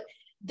product.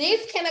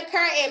 This can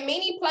occur in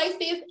many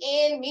places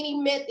and many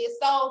methods.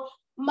 So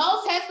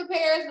most tax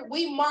preparers,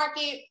 we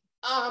market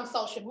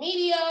social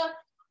media,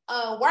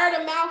 word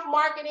of mouth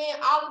marketing,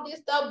 all of this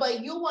stuff,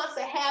 but you want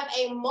to have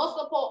a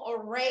multiple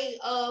array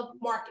of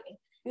marketing.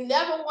 You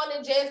never want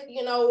to just,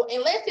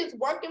 unless it's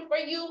working for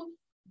you,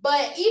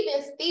 but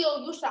even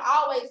still, you should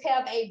always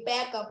have a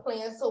backup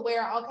plan to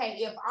where, okay,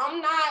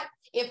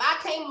 if I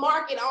can't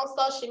market on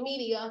social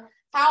media,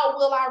 how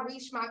will I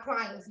reach my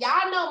clients?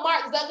 Y'all know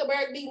Mark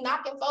Zuckerberg be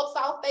knocking folks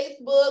off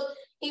Facebook.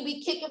 He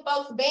be kicking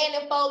folks,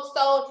 banning folks.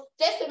 So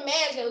just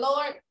imagine,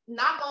 Lord,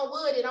 knock on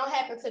wood, it don't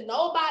happen to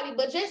nobody,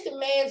 but just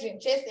imagine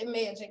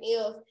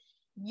if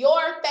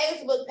your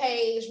Facebook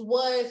page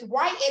was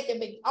right at the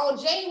beginning, on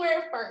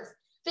January 1st.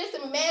 Just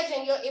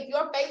imagine if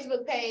your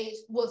Facebook page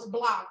was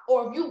blocked,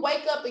 or if you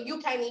wake up and you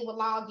can't even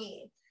log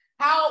in.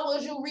 How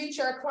would you reach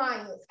your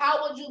clients?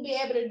 How would you be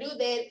able to do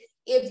that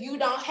if you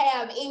don't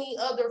have any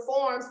other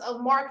forms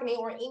of marketing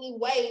or any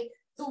way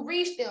to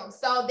reach them?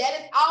 So that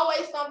is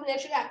always something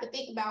that you have to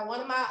think about.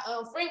 One of my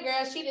friend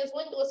girls, she just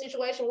went through a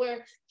situation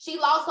where she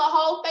lost her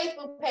whole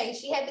Facebook page.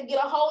 She had to get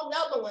a whole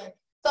nother one.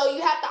 So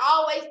you have to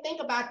always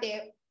think about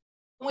that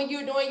when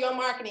you're doing your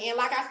marketing. And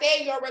like I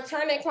said, your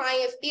returning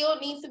clients still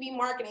needs to be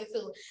marketed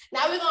to.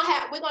 Now we're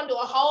gonna do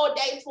a whole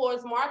day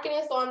towards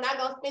marketing, so I'm not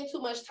gonna spend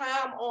too much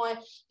time on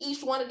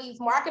each one of these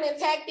marketing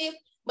tactics,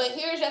 but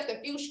here's just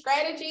a few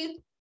strategies.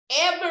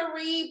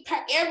 Every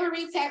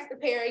tax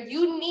preparer,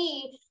 you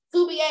need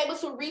to be able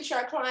to reach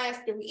your clients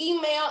through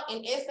email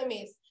and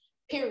SMS,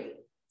 period.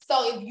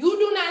 So if you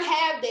do not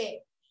have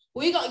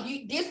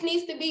that, this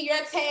needs to be your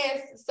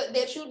task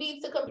that you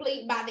need to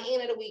complete by the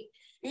end of the week.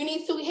 You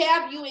need to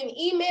have you an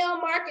email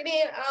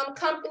marketing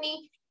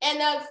company and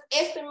an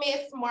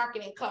SMS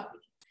marketing company.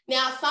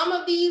 Now, some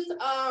of these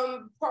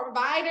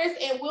providers,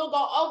 and we'll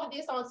go over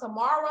this on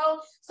tomorrow,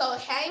 so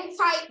hang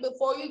tight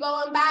before you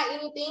go and buy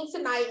anything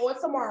tonight or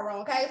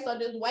tomorrow, okay? So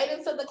just wait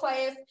until the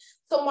class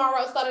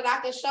tomorrow so that I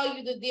can show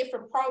you the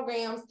different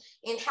programs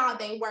and how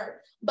they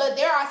work. But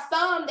there are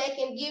some that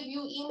can give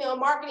you email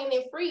marketing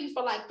and free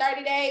for like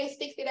 30 days,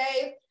 60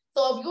 days.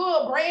 So if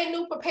you're a brand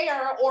new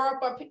preparer, or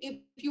if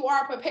you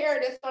are a preparer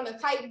that's on a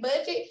tight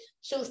budget,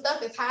 shoot,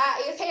 stuff is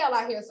high as hell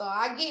out here. So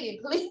I get it.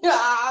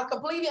 I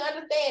completely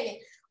understand it.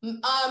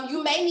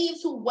 You may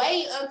need to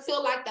wait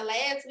until like the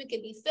last week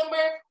of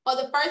December or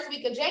the first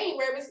week of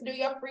January to do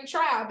your free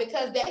trial,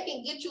 because that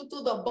can get you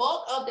through the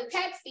bulk of the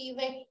tax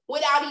season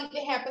without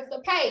even having to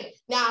pay.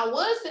 Now, I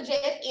would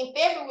suggest in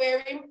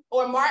February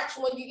or March,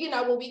 when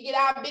when we get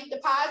our big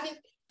deposits,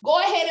 go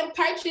ahead and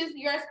purchase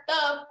your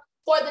stuff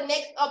for the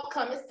next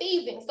upcoming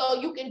season.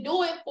 So you can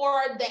do it for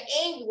the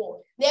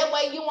annual. That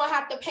way you won't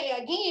have to pay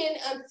again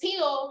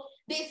until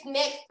this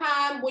next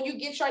time when you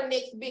get your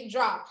next big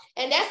drop.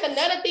 And that's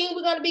another thing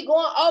we're going to be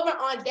going over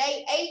on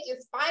day 8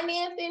 is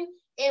financing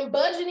and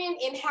budgeting,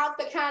 and how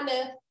to kind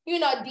of,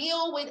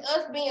 deal with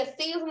us being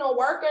seasonal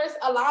workers.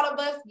 A lot of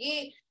us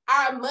get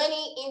our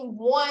money in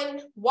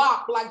one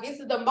walk. Like, this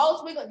is the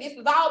most this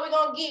is all we're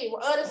going to get,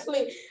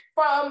 honestly,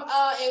 from,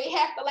 and it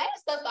has to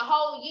last us the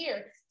whole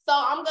year. So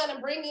I'm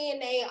gonna bring in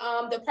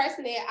the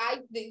person that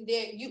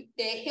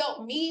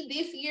helped me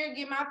this year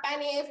get my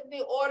finances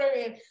in order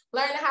and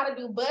learning how to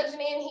do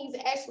budgeting. He's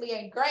actually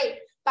a great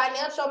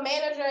financial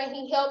manager, and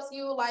he helps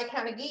you like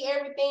kind of get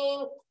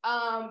everything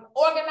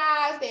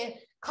organized and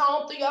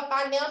comb through your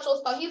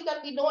financials. So he's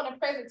gonna be doing a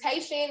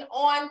presentation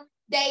on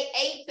day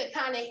 8 to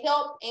kind of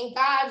help and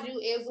guide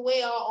you as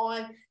well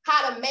on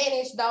how to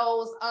manage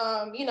those,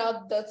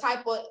 the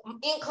type of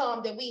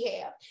income that we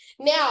have.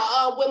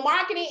 Now, with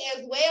marketing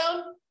as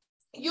well,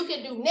 you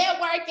can do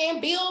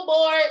networking,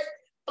 billboards,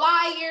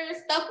 flyers,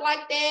 stuff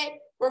like that,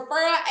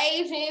 referral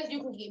agents,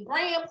 you can get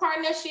brand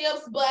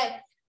partnerships.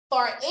 But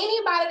for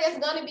anybody that's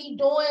going to be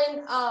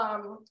doing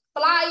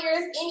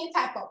flyers, any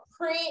type of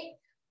print,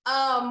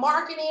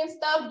 marketing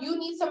stuff, you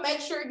need to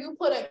make sure you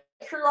put a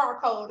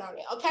QR code on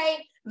it, okay?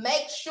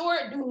 Make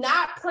sure, do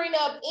not print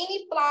up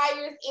any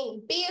flyers,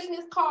 any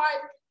business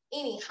cards,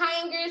 any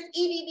hangers,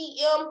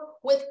 EDDM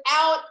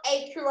without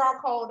a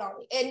QR code on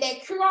it. And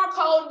that QR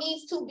code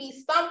needs to be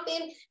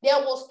something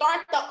that will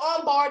start the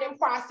onboarding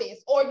process,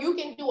 or you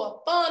can do a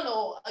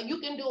funnel, or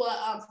you can do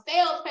a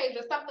sales page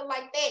or something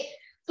like that,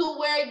 to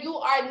where you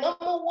are,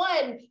 number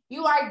one,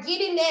 you are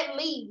getting that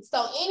lead.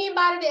 So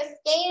anybody that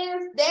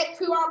scans that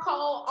QR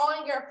code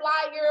on your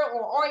flyer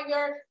or on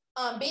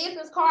your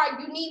business card,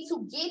 you need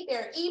to get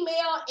their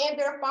email and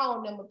their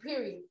phone number,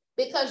 period,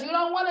 because you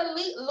don't want to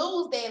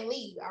lose that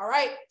lead, all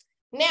right?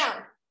 Now,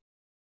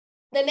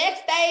 the next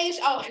stage,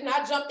 oh, and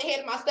I jumped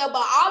ahead of myself,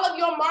 but all of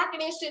your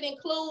marketing should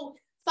include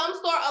some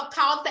sort of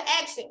call to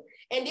action.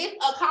 And this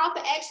a call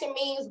to action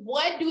means,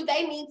 what do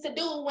they need to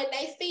do when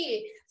they see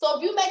it? So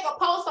if you make a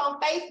post on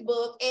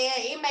Facebook and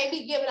it may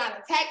be giving out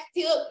a tax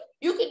tip,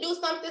 you can do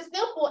something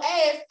simple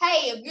as,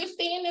 hey, if you're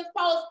seeing this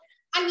post,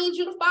 I need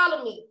you to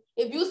follow me.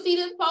 If you see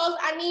this post,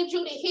 I need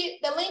you to hit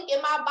the link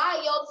in my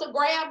bio to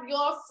grab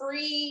your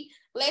free,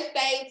 let's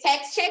say,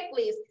 tax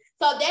checklist.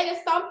 So that is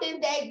something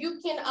that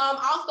you can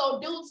also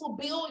do to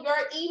build your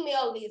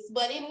email list,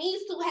 but it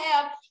needs to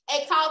have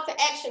a call to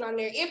action on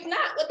there. If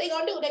not, what they're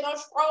gonna do, they're gonna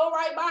scroll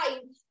right by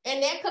you,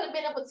 and that could have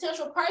been a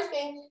potential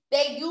person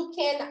that you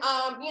can,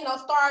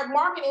 start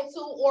marketing to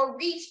or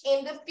reach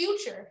in the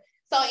future.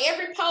 So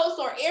every post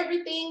or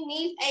everything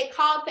needs a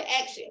call to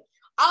action.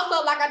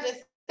 Also, like I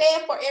just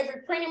said, for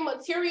every printing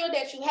material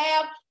that you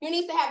have, you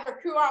need to have a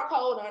QR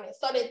code on it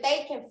so that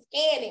they can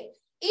scan it.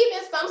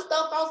 Even some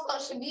stuff on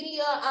social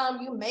media,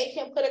 you may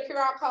can put a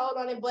QR code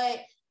on it, but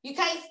you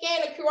can't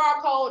scan a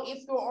QR code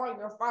if you're on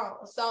your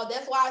phone. So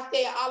that's why I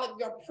said all of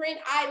your print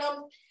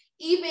items.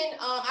 Even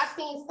I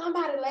seen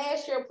somebody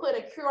last year put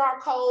a QR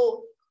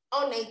code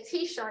on a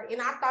t-shirt,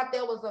 and I thought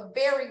that was a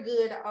very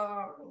good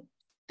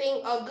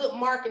thing, a good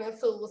marketing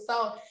tool.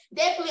 So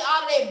definitely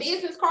all of that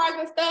business cards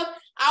and stuff,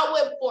 I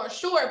would for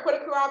sure put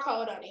a QR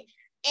code on it.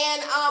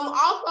 And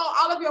also,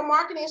 all of your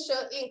marketing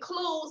should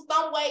include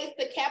some ways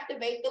to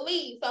captivate the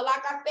lead. So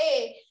like I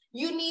said,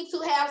 you need to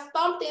have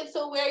something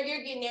to where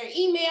you're getting their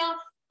email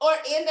or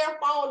in their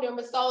phone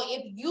number. So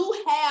if you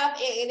have,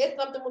 and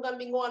it's something we're going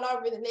to be going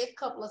over in the next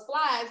couple of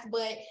slides,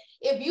 but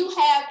if you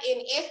have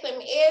an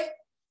SMS,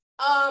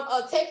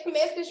 a text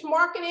message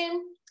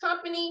marketing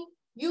company,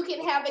 you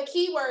can have a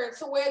keyword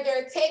to where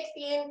they're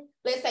texting,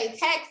 let's say,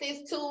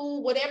 taxes to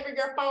whatever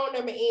your phone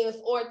number is,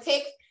 or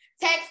tax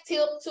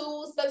tip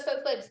to such.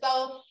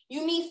 So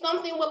you need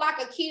something with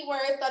like a keyword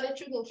so that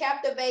you can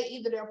captivate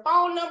either their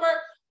phone number,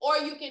 or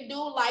you can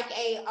do like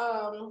a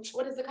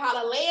what is it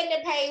called, a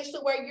landing page to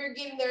where you're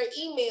getting their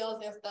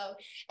emails and stuff.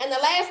 And the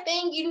last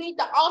thing, you need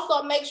to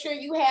also make sure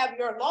you have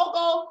your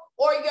logo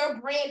or your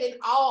branding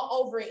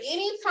all over it.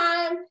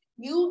 Anytime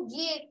you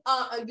get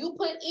you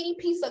put any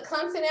piece of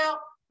content out,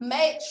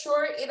 make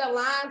sure it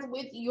aligns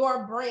with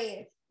your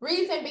brand.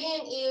 Reason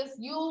being is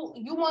you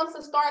want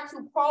to start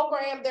to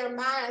program their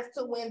minds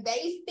to when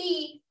they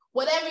see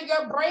whatever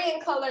your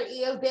brand color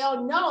is,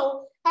 they'll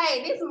know,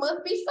 hey, this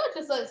must be such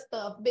and such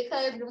stuff.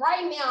 Because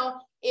right now,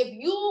 if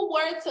you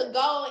were to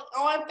go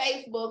on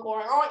Facebook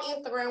or on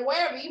Instagram,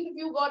 wherever, even if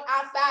you go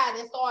outside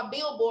and saw a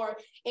billboard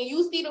and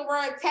you see the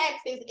word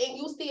taxes and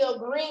you see a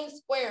green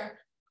square,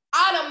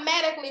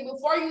 automatically,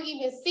 before you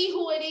even see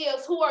who it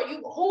is,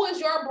 who is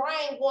your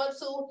brain going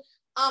to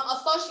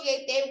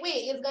associate that with?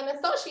 It's going to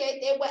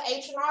associate that with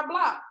H&R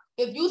Block.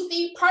 If you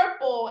see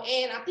purple,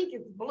 and I think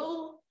it's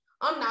blue,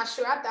 I'm not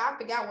sure, I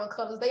forgot what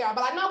colors they are,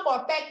 but I know for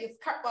a fact it's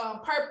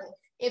purple.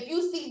 If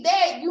you see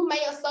that, you may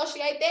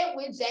associate that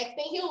with Jackson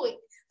Hewitt.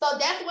 So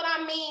that's what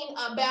I mean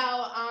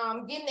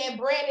about getting that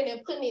branding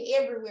and putting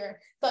it everywhere.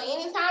 So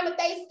anytime that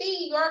they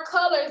see your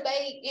colors,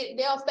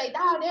 they'll say,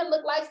 "Oh, they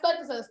look like such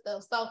and such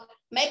stuff." So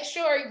make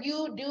sure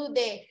you do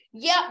that.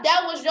 Yep,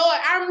 that was yours.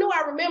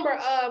 I remember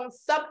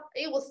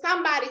it was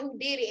somebody who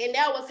did it, and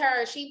that was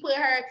her. She put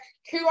her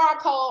QR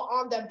code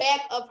on the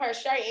back of her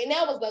shirt, and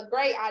that was a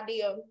great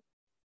idea.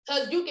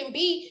 Because you can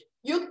be,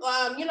 a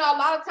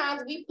lot of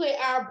times we put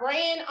our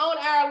brand on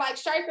our like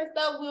shirts and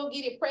stuff, we'll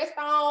get it pressed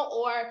on,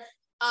 or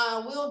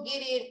we'll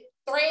get it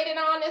threaded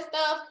on and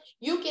stuff.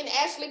 You can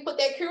actually put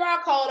that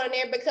QR code on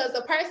there because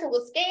the person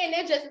will scan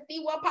that just to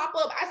see what pop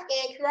up. I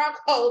scan QR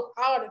codes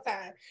all the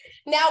time.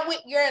 Now with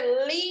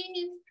your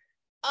leads,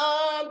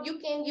 you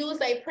can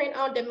use a print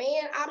on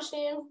demand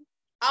option.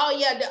 Oh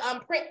yeah, the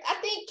print, I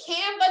think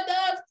Canva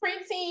does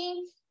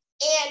printing.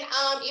 And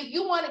if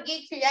you want to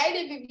get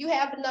creative, if you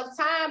have enough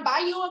time, buy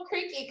you a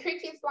Cricut.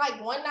 Cricut's like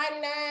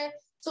 $199,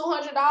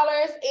 $200,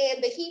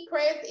 and the heat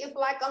press is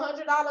like $100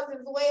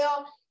 as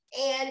well.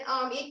 And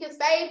it can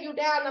save you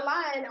down the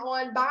line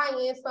on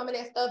buying some of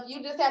that stuff.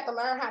 You just have to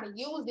learn how to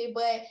use it,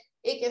 but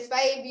it can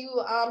save you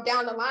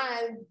down the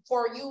line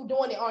for you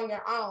doing it on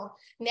your own.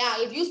 Now,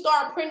 if you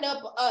start printing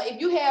up, if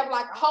you have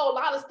like a whole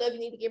lot of stuff you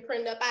need to get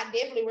printed up, I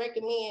definitely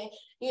recommend,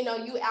 you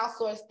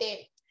outsource that.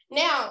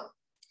 Now,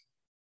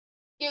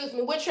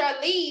 with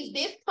your leads,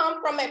 this comes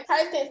from a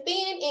person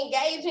seeing,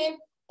 engaging,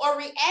 or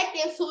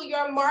reacting to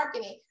your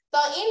marketing. So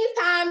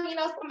anytime, you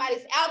know,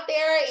 somebody's out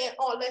there and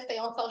on, let's say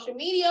on social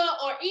media,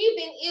 or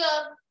even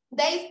if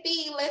they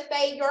see, let's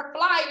say your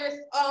flyers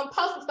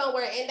posted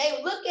somewhere and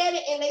they look at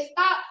it and they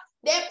stop,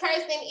 that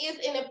person is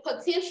in a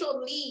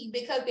potential lead,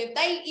 because if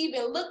they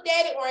even looked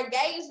at it or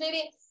engaged in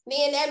it,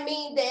 then that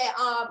means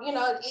that, you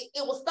know,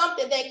 it was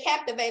something that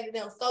captivated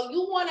them. So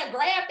you want to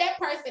grab that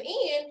person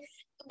in,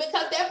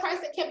 because that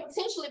person can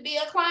potentially be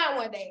a client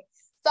one day.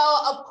 So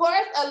of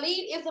course, a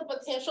lead is a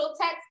potential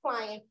tax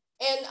client.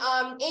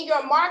 And in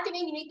your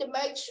marketing, you need to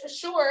make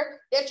sure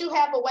that you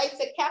have a way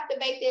to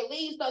captivate their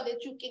leads so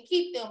that you can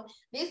keep them.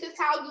 This is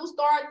how you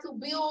start to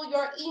build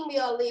your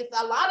email list.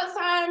 A lot of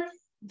times,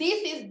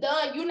 this is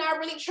done. You're not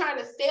really trying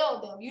to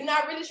sell them. You're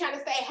not really trying to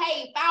say,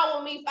 hey,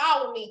 follow me,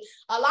 follow me.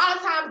 A lot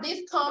of times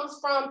this comes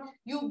from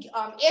you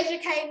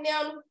educating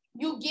them,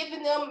 you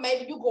giving them,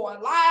 maybe you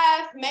going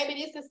live, maybe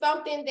this is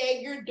something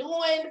that you're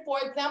doing. For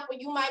example,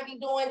 you might be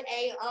doing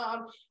a,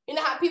 you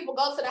know how people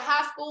go to the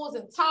high schools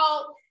and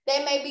talk,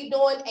 they may be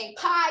doing a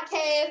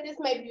podcast, this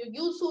may be a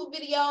YouTube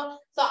video.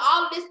 So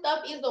all of this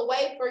stuff is a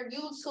way for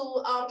you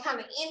to kind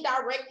of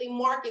indirectly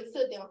market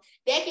to them.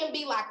 That can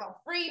be like a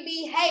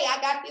freebie. Hey, I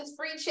got this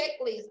free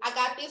checklist. I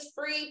got this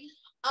free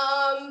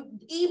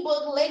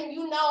ebook letting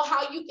you know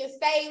how you can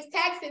save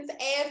taxes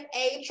as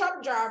a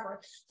truck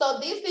driver. So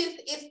this is,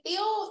 it's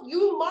still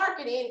you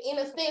marketing in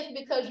a sense,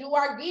 because you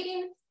are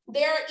getting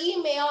their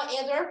email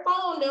and their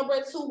phone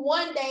number to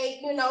one day,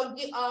 you know,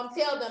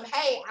 tell them,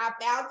 hey, I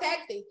filed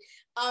taxes.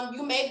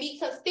 You may be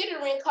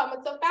considering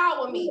coming to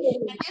file with me.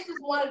 And this is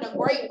one of the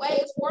great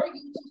ways for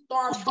you to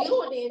start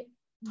building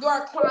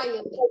your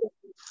client list.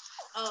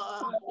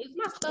 Is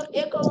my stuff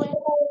echoing?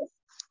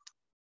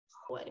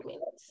 Wait a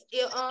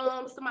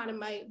minute. Somebody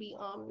might be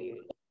on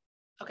mute.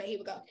 Okay, here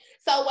we go.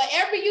 So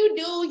whatever you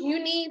do,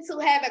 you need to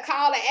have a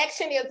call to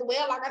action as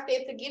well, like I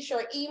said, to get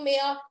your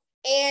email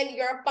and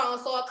your phone.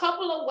 So a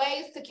couple of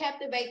ways to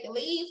captivate the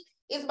leads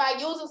is by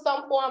using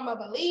some form of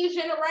a lead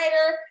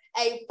generator,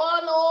 a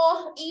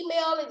funnel,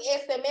 email, and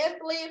SMS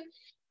list.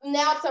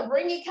 Now, to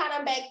bring it kind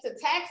of back to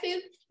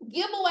taxes,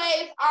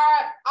 giveaways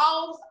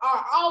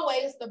are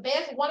always the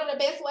best, one of the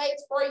best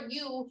ways for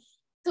you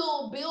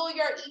to build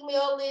your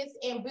email list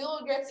and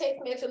build your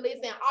text message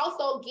list, and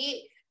also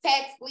get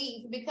tax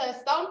leads, because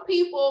some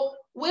people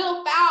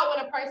will file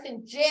with a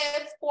person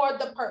just for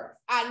the perks.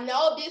 I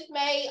know this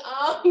may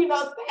you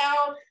know,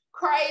 sound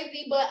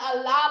crazy, but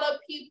a lot of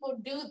people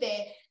do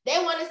that. They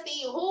want to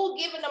see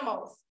who's giving the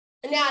most.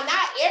 Now,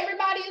 not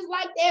everybody is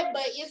like that,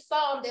 but it's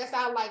some that's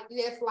like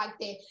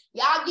that.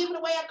 Y'all giving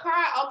away a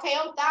car, okay,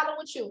 I'm filing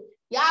with you.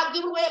 Y'all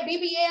giving away a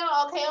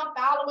BBL, okay, I'm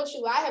filing with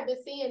you. I have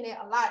been seeing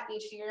that a lot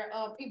this year.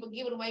 People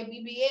giving away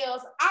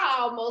BBLs. I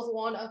almost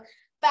want to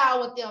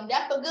file with them.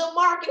 That's a good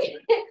marketing.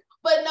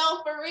 But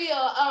no, for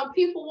real,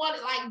 people want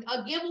it. Like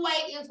a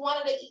giveaway is one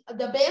of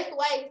the best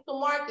ways to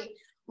market.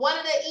 One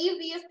of the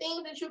easiest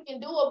things that you can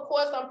do, of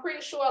course, I'm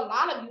pretty sure a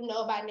lot of you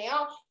know by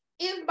now,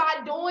 is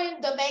by doing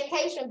the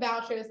vacation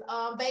vouchers.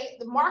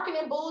 The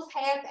Marketing Boost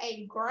has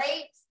a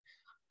great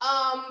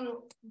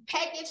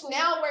package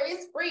now where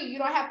it's free. You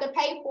don't have to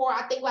pay for,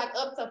 I think, like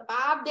up to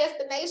 5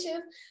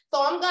 destinations.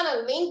 So I'm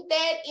gonna link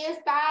that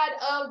inside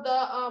of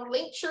the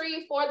link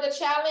tree for the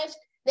challenge.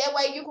 That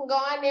way you can go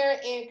on there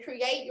and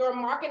create your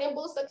Marketing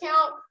Boost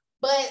account.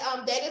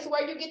 But that is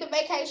where you get the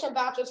vacation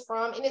vouchers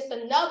from. And it's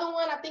another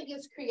one, I think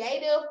it's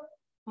Creative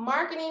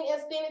Marketing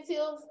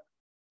Incentives.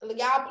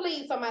 Y'all,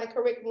 please, somebody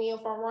correct me if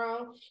I'm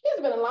wrong.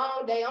 It's been a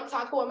long day. I'm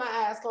talking with my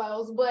eyes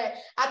closed, but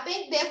I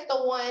think that's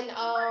the one.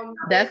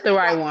 That's the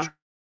right one.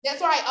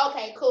 That's right.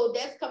 Okay, cool.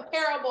 That's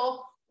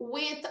comparable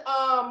with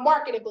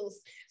Marketing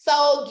Boost.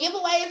 So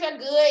giveaways are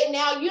good.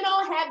 Now, you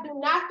do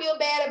not feel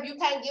bad if you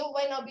can't give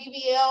away no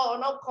BBL or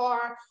no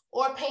car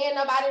or paying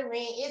nobody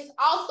rent. It's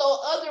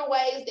also other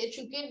ways that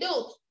you can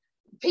do.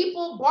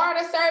 People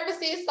barter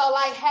services. So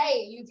like,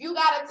 hey, if you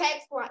got a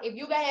tax client, if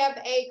you have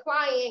a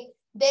client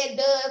that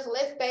does,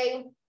 let's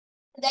say,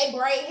 they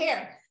braid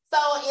hair.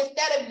 So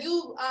instead of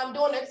you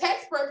doing a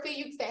tax prep fee,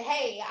 you can say,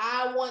 hey,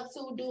 I want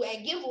to do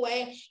a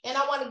giveaway and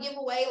I want to give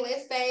away,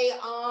 let's say,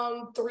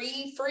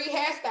 3 free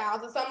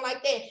hairstyles or something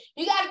like that.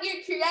 You got to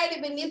get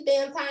creative in this day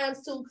and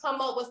times to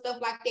come up with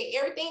stuff like that.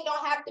 Everything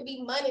don't have to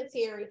be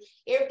monetary.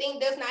 Everything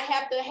does not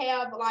have to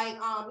have like,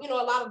 a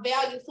lot of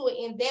value to it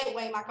in that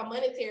way, like a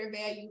monetary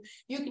value.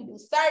 You can do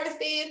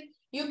services.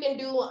 You can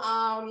do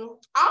all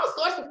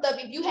sorts of stuff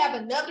if you have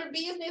another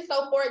business.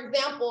 So for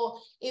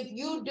example, if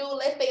you do,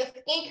 let's say, a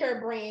skincare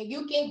brand,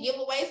 you can give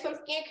away some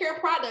skincare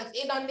products.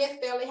 It don't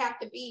necessarily have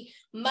to be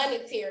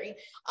monetary.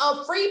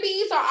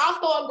 Freebies are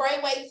also a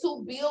great way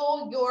to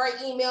build your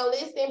email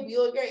list and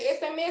build your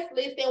SMS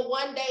list, and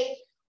one day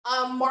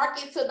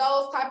market to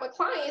those type of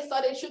clients so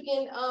that you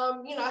can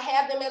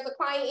have them as a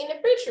client in the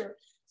future.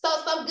 So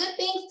some good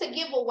things to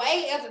give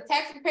away as a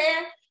tax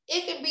preparer.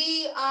 It could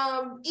be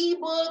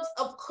ebooks.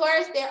 Of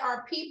course, there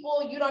are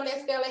people, you don't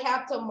necessarily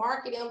have to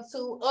market them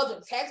to other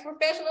tax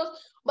professionals,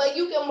 but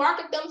you can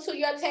market them to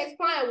your tax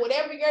client,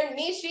 whatever your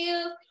niche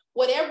is,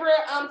 whatever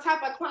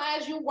type of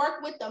clients you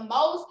work with the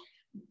most.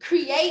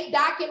 create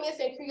documents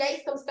and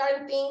create some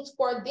certain things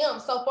for them.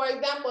 So for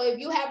example, if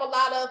you have a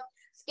lot of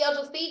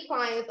Schedule C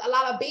clients, a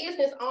lot of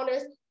business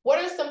owners,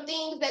 what are some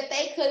things that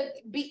they could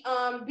be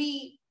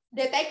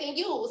that they can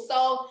use?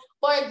 So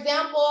for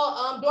example,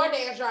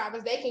 DoorDash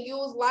drivers, they can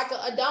use like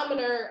a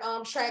odometer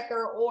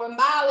tracker or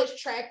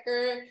mileage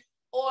tracker,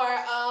 or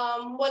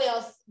what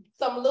else?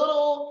 Some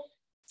little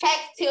tax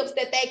tips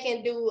that they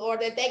can do or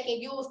that they can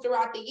use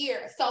throughout the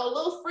year. So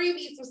little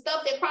freebies, some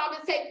stuff that probably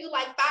take you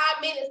like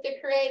 5 minutes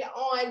to create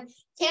on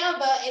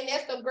Canva, and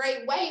that's a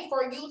great way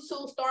for you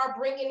to start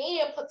bringing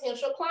in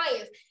potential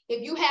clients.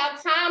 If you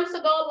have time to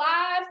go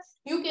live,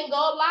 you can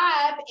go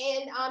live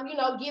and you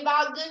know, give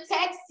out good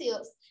tax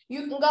tips.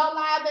 You can go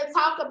live and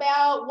talk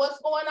about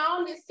what's going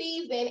on this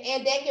season,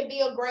 and that can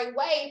be a great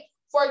way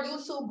for you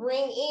to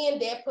bring in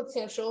that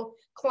potential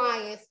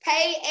clients.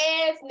 Pay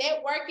ads,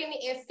 networking,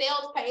 and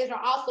sales page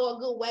are also a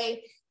good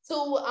way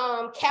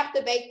to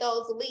captivate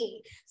those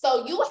leads.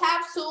 So you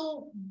have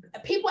to,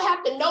 people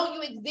have to know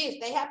you exist.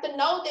 They have to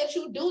know that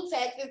you do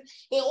taxes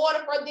in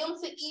order for them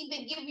to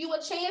even give you a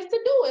chance to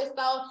do it.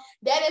 So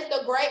that is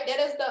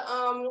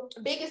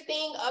the biggest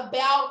thing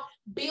about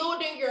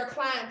building your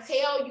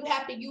clientele. You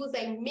have to use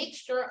a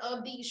mixture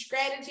of these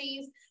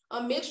strategies,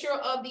 a mixture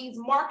of these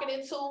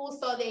marketing tools,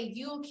 so that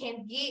you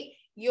can get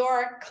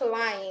your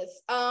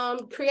clients.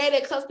 Create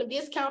a custom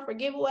discount for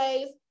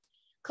giveaways.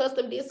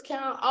 Custom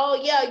discount. Oh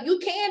yeah, you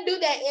can do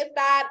that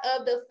inside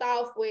of the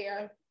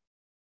software.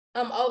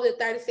 Over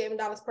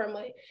 $37 per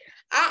month.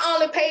 I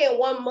only pay it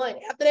 1 month.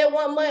 After that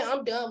 1 month,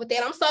 I'm done with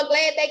that. I'm so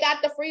glad they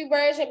got the free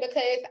version,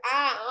 because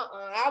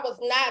I was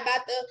not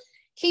about to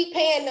keep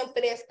paying them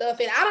for that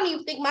stuff. And I don't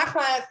even think my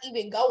clients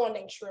even go on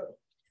that trip.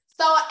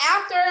 So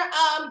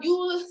after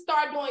you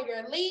start doing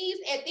your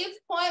leads, at this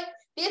point,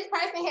 this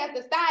person has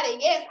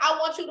decided, yes, I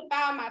want you to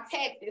file my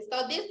taxes.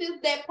 So this is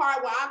that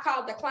part where I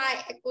call the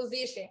client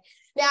acquisition.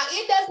 Now,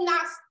 it does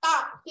not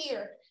stop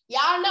here.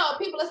 Y'all know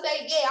people will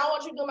say, yeah, I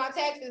want you to do my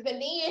taxes. And then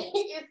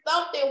it's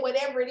something,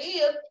 whatever it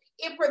is,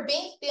 it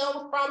prevents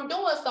them from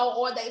doing so,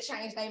 or they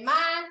change their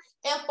mind.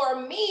 And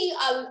for me,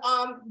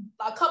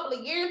 a couple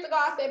of years ago,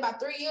 I say about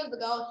 3 years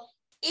ago,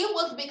 it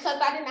was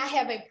because I did not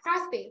have a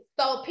process.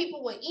 So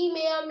people would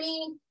email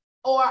me,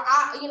 or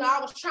I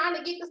was trying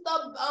to get the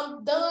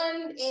stuff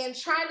done and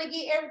trying to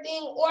get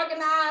everything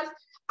organized.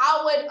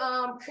 I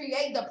would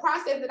create the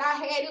process that I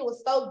had. It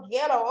was so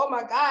ghetto. Oh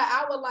my God.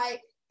 I would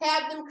like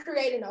have them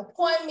create an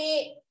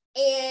appointment,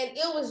 and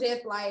it was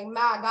just like,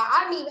 my God,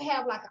 I didn't even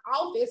have like an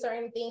office or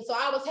anything. So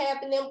I was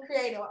having them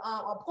create an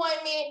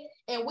appointment,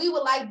 and we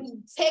would like be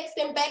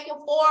texting back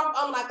and forth.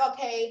 I'm like,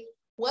 okay,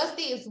 what's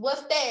this?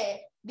 What's that?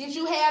 Did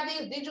you have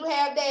this? Did you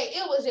have that?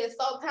 It was just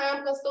so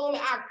time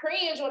consuming. I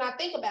cringe when I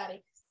think about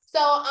it.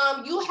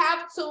 So you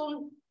have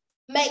to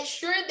make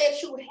sure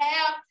that you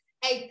have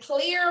a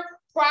clear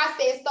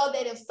process, so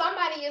that if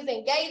somebody is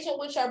engaging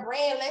with your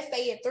brand, let's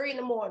say at 3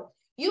 a.m,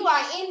 you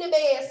are in the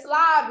bed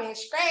slobbing,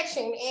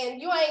 scratching, and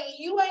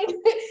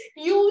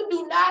you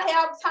do not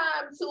have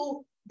time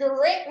to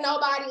direct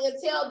nobody and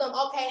tell them,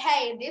 okay,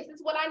 hey, this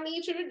is what I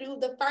need you to do.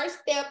 The first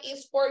step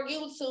is for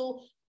you to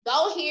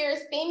go here,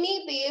 send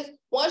me this.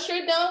 Once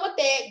you're done with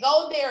that,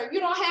 go there. You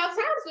don't have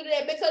time to do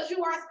that because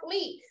you are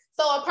asleep.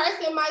 So a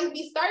person might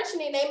be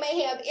searching and they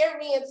may have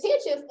every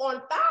intention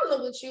on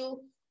following with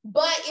you,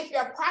 but if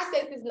your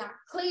process is not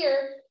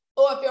clear,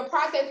 or if your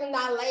process is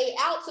not laid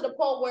out to the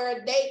point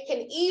where they can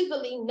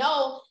easily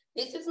know,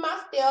 this is my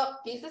step,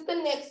 this is the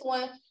next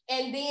one,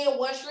 and then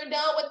once you're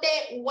done with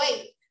that,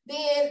 wait,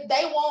 then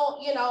they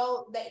won't,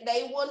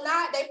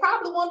 they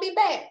probably won't be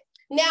back.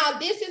 Now,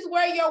 this is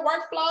where your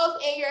workflows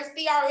and your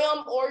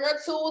CRM or your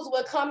tools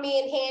will come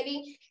in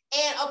handy.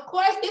 And of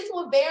course, this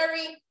will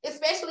vary,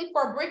 especially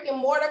for brick and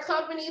mortar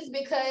companies,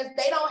 because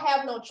they don't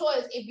have no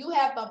choice. If you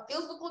have a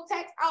physical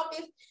tax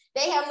office,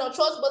 they have no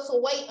choice but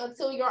to wait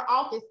until your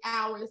office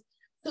hours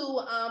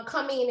to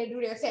come in and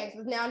do their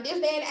taxes. Now, in this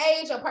day and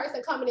age, a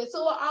person coming into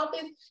an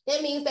office,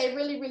 that means they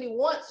really, really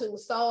want to.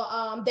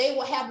 So they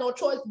will have no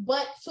choice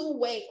but to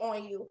wait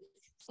on you.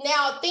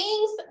 Now,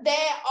 things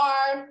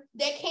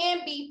that can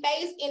be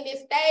faced in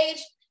this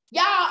stage,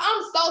 y'all,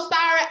 I'm so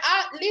sorry.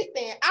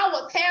 I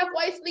was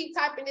halfway asleep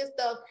typing this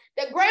stuff.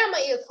 The grammar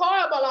is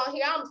horrible on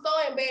here. I'm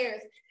so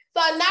embarrassed.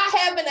 So not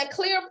having a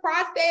clear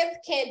process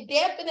can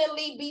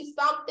definitely be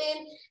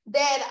something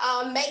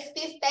that makes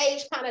this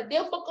stage kind of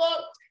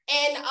difficult.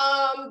 And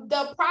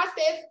the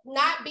process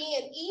not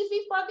being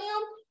easy for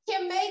them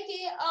can make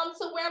it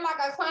to where like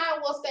a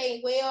client will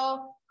say,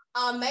 well,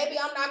 maybe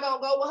I'm not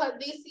gonna go with her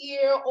this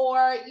year, or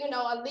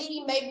a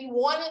lead may be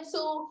wanting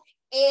to,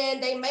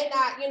 and they may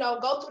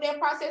not go through that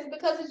process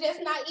because it's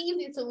just not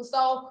easy to.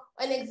 So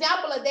an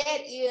example of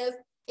that is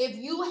if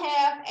you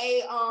have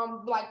a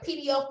like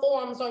PDF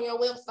forms on your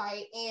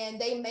website,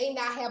 and they may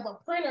not have a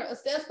printer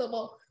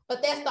accessible,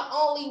 but that's the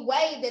only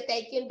way that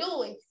they can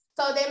do it.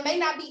 So that may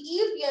not be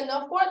easy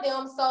enough for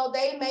them. So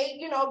they may,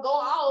 go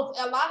off.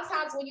 A lot of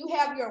times when you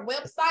have your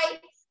website,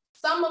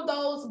 some of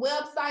those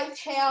websites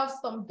have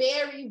some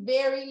very,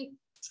 very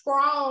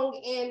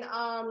strong and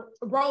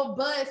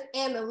robust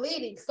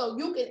analytics. So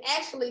you can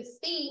actually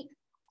see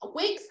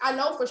Wix, I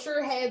know for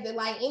sure has it.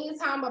 Like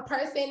anytime a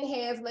person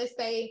has, let's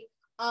say,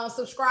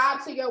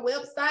 subscribe to your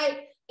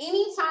website,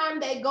 anytime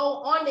they go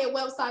on their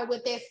website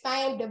with that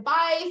same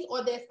device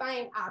or that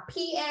same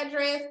IP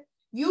address,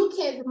 you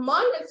can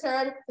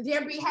monitor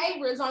their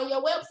behaviors on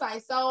your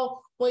website.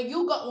 So when they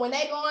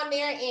go on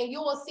there, and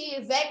you will see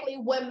exactly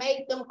what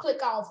made them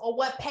click off, or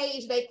what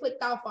page they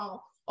clicked off on,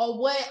 or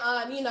what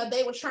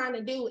they were trying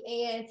to do.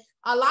 And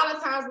a lot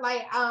of times,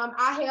 like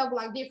I have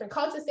like different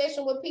coaching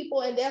sessions with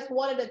people, and that's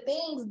one of the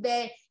things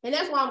and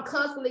that's why I'm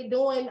constantly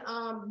doing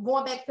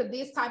going back to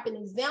this type of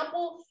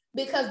example,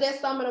 because that's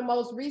some of the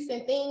most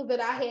recent things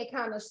that I had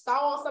kind of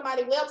saw on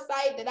somebody's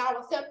website that I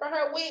was helping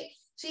her with.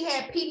 She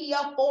had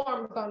PDF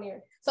forms on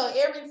there. So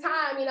every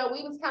time,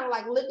 we was kind of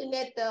like looking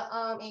at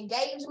the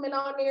engagement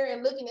on there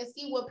and looking to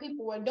see what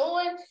people were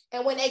doing.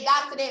 And when they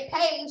got to that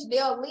page,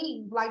 they'll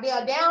leave. Like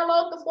they'll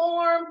download the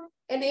form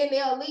and then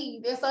they'll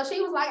leave. And so she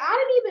was like, I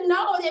didn't even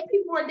know that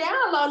people were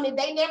downloading it.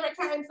 They never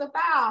came to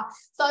file.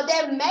 So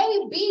that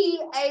may be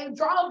a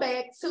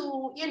drawback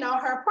to,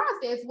 her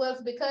process,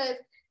 was because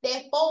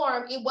that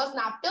form, it was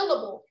not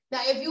fillable.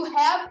 Now, if you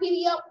have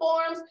PDF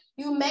forms,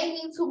 you may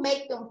need to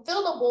make them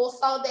fillable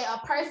so that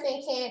a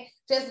person can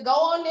just go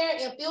on there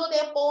and fill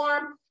that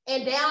form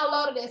and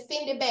download it and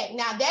send it back.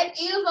 Now, that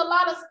is a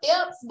lot of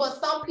steps, but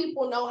some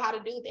people know how to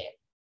do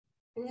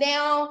that.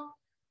 Now,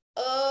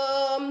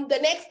 the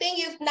next thing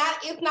is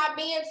not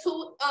being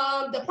too,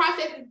 the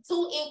process is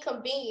too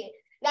inconvenient.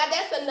 Now,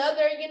 that's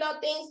another,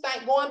 thing,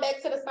 like going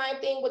back to the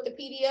same thing with the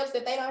PDFs,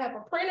 that they don't have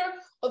a printer.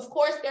 Of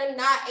course, they're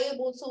not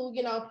able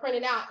to, print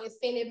it out and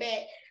send it back.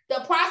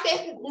 The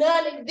process is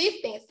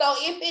non-existent. So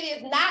if it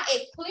is not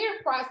a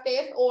clear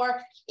process, or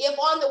if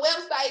on the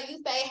website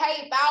you say,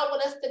 hey, file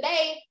with us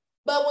today,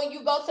 but when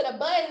you go to the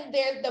button,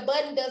 the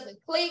button doesn't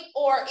click,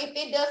 or if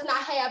it does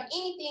not have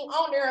anything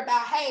on there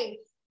about, hey,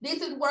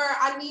 this is where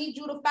I need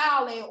you to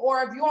file it,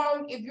 or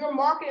if you're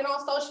marketing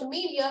on social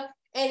media,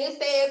 and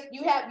it says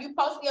you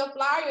post your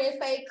flyer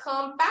and say,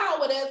 come file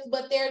with us,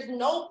 but there's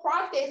no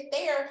process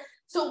there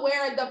to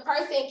where the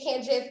person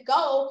can just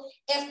go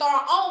and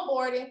start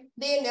onboarding,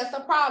 then that's a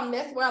problem.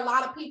 That's where a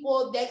lot of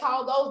people, they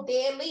call those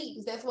dead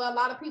leads. That's where a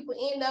lot of people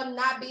end up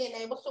not being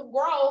able to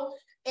grow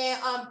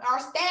and are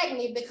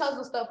stagnant because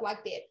of stuff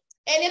like that.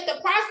 And if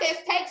the process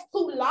takes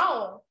too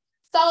long,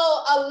 so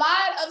a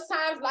lot of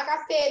times, like I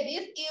said,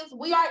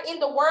 we are in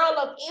the world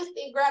of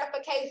instant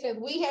gratification.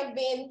 We have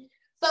been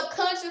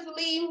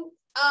subconsciously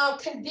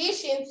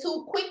conditioned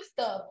to quick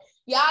stuff.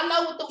 Y'all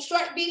know with the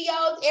short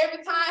videos,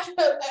 every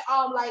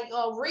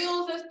time,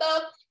 reels and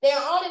stuff, they're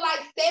only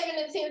like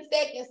 7 to 10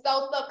 seconds.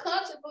 So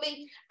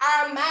subconsciously,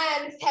 our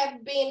minds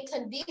have been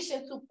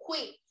conditioned to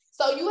quick.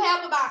 So you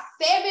have about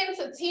 7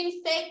 to 10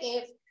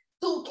 seconds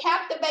to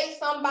captivate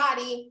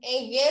somebody.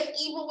 And yes,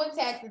 even with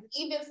taxes,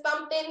 even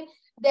something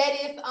that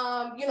is,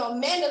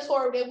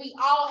 mandatory that we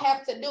all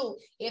have to do.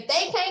 If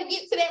they can't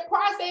get to that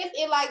process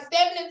in like 7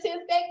 to 10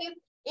 seconds,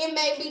 it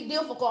may be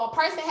difficult. A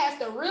person has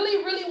to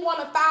really, really want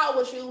to file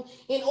with you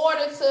in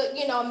order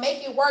to,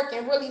 make it work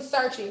and really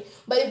search it.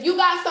 But if you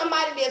got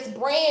somebody that's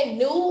brand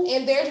new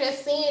and they're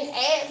just seeing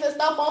ads and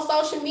stuff on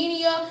social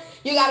media,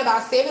 you got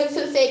about 7 to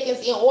 10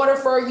 seconds in order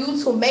for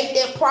you to make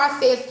that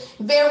process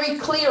very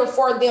clear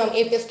for them.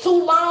 If it's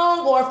too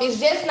long or if it's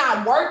just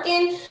not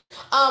working.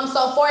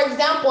 So for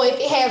example, if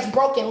it has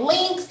broken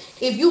links,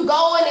 if you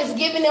go and it's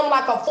giving them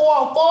like a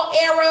 404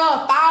 error,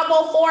 a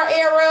 504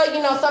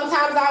 error,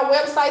 sometimes our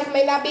websites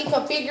may not be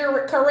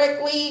configured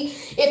correctly.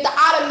 If the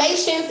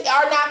automations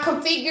are not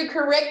configured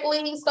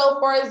correctly. So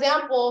for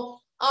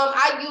example,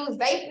 I use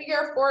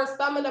Zapier for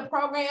some of the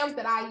programs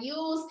that I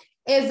use.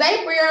 And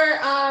Zapier,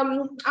 I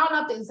don't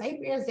know if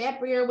it's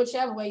Zapier,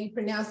 whichever way you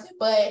pronounce it,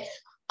 but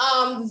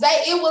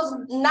it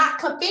was not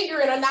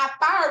configuring or not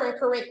firing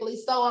correctly.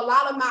 So a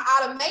lot of my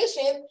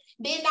automations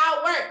did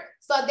not work.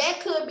 So that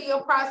could be a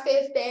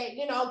process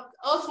that,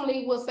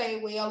 ultimately will say,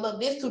 well, look,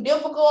 this is too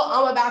difficult.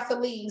 I'm about to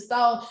leave.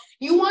 So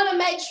you want to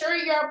make sure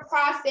your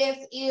process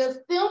is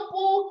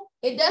simple.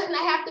 It does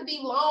not have to be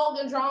long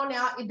and drawn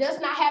out. It does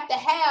not have to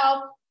have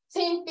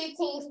 10,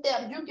 15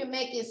 steps. You can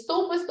make it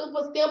super,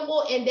 super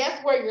simple. And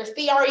that's where your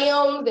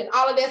CRMs and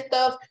all of that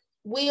stuff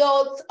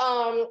will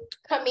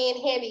come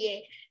in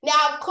handy.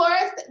 Now, of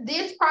course,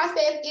 this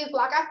process is,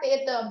 like I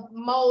said, the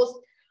most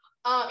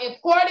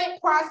important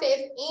process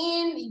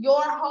in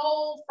your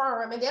whole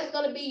firm, and that's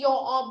going to be your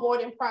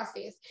onboarding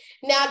process.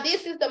 Now,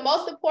 this is the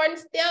most important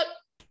step.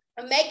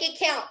 Make it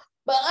count.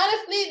 But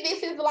honestly,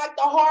 this is like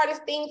the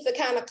hardest thing to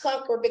kind of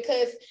conquer,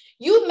 because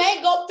you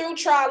may go through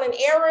trial and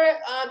error,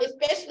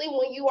 especially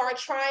when you are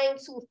trying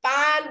to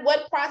find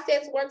what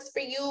process works for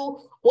you,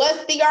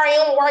 what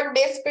CRM works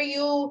best for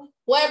you,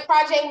 what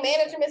project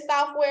management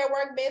software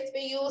work best for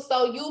you.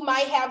 So you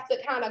might have to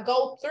kind of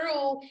go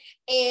through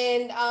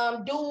and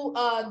do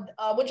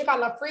what you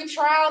call a free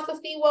trial to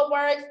see what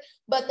works.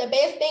 But the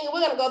best thing,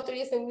 we're going to go through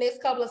this in the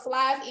next couple of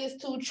slides, is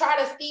to try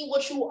to see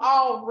what you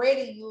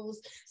already use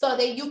so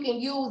that you can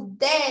use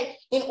that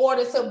in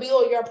order to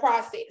build your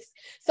process.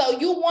 So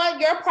you want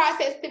your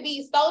process to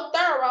be so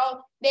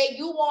thorough that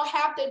you won't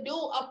have to do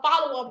a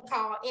follow-up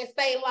call and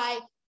say like,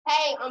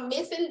 hey, I'm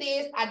missing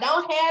this. I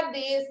don't have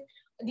this.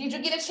 Did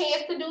you get a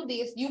chance to do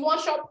this? You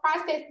want your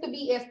process to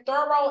be as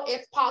thorough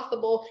as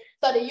possible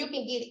so that you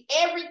can get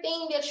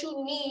everything that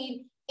you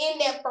need in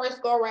that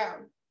first go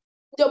round.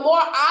 The more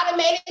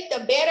automated,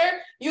 the better.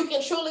 You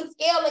can truly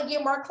scale and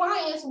get more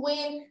clients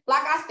when,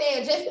 like I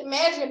said, just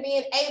imagine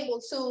being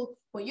able to,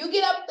 when you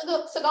get up to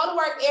go to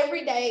work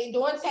every day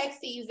during tax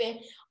season,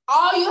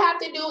 all you have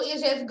to do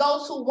is just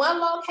go to one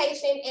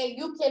location and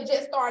you can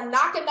just start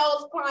knocking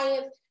those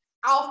clients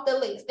off the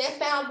list. That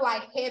sounds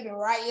like heaven,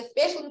 right?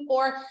 Especially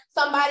for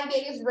somebody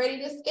that is ready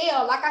to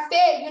scale. Like I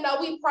said, you know,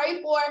 we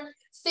pray for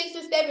 6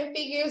 or 7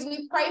 figures.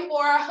 We pray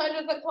for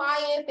hundreds of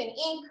clients and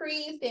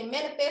increase and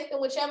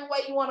manifesting, whichever way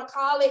you want to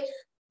call it.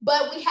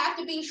 But we have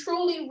to be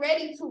truly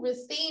ready to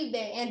receive that.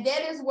 And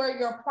that is where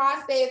your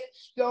process,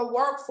 your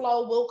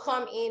workflow will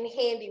come in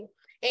handy.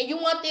 And you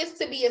want this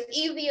to be as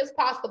easy as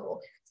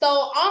possible.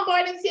 So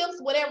onboarding tips,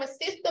 whatever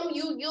system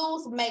you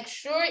use, make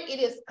sure it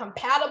is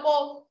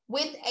compatible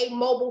with a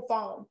mobile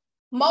phone.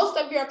 Most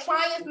of your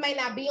clients may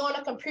not be on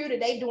a computer.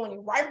 They're doing it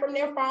right from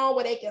their phone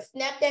where they can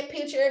snap that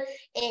picture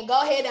and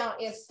go ahead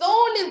on. As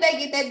soon as they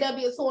get that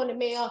W-2 in the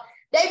mail,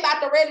 they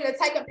about to ready to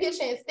take a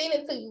picture and send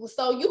it to you.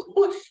 So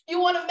you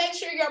want to make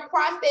sure your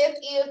process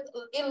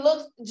it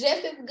looks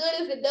just as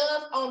good as it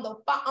does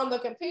on the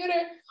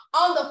computer,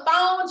 on the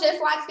phone,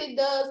 just like it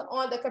does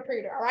on the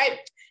computer. All right.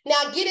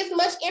 Now get as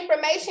much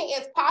information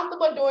as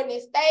possible during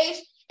this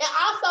stage, and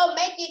also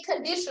make it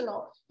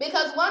conditional,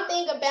 because one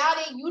thing about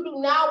it, you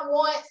do not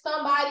want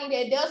somebody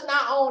that does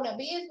not own a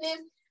business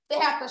to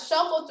have to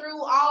shuffle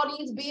through all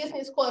these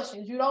business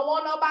questions. You don't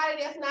want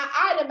nobody that's not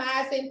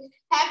itemizing,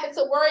 having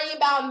to worry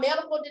about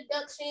medical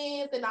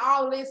deductions and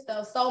all this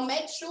stuff. So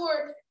make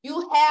sure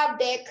you have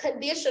that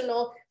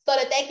conditional so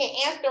that they can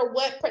answer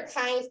what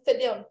pertains to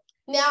them.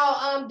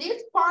 Now,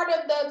 this part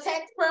of the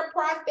tax prep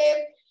process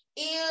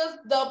is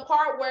the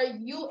part where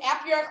you,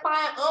 after your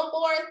client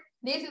onboards,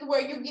 this is where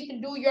you get to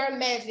do your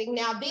magic.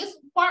 Now, this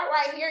part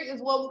right here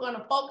is what we're going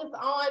to focus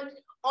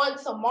on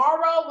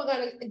tomorrow. We're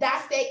going to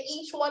dissect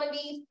each one of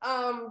these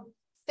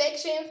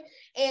sections,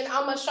 and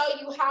I'm going to show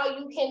you how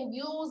you can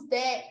use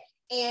that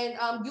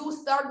and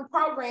use certain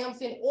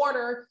programs in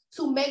order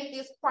to make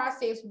this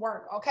process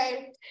work,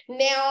 okay?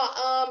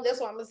 Now,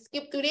 that's why I'm going to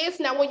skip through this.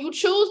 Now, when you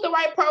choose the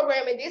right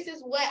program, and this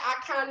is what I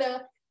kind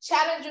of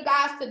challenge you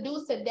guys to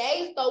do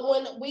today, so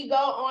when we go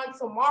on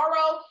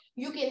tomorrow,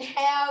 you can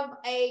have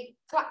a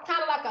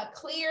kind of like a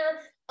clear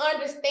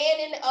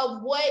understanding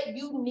of what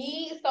you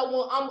need. So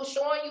when I'm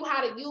showing you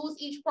how to use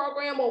each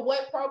program or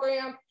what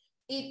program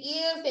it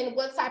is and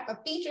what type of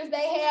features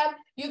they have,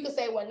 you can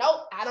say, well,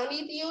 nope, I don't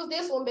need to use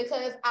this one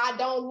because I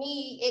don't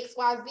need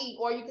XYZ.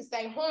 Or you can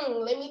say,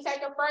 let me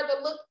take a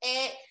further look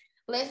at,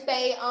 let's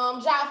say,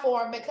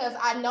 JotForm, because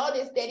I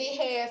noticed that it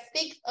has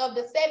 6 of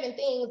the 7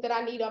 things that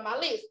I need on my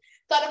list.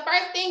 So the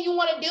first thing you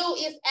want to do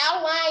is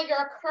outline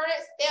your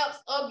current steps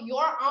of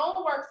your own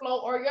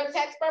workflow or your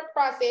tax prep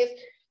process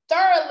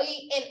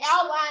thoroughly and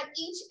outline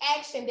each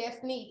action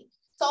that's needed.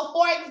 So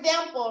for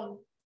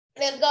example,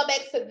 let's go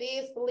back to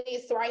this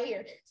list right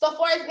here. So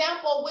for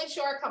example, with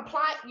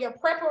your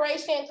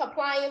preparation,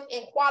 compliance,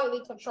 and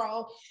quality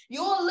control,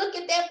 you will look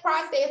at that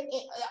process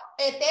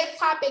at that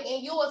topic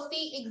and you will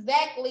see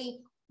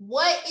exactly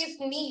what is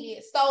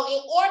needed. So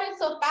in order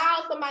to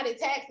file somebody's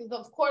taxes,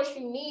 of course,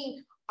 you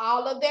need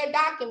all of their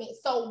documents.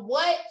 So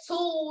what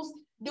tools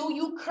do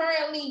you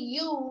currently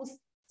use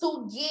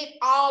to get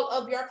all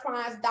of your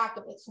clients'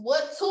 documents?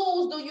 What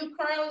tools do you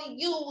currently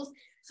use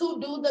to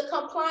do the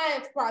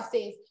compliance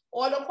process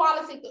or the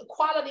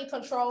quality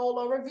control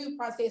or review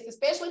process,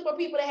 especially for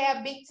people that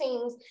have big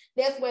teams?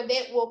 That's where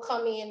that will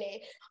come in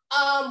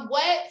at.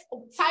 What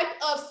type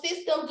of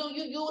system do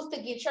you use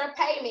to get your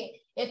payment?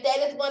 If that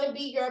is going to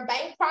be your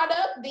bank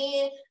product,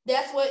 then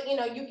that's what,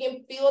 you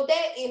can fill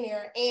that in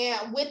there.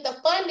 And with the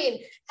funding,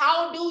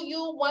 how do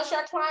you, once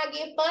your client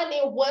get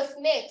funding, what's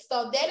next?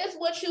 So that is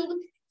what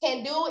you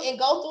can do and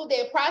go through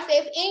that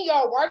process in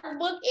your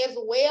workbook as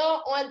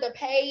well. On the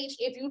page,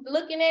 if you're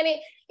looking at it,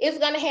 it's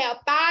going to have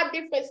 5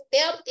 different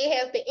steps. It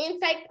has the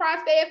intake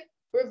process,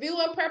 review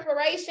and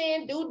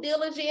preparation, due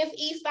diligence,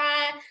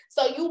 e-sign.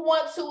 So you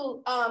want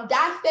to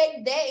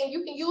dissect that, and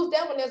you can use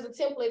that one as a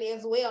template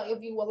as well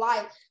if you would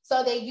like,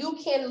 so that you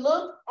can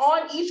look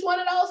on each one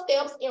of those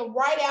steps and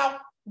write out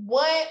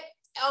what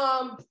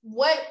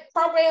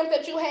programs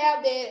that you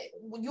have that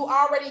you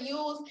already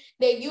use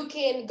that you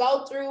can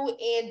go through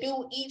and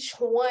do each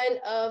one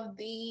of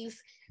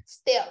these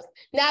steps.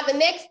 Now, the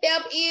next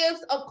step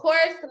is, of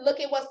course, look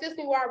at what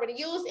system you already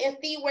use and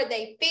see where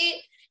they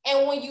fit.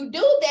 And when you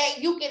do that,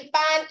 you can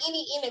find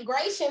any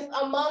integrations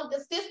among the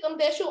systems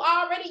that you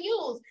already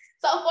use.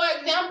 So for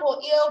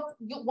example,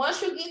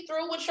 once you get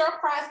through with your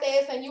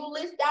process and you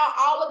list out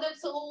all of the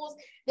tools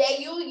that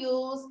you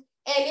use,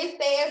 and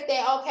it says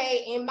that,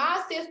 okay, in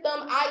my system,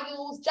 I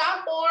use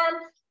JotForm,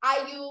 I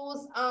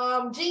use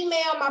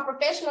Gmail, my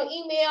professional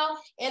email,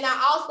 and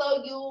I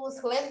also use,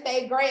 let's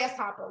say,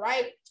 Grasshopper,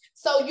 right?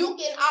 So you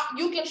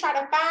can try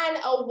to find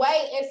a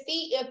way and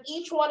see if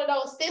each one of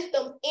those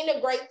systems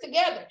integrate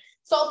together.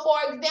 So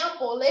for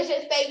example, let's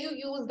just say you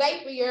use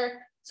Zapier,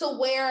 to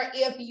where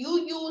if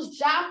you use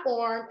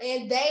JotForm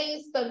and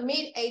they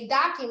submit a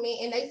document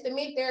and they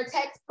submit their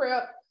tax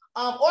prep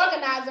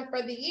organizer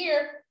for the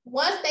year,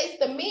 once they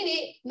submit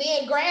it,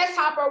 then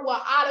Grasshopper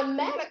will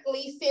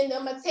automatically send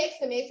them a text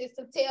message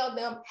to tell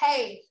them,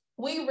 hey,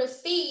 we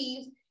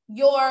received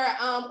your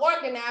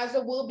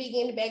organizer, will be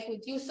getting back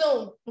with you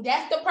soon.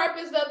 That's the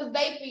purpose of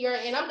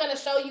Zapier, and I'm going to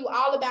show you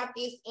all about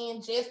this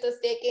in just a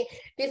second.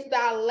 This is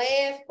our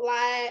last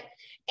slide.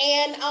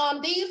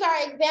 And these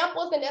are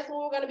examples, and that's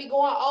what we're going to be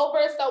going over.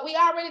 So we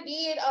already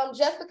did,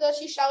 Jessica,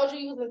 she showed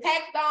you using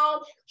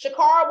TaxDome.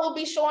 Shakara will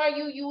be showing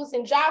you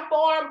using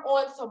JotForm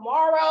on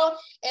tomorrow.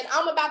 And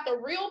I'm about to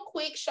real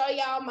quick show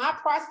y'all my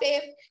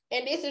process.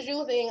 And this is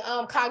using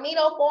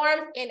Cognito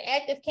Forms and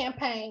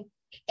ActiveCampaign.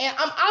 And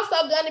I'm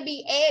also going to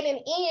be adding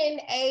in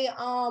a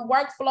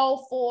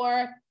workflow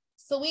for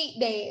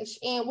SweetDash.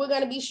 And we're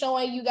going to be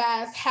showing you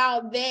guys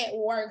how that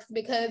works,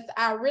 because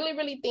I really,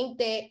 really think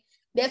that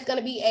that's going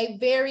to be a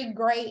very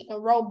great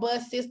and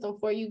robust system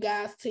for you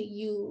guys to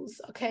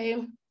use,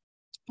 okay?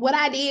 What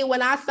I did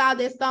when I saw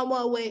that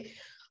someone would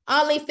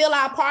only fill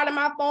out part of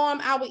my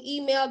form, I would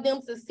email them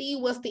to see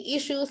what's the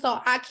issue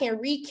so I can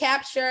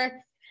recapture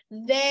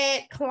that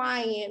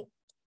client.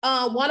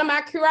 One of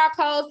my QR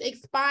codes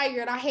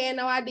expired. I had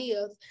no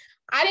ideas.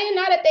 I didn't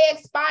know that they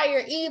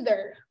expired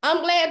either.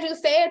 I'm glad you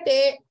said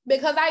that,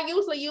 because I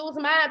usually use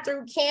mine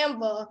through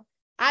Canva.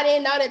 I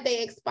didn't know that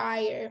they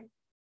expired.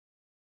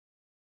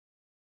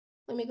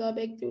 Let me go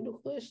back through the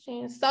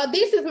questions. So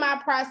this is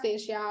my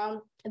process,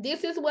 y'all.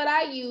 This is what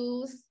I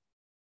use.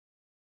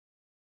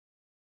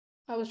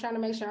 I was trying to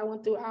make sure I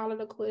went through all of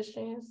the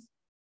questions.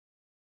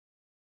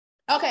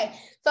 Okay,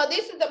 so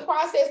this is the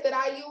process that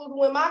I use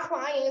with my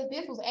clients.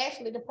 This was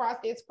actually the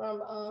process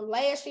from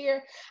last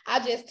year. I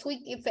just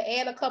tweaked it to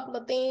add a couple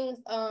of things.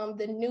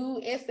 The new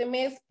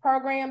SMS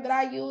program that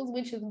I use,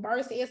 which is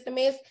Burst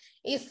SMS,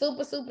 is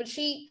super, super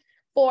cheap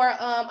for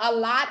a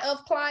lot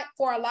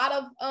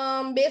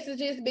of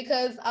messages,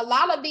 because a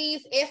lot of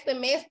these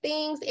SMS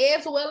things,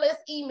 as well as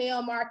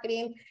email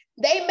marketing,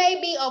 they may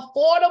be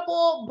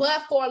affordable,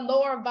 but for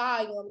lower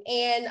volume.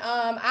 And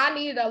I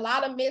needed a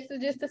lot of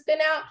messages to send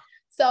out.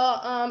 So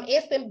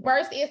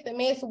Burst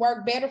SMS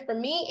work better for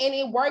me, and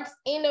it works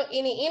and it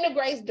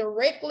integrates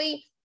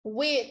directly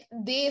with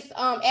this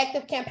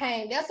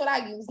ActiveCampaign. That's what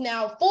I use.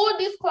 Now, full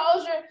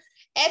disclosure,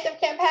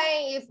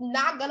 ActiveCampaign is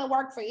not gonna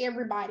work for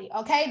everybody.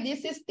 Okay,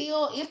 this is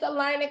it's a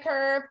learning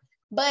curve.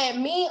 But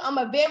me, I'm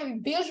a very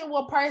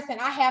visual person.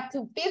 I have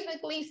to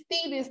physically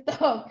see this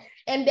stuff,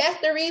 and that's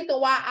the reason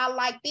why I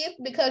like this,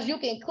 because you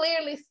can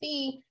clearly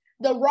see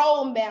the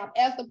roadmap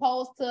as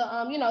opposed to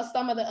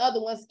some of the other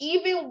ones.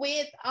 Even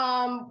with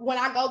when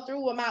I go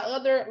through with my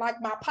other, like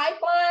my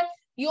pipeline,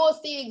 you'll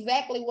see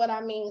exactly what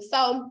I mean.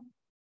 So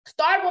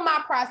start with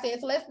my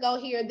process. Let's go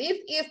here. This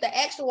is the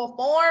actual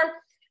form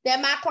that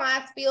my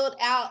clients filled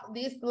out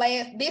this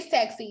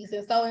tax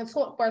season. So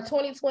for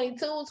 2022,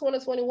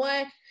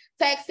 2021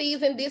 tax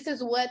season, this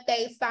is what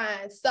they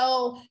signed.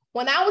 So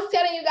when I was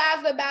telling you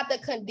guys about the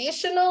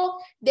conditional,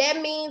 that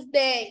means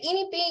that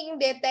anything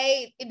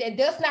that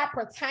does not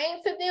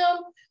pertain to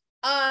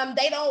them,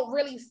 they don't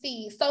really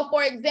see. So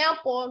for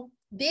example,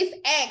 this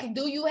asks,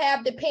 do you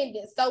have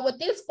dependents? So with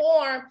this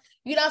form,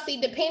 you don't see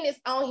dependents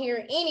on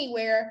here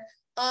anywhere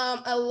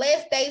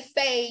unless they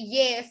say,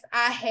 yes,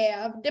 I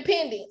have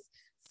dependents.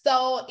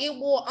 So it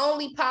will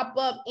only pop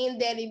up in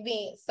that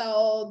event.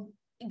 So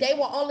they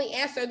will only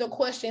answer the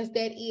questions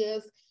that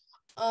is,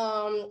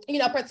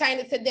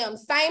 pertaining to them.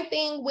 Same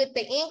thing with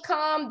the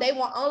income. They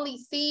will only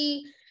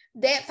see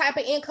that type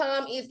of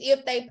income is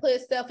if they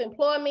put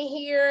self-employment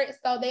here.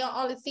 So they'll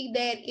only see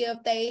that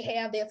if they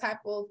have that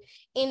type of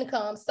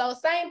income. So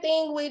same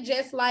thing with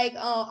just like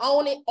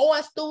owning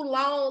student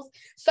loans.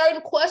 Certain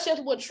questions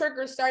will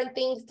trigger certain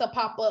things to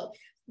pop up.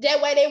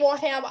 That way they won't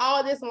have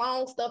all this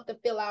long stuff to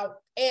fill out.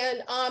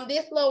 And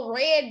this little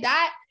red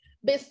dot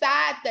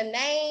beside the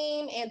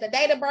name and the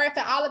date of birth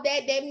and all of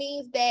that, that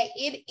means that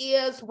it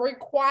is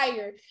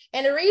required.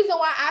 And the reason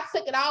why I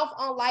took it off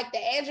on like the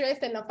address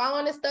and the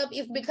phone and stuff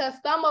is because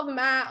some of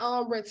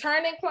my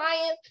returning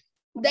clients,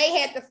 they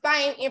had the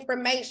same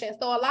information.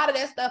 So a lot of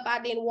that stuff,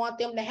 I didn't want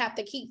them to have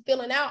to keep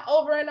filling out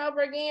over and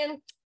over again.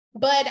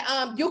 But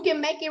you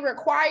can make it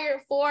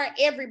required for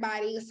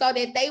everybody so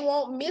that they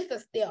won't miss a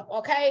step,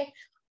 okay?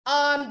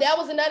 That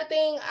was another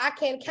thing I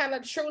can kind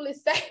of truly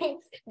say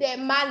that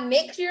my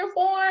next year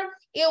form,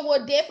 it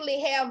will definitely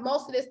have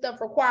most of this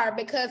stuff required,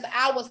 because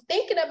I was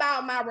thinking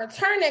about my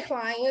returning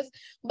clients,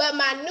 but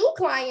my new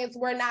clients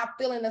were not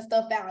filling the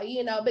stuff out,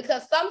 you know,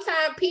 because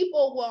sometimes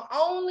people will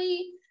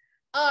only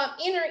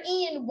enter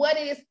in what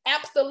is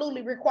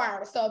absolutely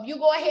required. So if you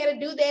go ahead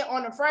and do that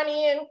on the front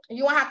end,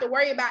 you won't have to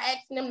worry about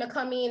asking them to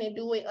come in and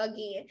do it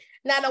again.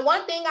 Now, the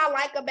one thing I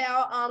like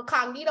about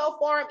Cognito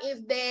Form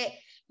is that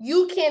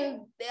you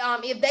can,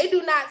 if they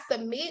do not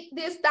submit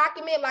this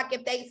document, like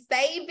if they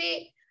save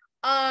it,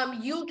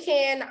 you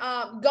can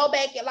go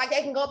back and like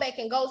they can go back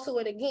and go to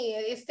it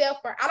again.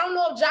 Except for, I don't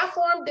know if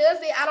JotForm does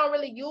it. I don't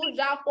really use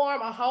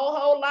JotForm a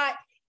whole lot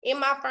in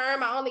my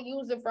firm. I only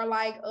use it for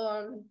like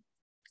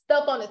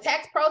stuff on the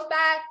tax pro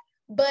side.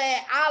 But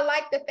I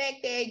like the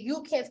fact that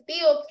you can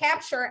still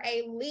capture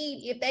a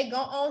lead if they go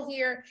on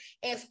here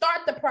and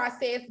start the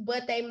process,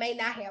 but they may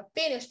not have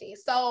finished it.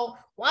 So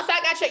once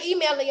I got your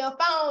email and your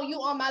phone, you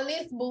on my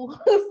list, boo.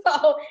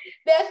 So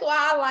that's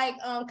why I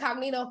like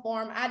Cognito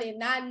Form. I did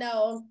not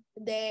know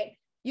that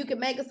you can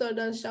make it so it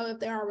doesn't show if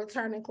they are a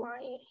returning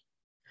client.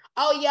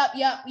 Oh, yep.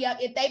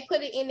 If they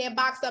put it in their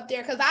box up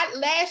there, because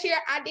last year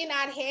I did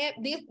not have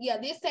this. Yeah,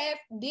 this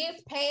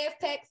past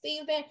tax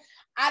season,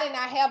 I did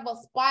not have a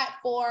spot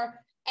for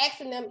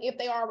asking them if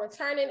they are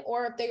returning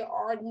or if they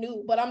are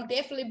new. But I'm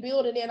definitely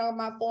building it on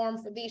my form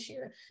for this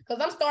year,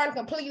 because I'm starting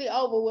completely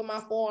over with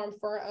my form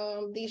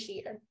for this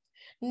year.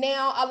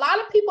 Now, a lot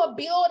of people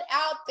build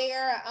out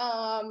their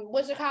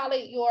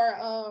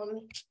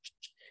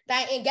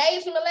the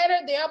engagement letter.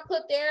 They'll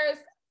put theirs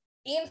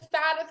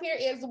inside of here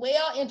as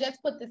well and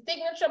just put the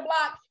signature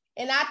block,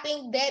 and I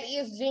think that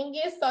is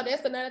genius. So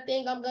that's another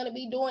thing I'm going to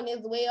be doing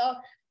as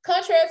well.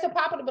 Contrary to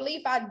popular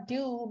belief, I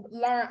do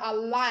learn a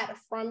lot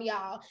from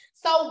y'all.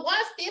 So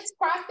once this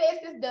process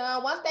is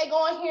done, once they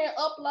go in here and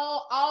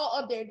upload all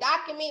of their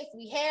documents,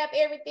 we have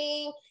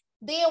everything,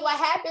 then what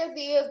happens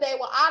is they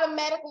will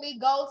automatically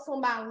go to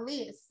my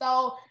list.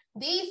 So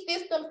these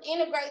systems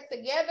integrate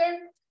together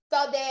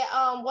so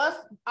that once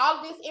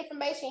all this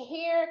information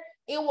here,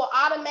 it will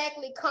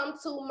automatically come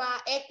to my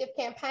active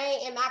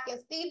campaign, and I can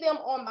see them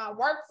on my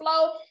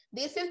workflow.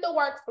 This is the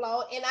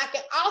workflow, and I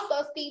can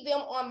also see them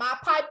on my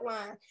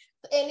pipeline.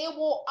 And it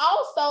will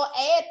also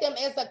add them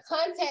as a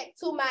contact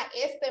to my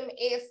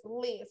SMS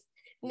list.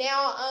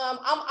 Now,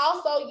 I'm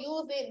also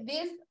using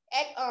this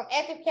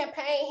active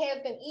campaign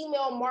has an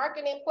email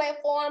marketing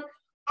platform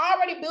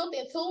already built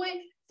into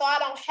it, so I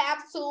don't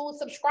have to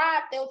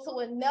subscribe them to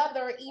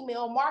another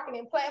email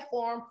marketing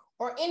platform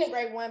or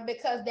integrate one,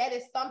 because that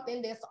is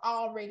something that's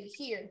already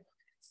here.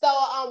 So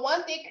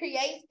once it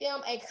creates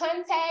them a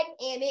contact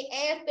and it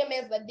adds them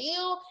as a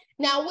deal.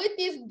 Now with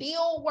this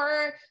deal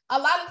word, a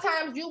lot of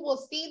times you will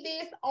see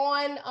this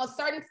on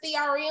certain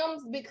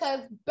CRMs, because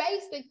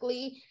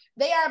basically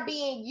they are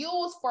being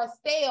used for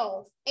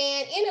sales.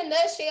 And in a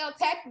nutshell,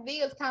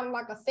 TaxV is kind of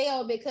like a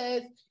sale,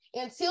 because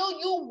until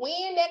you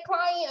win that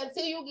client,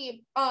 until you get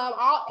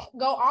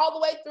go all the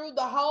way through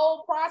the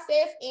whole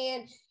process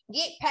and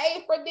get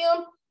paid for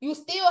them, you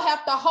still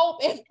have to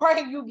hope and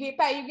pray you get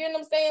paid. You get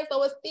what I'm saying?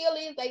 So it still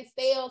is a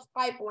sales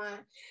pipeline.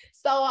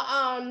 So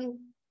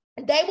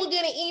they will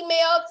get an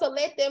email to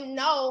let them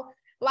know,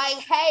 like,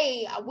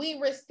 hey, we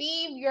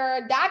received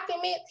your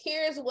documents.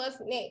 Here's what's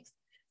next.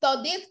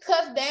 So this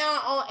cuts down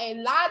on a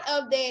lot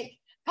of that.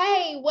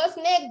 Hey, what's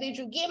next? Did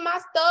you get my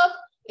stuff?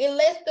 It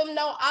lets them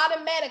know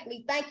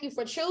automatically. Thank you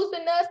for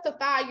choosing us to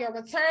file your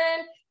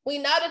return. We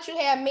know that you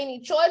have many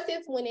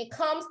choices when it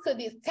comes to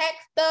this tax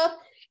stuff,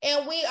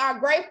 and we are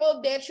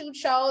grateful that you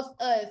chose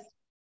us.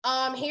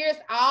 Here's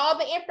all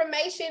the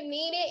information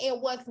needed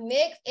and what's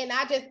next, and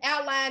I just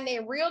outlined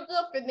it real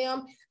good for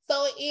them.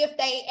 So if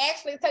they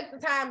actually take the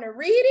time to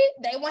read it,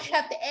 they won't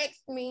have to ask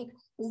me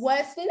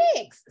what's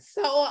next.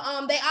 So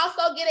they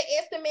also get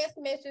an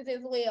SMS message as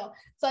well.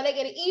 So they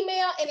get an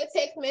email and a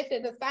text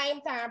message at the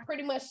same time,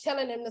 pretty much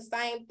telling them the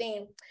same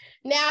thing.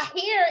 Now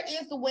here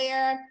is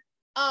where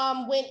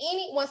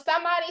when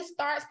somebody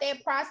starts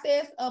that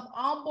process of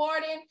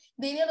onboarding,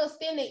 then it'll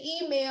send an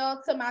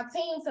email to my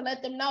team to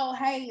let them know,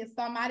 hey, is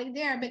somebody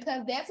there?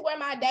 Because that's where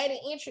my data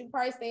entry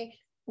person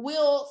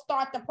will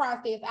start the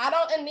process. I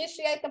don't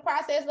initiate the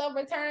process of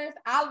returns.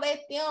 I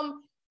let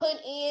them put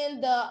in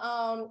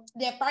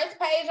their first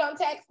page on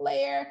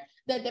TaxSlayer,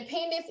 the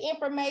dependents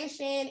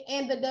information,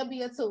 and the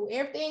W-2.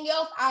 Everything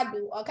else I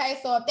do, okay?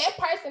 So if that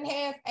person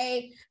has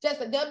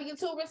just a W-2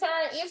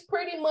 return, it's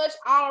pretty much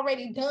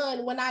already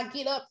done when I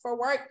get up for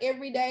work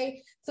every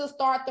day to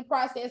start the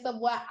process of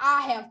what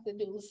I have to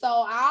do.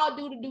 So I'll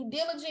do the due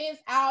diligence,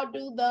 I'll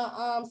do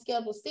the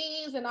Schedule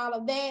Cs and all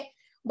of that.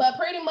 But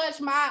pretty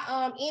much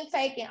my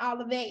intake and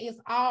all of that is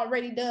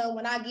already done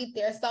when I get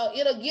there. So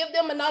it'll give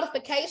them a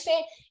notification,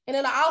 and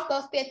it'll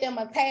also set them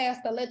a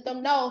task to let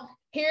them know,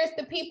 here's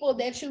the people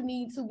that you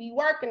need to be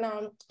working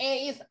on. And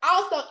it's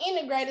also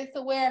integrated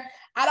to where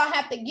I don't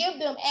have to give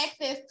them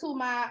access to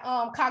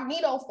my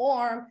Cognito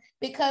form,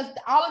 because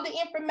all of the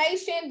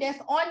information that's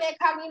on that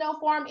Cognito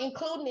form,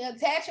 including the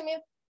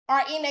attachments,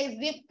 are in a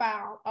zip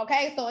file,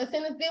 okay? So it's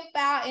in a zip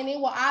file and it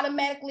will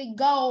automatically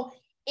go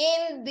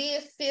in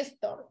this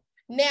system.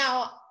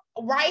 Now,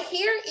 right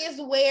here is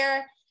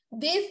where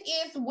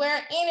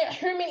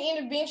human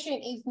intervention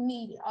is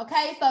needed,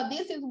 okay? So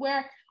this is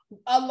where,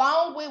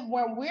 along with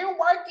when we're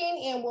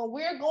working and when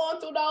we're going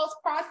through those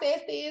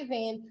processes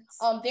and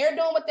they're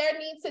doing what they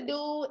need to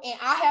do and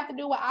I have to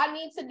do what I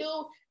need to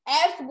do,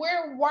 as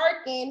we're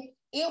working,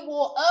 it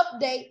will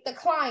update the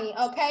client,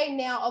 okay?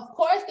 Now, of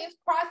course, this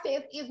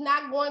process is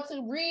not going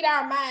to read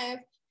our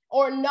minds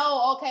or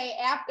know, okay,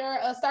 after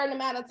a certain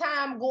amount of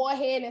time, go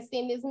ahead and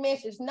send this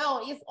message. No,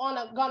 it's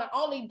gonna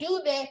only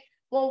do that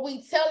when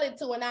we tell it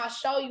to, and I'll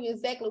show you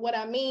exactly what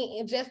I mean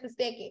in just a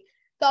second.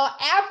 So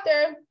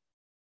after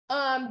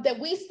that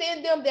we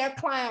send them their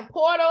client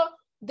portal,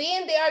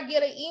 then they'll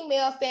get an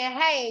email saying,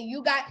 hey,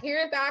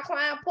 here's our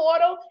client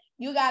portal.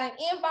 You got an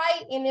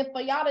invite, and if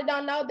for y'all that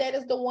don't know, that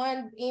is the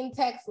one in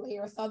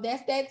TaxSlayer. So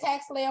that's that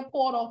TaxSlayer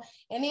portal.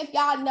 And if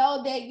y'all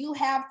know that you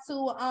have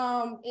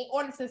to, in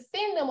order to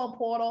send them a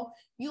portal,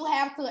 you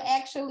have to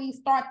actually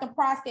start the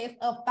process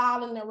of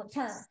filing a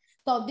return.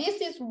 So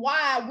this is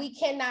why we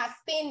cannot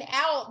send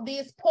out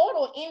this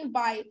portal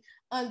invite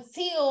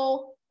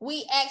until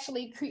we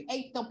actually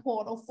create the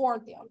portal for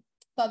them.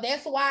 So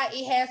that's why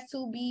it has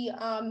to be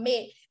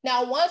met.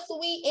 Now, once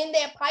we in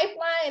that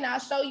pipeline, and I'll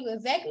show you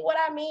exactly what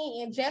I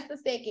mean in just a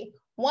second.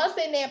 Once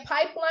in that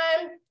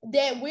pipeline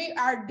that we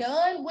are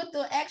done with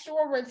the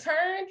actual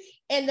return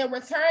and the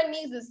return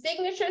needs a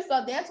signature.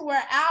 So that's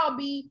where I'll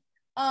be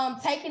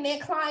taking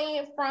that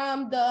client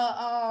from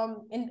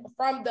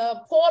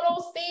the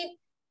portal seat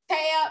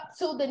tab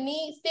to the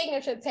need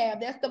signature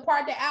tab. That's the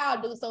part that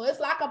I'll do. So it's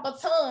like a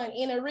baton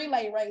in a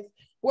relay race.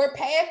 We're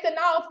passing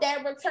off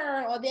that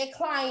return or that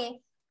client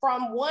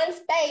from one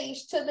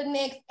stage to the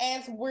next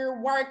as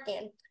we're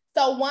working.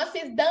 So once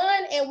it's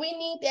done and we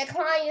need that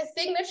client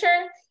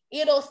signature,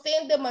 it'll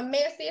send them a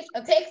message,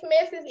 a text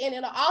message, and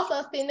it'll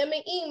also send them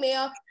an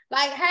email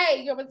like,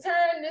 hey, your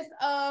return is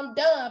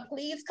done.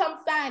 Please come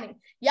sign it.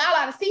 Y'all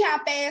ought to see how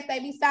fast they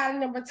be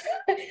signing them returns.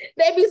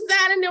 They be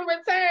signing them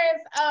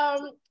returns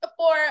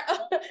for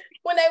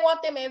when they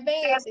want them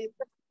advances.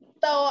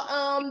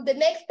 So the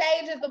next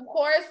stage is, of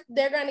course,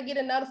 they're going to get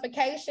a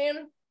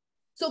notification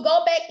to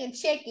go back and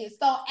check it.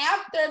 So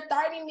after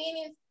 30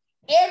 minutes,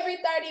 every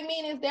 30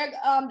 minutes,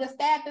 the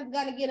staff is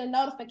going to get a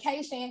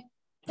notification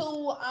to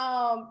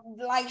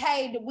like,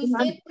 hey, we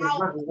sent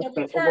out the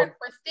return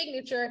for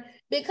signature.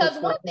 Because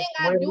one thing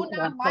I do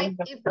not like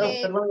is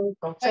that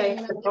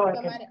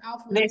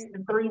less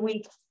than 3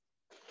 weeks.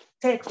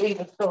 Text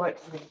even start.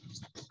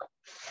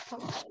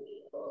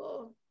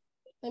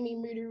 Let me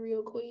read it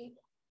real quick.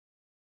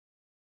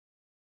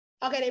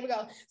 Okay, there we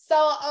go.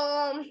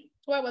 So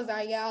where was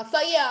I, y'all? So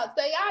yeah,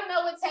 so y'all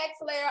know with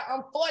TaxSlayer,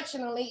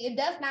 unfortunately, it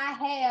does not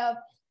have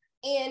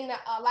in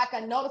like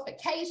a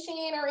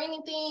notification or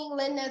anything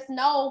letting us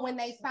know when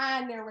they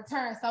sign their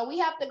return. So we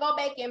have to go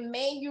back and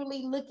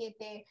manually look at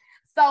that.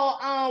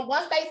 So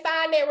once they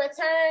sign their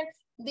return,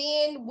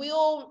 then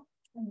we'll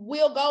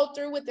go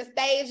through with the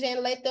stage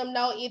and let them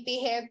know if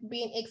it has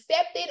been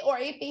accepted or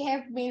if it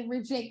has been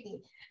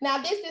rejected. Now,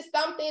 this is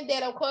something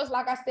that, of course,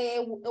 like I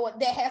said,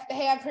 that has to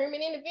have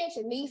human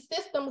intervention. These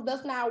systems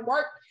does not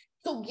work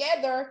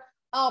together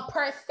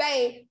per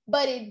se,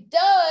 but it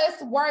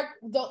does work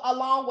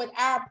along with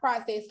our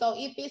process. So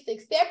if it's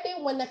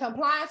accepted, when the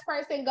compliance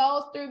person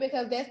goes through,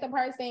 because that's the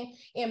person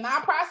in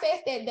my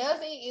process that does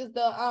it, is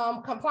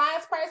the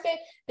compliance person,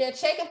 they're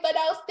checking for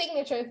those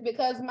signatures,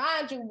 because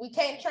mind you, we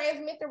can't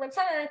transmit the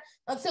return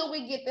until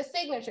we get the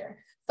signature.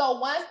 So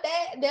once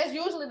that's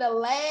usually the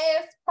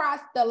last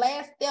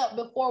step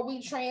before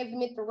we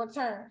transmit the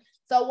return.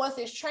 So once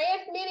it's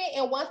transmitted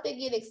and once they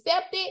get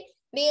accepted,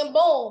 then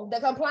boom, the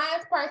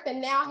compliance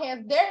person now has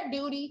their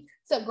duty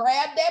to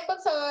grab that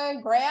baton,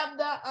 grab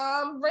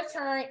the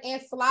return,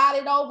 and slide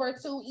it over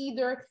to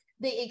either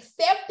the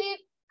accepted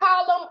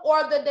column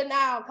or the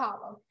denial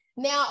column.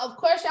 Now, of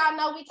course, y'all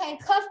know we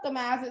can't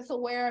customize it to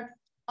where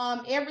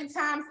every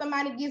time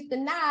somebody gets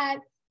denied,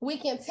 we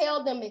can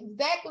tell them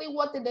exactly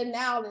what the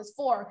denial is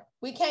for.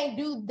 We can't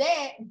do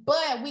that,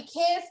 but we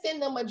can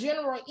send them a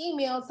general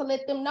email to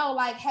let them know,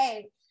 like,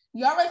 hey,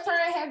 your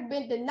return has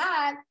been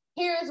denied.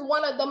 Here's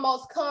one of the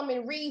most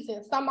common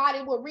reasons.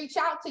 Somebody will reach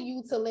out to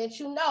you to let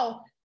you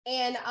know.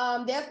 And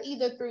that's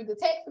either through the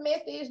text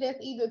message, that's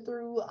either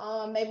through,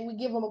 maybe we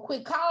give them a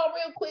quick call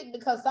real quick,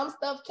 because some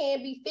stuff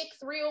can be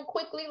fixed real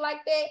quickly like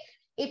that.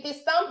 If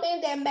it's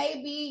something that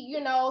maybe,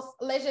 you know,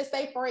 let's just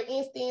say, for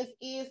instance,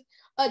 is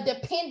a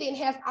dependent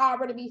has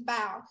already been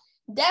filed.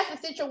 That's a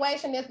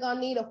situation that's gonna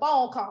need a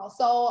phone call.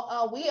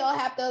 So we'll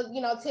have to,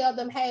 you know, tell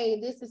them, hey,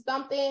 this is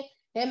something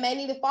that may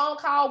need a phone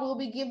call. We'll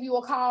be giving you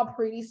a call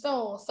pretty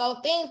soon. So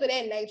things of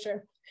that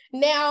nature.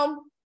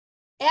 Now,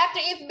 after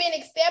it's been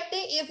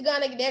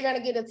accepted, they're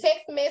gonna get a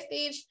text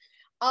message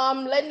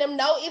letting them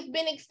know it's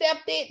been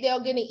accepted.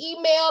 They'll get an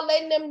email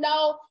letting them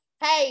know,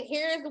 hey,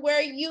 here's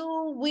where you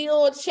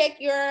will check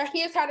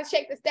here's how to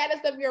check the status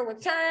of your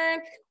return,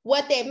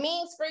 what that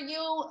means for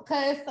you,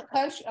 because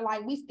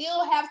like we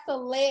still have to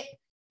let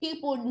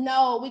people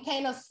know, we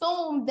can't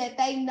assume that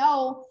they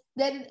know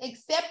that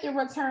accepted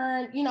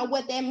return, you know,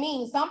 what that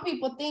means. Some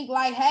people think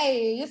like,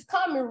 hey, it's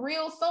coming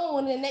real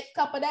soon in the next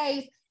couple of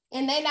days,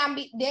 and that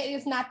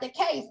is not the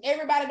case.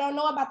 Everybody don't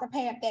know about the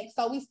PATH Act.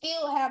 So we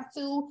still have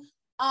to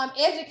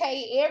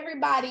educate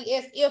everybody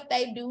as if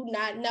they do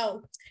not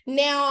know.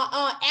 Now,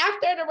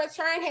 after the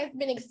return has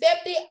been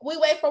accepted, we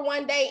wait for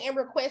 1 day and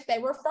request a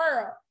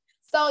referral.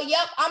 So,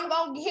 yep, I'm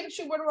going to hit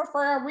you with a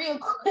referral real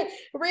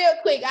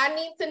quick. I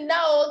need to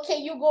know,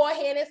 can you go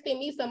ahead and send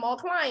me some more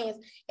clients?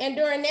 And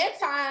during that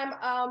time,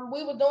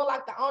 we were doing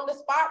like the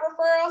on-the-spot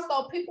referral.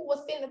 So people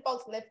were sending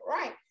folks left and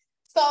right.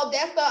 So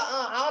that's the,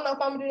 I don't know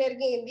if I'm going to do that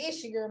again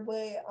this year,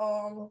 but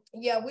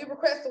yeah, we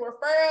requested a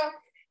referral.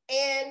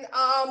 And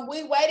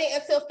we waited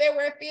until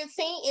February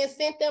 15th and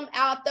sent them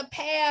out the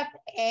PATH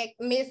Act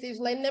message,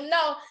 letting them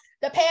know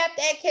the PATH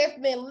Act has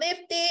been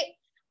lifted.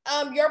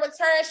 Your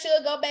return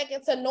should go back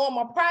into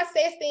normal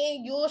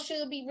processing. You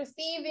should be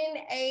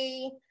receiving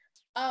a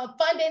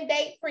funding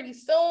date pretty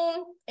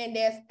soon, and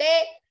that's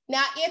that.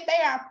 Now, if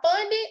they are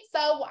funded,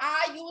 so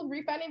I use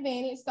Refund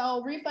Advantage.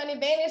 So Refund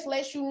Advantage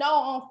lets you know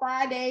on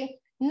Friday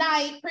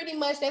night, pretty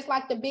much that's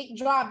like the big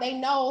drop. They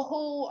know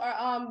who,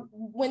 or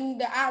when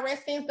the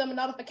IRS sends them a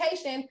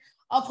notification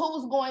of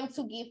who's going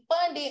to get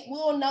funded,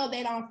 we'll know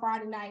that on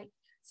Friday night.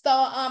 So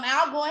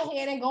I'll go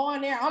ahead and go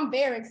on there. I'm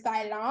very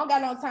excited. I don't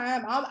got no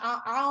time.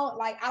 I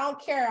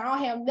don't care. I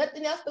don't have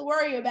nothing else to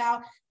worry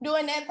about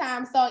during that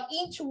time. So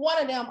each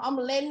one of them, I'm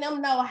letting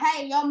them know,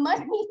 hey, your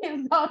money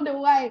is on the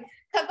way.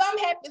 Cause I'm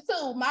happy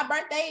too. My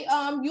birthday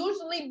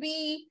usually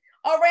be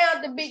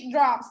around the big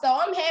drop. So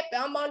I'm happy.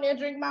 I'm on there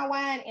drinking my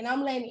wine and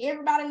I'm letting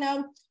everybody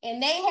know,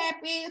 and they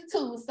happy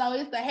too. So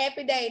it's a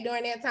happy day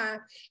during that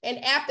time.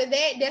 And after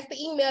that, that's the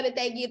email that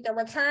they get, the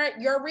return.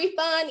 Your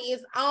refund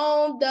is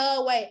on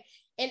the way.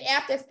 And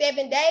after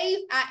 7 days,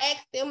 I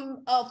asked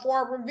them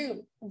for a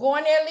review. Go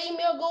in there, leave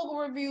me a Google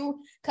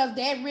review, because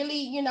that really,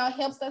 you know,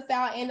 helps us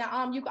out. And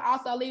you can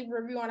also leave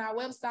a review on our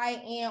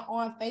website and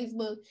on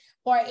Facebook.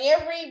 For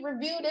every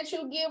review that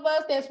you give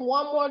us, there's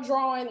one more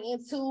drawing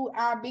into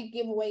our big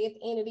giveaway at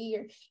the end of the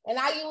year. And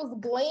I use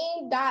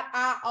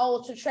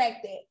Gleam.io to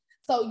track that.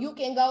 So you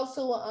can go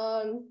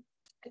to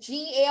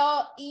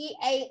GLEAM.io,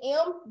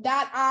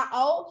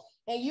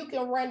 and you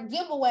can run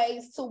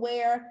giveaways to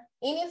where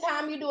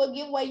anytime you do a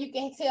giveaway, you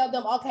can tell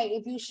them, okay,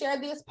 if you share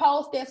this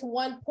post, that's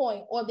 1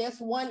 point, or that's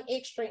 1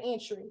 extra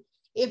entry.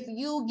 If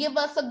you give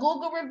us a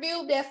Google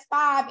review, that's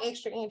 5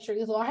 extra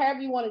entries, or however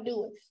you want to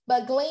do it.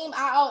 But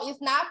Gleam.io is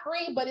not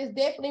free, but it's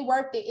definitely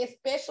worth it,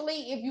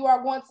 especially if you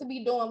are going to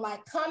be doing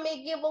like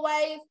comment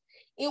giveaways.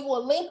 It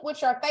will link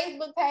with your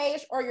Facebook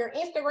page or your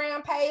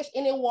Instagram page,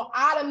 and it will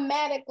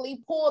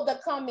automatically pull the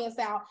comments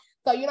out.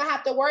 So you don't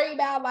have to worry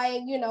about,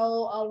 like, you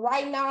know,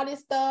 writing all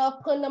this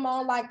stuff, putting them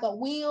on like a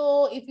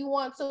wheel. If you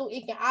want to,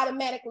 it can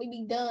automatically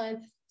be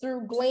done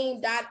through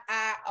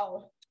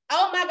Gleam.io.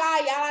 Oh my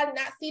God, y'all did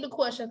not see the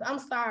questions. I'm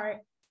sorry.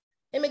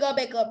 Let me go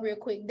back up real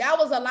quick. That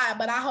was a lot,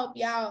 but I hope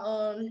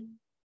y'all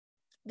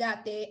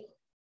got that.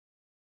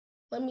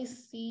 Let me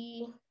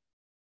see.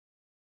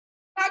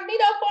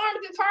 Cognito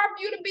forms is hard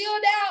for you to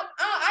build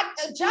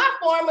out. Job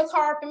form is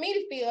hard for me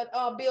to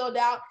build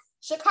out.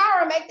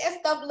 Shakara make that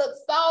stuff look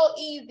so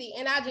easy,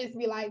 and I just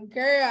be like,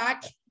 girl,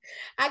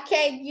 I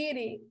can't get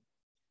it.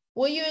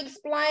 Will you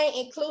explain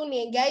including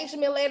the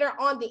engagement letter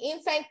on the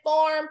intake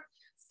form?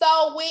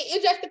 So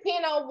it just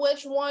depends on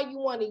which one you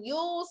want to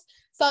use.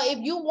 So if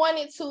you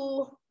wanted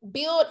to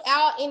build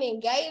out an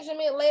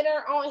engagement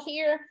letter on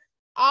here,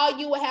 all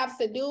you would have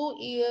to do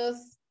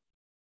is,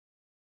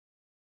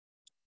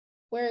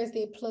 where is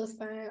the plus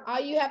sign? All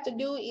you have to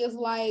do is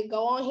like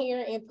go on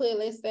here and put,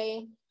 let's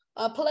say,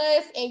 a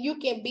plus, and you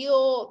can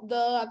build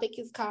the, I think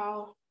it's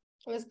called,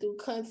 let's do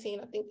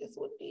content. I think that's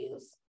what it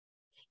is.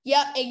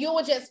 Yep, and you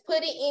will just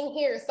put it in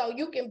here. So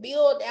you can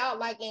build out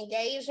like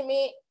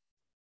engagement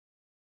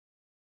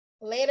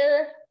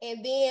letter,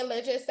 and then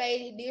let's just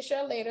say this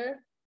your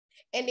letter,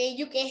 and then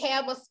you can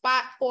have a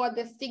spot for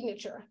the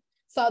signature.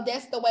 So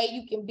that's the way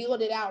you can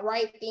build it out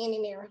right then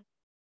and there.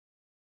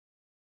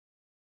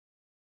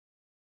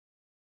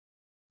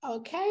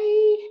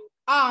 Okay.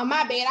 Oh,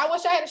 my bad. I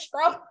wish I had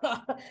scrolled.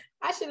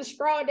 I should have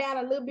scrolled down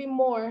a little bit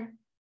more.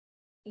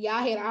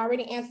 Y'all had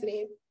already answered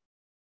it.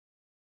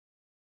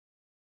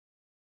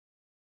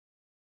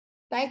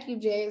 Thank you,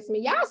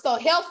 Jasmine. Y'all so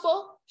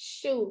helpful.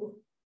 Shoot.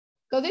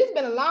 Because it's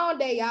been a long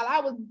day, y'all.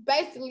 I was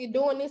basically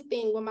doing this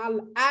thing with my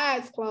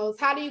eyes closed.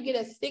 How do you get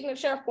a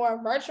signature for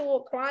a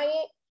virtual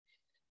client?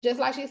 Just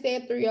like she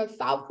said, through your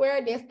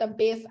software, that's the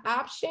best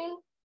option.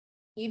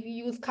 If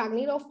you use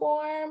Cognito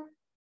Form,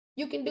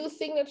 you can do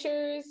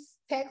signatures,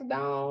 text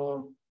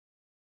down.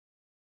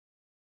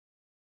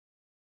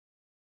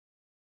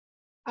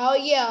 Oh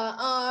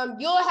yeah,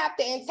 you'll have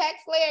to, in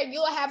TaxSlayer,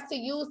 you'll have to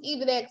use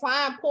either that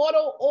client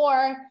portal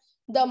or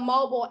the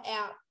mobile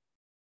app.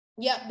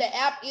 Yep, the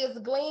app is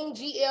Gleam,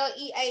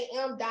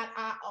 GLEAM.io.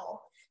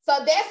 So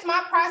that's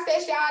my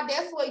process, y'all.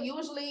 That's what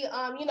usually,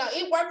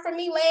 it worked for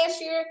me last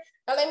year.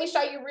 Now let me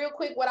show you real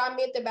quick what I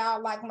meant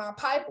about like my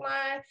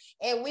pipeline,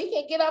 and we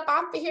can get up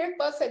off of here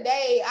for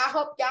today. I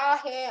hope y'all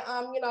had,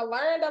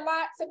 learned a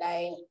lot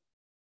today.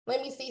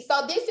 Let me see.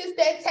 So this is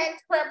that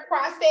tax prep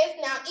process.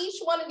 Now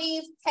each one of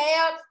these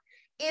tabs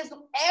is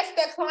as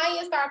the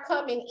clients are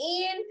coming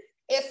in.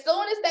 As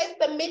soon as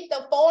they submit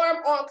the form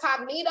on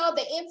Cognito,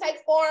 the intake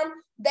form,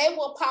 they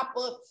will pop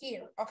up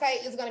here, okay?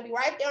 It's gonna be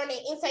right there on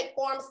the intake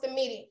form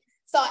submitted.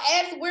 So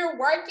as we're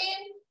working,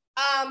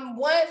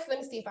 let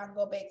me see if I can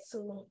go back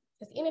to,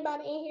 is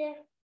anybody in here?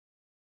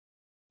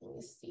 Let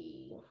me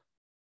see.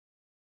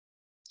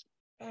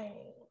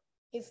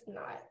 It's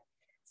not.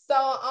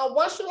 So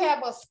once you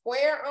have a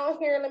square on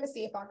here, let me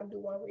see if I can do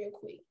one real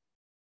quick.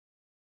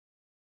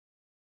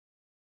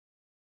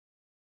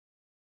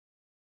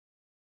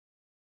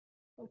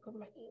 I'll put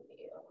my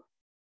email.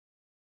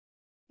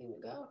 Here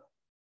we go.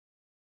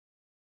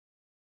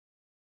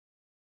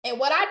 And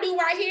what I do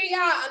right here,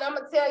 y'all, and I'm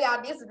gonna tell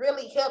y'all, this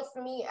really helps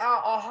me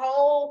out a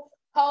whole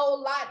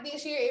lot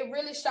this year. It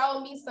really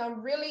showed me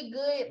some really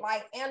good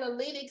like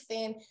analytics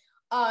and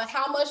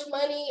how much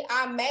money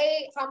I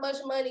made, how much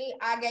money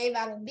I gave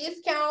out in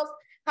discounts,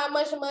 how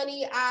much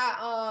money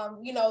I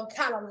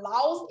kind of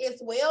lost as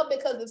well,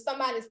 because if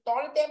somebody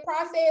started that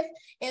process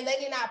and they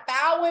did not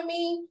file with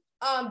me,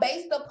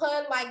 based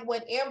upon like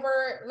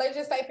whatever, let's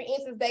just say for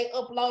instance, they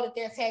uploaded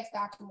their tax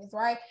documents,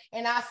 right?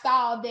 And I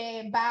saw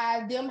that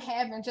by them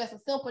having just a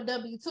simple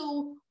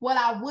W-2, what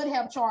I would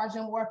have charged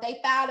them, or if they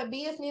filed a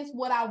business,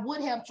 what I would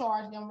have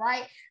charged them,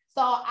 right?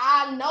 So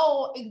I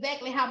know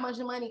exactly how much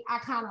money I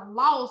kind of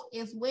lost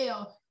as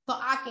well. So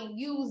I can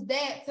use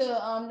that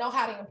to know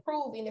how to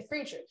improve in the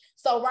future.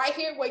 So right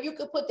here where you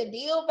could put the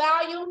deal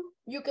value,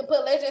 you could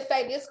put, let's just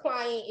say this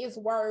client is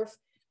worth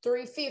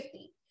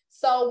 $350.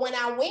 So when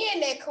I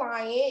win that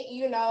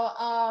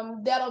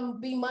client, that'll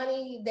be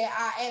money that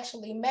I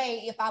actually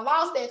made. If I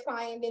lost that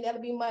client, then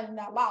that'll be money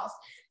that I lost.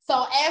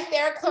 So as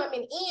they're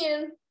coming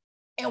in,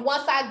 and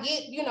once I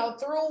get,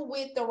 through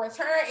with the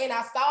return and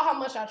I saw how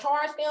much I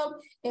charged them,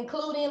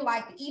 including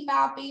like the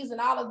e-file fees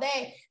and all of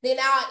that, then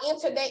I'll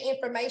enter that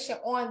information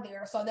on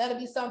there. So that'll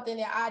be something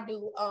that I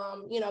do,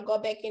 go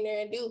back in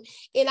there and do.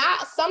 And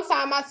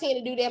sometimes I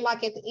tend to do that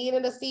like at the end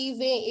of the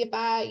season, if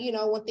I,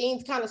 when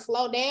things kind of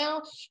slow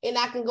down, and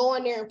I can go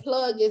in there and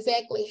plug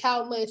exactly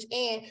how much.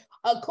 And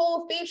a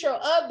cool feature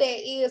of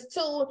that is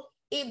too,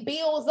 it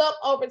builds up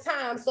over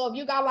time. So if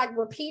you got like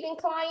repeating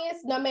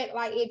clients, no matter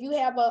like if you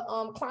have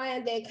a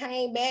client that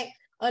came back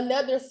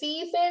another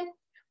season,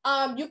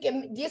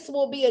 this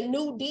will be a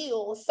new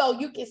deal. So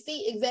you can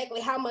see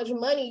exactly how much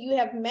money you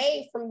have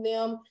made from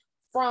them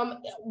from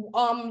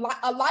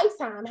a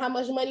lifetime, how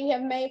much money you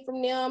have made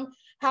from them,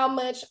 how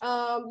much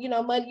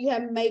money you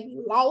have maybe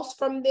lost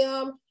from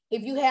them.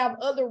 If you have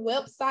other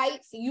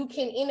websites, you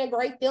can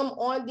integrate them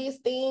on this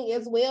thing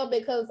as well,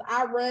 because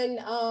I run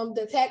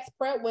the tax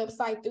prep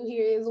website through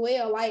here as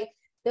well. Like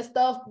the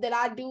stuff that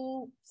I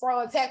do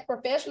for tax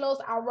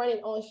professionals, I run it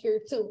on here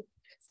too.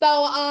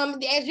 So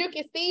as you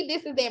can see,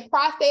 this is that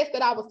process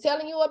that I was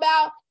telling you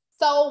about.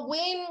 So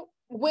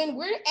when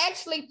we're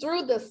actually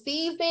through the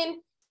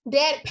season,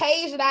 that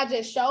page that I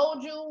just showed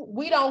you,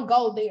 we don't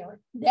go there.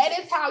 That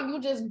is how you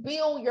just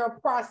build your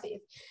process.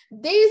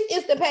 This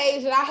is the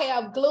page that I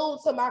have glued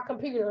to my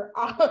computer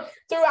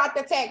throughout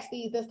the tax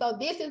season. So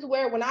this is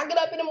where when I get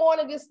up in the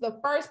morning, this is the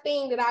first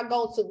thing that I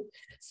go to.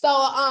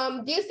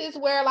 So this is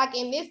where like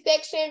in this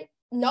section,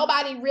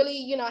 nobody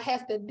really,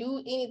 has to do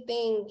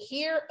anything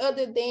here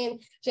other than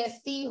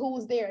just see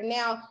who's there.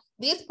 Now,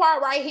 this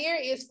part right here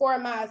is for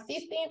my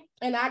assistant,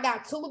 and I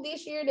got 2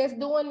 this year that's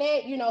doing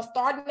that,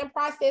 starting the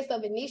process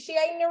of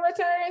initiating the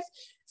returns.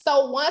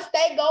 So once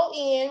they go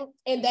in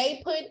and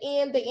they put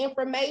in the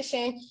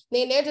information,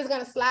 then they're just going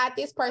to slide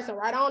this person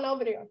right on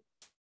over there.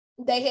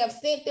 They have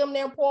sent them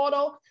their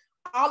portal.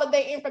 All of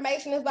their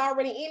information is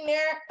already in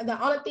there.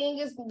 The only thing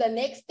is the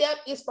next step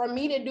is for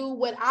me to do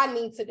what I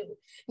need to do.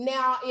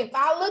 Now, if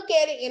I look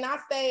at it and I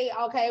say,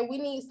 okay, we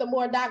need some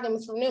more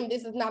documents from them,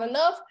 this is not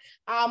enough,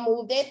 I'll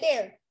move that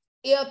there.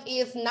 If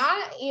it's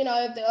not,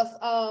 if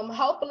there's,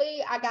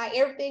 hopefully I got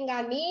everything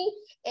I need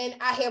and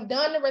I have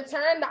done the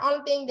return. The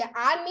only thing that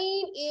I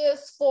need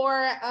is for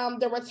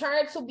the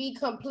return to be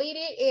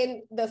completed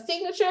in the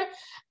signature.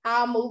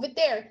 I'll move it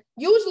there.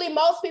 Usually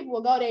most people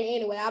will go there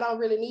anyway. I don't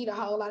really need a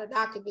whole lot of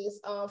documents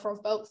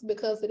from folks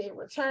because of their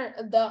return,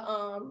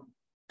 the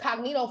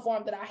Cognito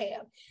form that I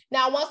have.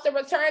 Now, once the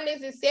return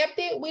is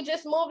accepted, we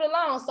just move it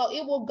along. So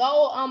it will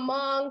go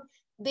among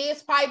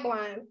this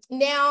pipeline.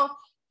 Now,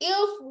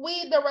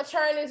 if the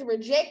return is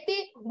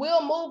rejected,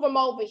 we'll move them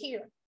over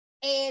here.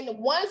 And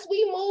once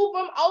we move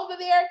them over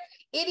there,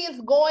 it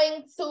is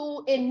going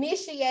to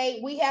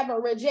initiate, we have a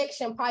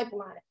rejection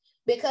pipeline,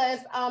 because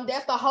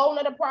that's a whole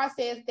nother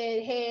process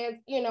that has,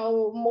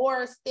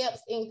 more steps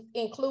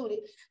included.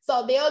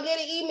 So they'll get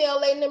an email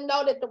letting them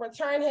know that the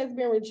return has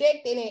been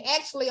rejected. And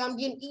actually I'm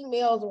getting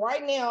emails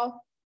right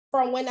now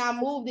from when I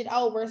moved it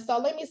over. So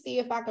let me see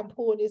if I can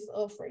pull this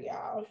up for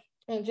y'all.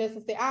 And just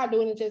to say, I'll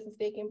do it in just a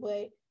second,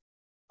 but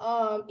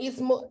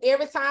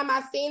every time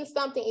I send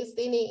something, it's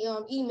sending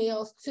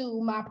emails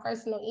to my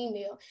personal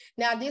email.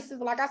 Now, this is,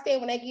 like I said,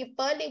 when they get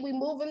funded, we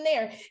move them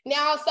there.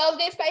 Now, so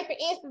let's say, for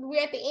instance,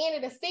 we're at the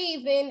end of the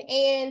season,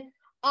 and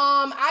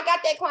I got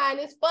that client,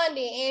 it's funded,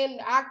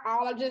 and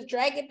I'll just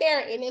drag it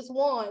there, and it's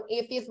won.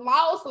 If it's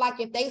lost, like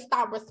if they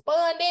stop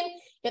responding,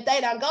 if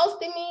they done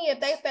ghosted me, if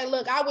they say,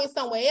 look, I went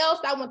somewhere else,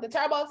 I went to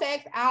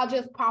TurboTax, I'll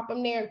just pop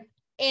them there.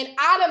 And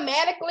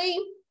automatically,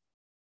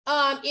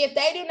 if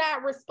they do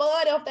not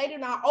respond, or if they do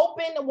not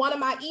open one of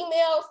my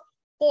emails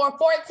for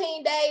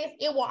 14 days,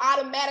 it will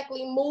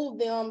automatically move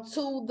them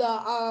to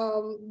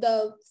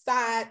the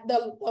side,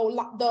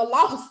 the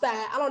lost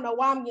side. I don't know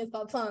why I'm getting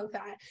so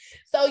tongue-tied.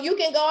 So you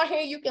can go in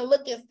here, you can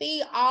look and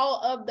see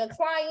all of the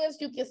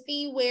clients, you can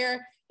see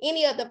where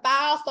any of the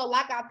files. So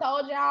like I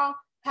told y'all,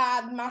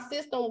 how my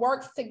system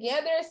works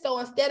together. So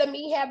instead of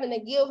me having to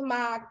give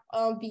my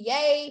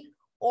VA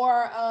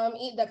or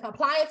the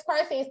compliance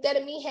person, instead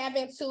of me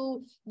having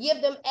to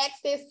give them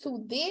access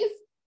to this,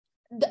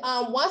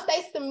 once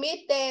they submit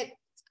that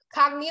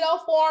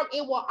Cognito form,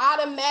 it will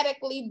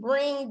automatically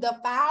bring the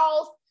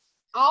files,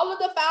 all of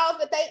the files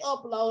that they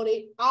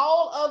uploaded,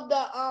 all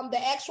of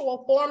the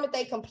actual form that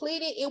they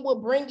completed, it will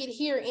bring it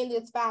here in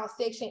this file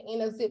section in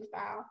a zip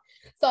file.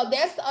 So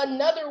that's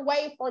another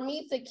way for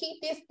me to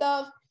keep this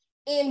stuff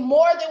in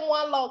more than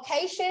one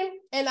location,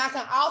 and I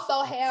can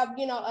also have,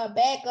 you know, a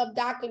backup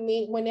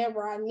document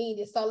whenever I need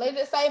it. So let's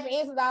just say, for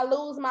instance, I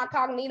lose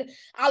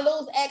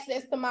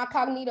access to my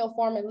Cognito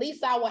form, at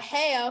least I will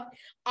have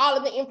all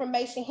of the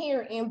information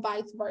here, and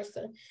vice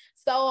versa.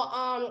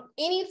 So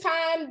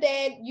anytime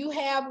that you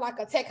have like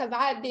a tech, because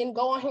I didn't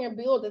go on here and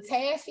build a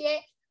task yet,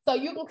 so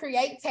you can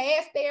create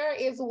tasks there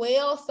as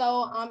well.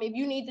 So if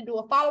you need to do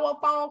a follow-up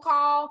phone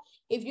call,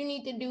 if you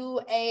need to do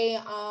a,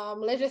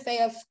 let's just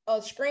say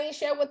a screen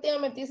share with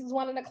them, if this is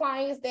one of the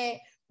clients that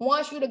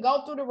wants you to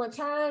go through the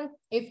return,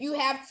 if you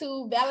have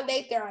to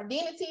validate their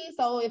identity.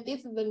 So if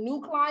this is a new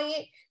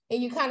client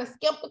and you're kind of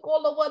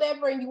skeptical or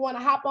whatever, and you want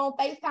to hop on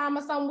FaceTime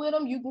or something with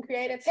them, you can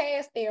create a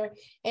task there.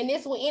 And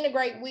this will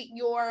integrate with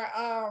your,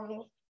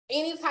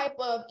 any type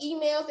of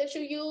emails that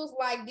you use.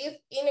 Like this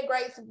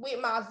integrates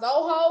with my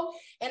Zoho,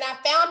 and I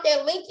found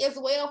that link as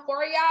well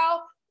for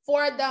y'all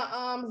for the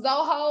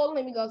Zoho.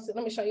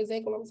 Let me show you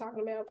exactly what I'm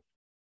talking about.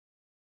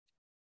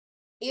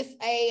 It's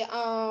a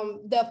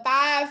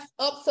the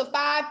up to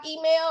 5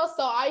 emails.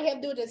 So all you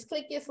have to do is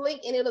click this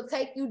link, and it'll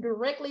take you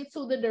directly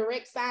to the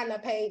direct sign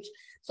up page.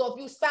 So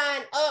if you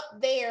sign up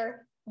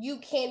there, you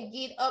can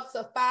get up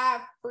to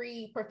 5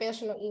 free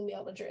professional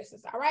email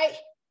addresses. All right.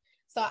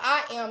 So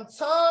I am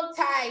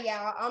tongue-tied,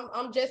 y'all.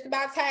 I'm just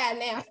about tired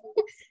now.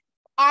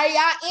 All right,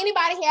 y'all.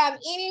 Anybody have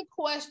any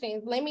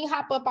questions? Let me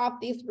hop up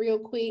off this real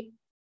quick,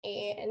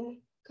 and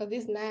because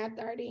it's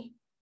 9:30.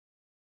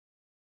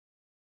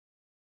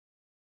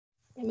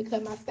 Let me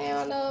cut my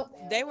sound up.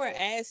 They were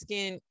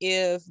asking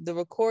if the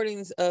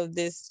recordings of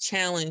this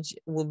challenge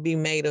will be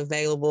made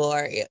available,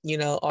 or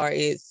or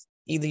it's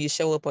either you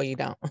show up or you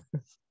don't.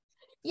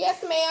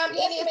 Yes, ma'am. It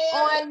is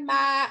on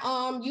my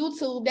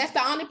YouTube. That's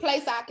the only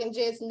place I can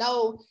just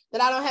know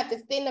that I don't have to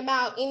send them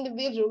out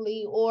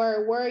individually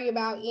or worry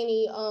about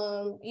any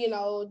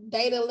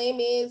data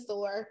limits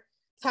or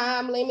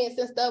time limits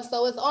and stuff.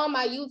 So it's on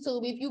my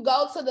YouTube. If you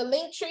go to the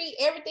link tree,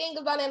 everything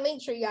is on that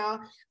link tree, y'all.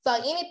 So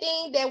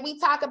anything that we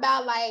talk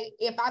about, like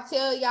if I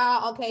tell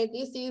y'all, okay,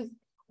 this is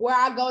where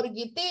I go to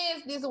get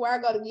this is where I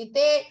go to get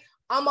that,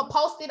 I'm gonna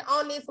post it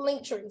on this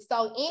link tree.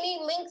 So any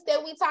links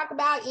that we talk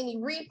about, any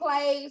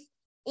replays,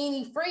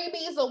 any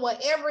freebies or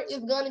whatever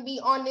is going to be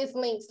on this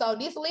link. So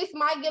this list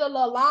might get a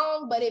little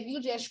long, but if you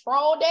just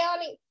scroll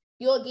down it,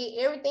 you'll get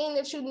everything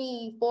that you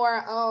need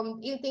for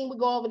anything we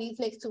go over these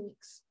next 2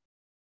 weeks.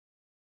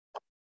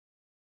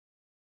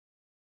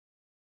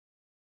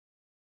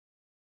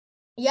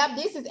 Yep,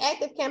 this is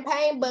active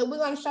campaign, but we're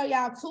going to show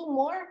y'all 2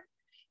 more.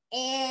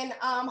 And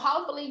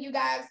hopefully you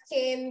guys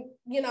can,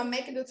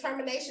 make a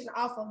determination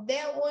off of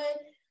that one.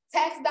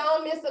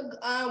 TaxDome is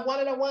one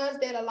of the ones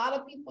that a lot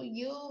of people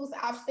use.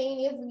 I've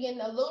seen it's getting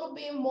a little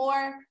bit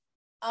more,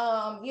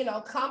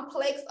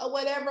 complex or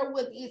whatever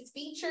with its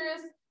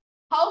features.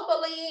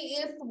 Hopefully,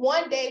 it's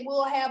one day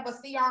we'll have a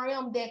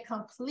CRM that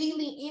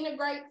completely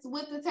integrates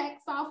with the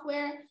tax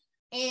software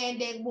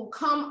and that will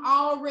come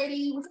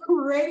already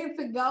ready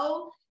to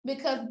go.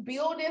 Because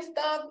building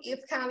stuff is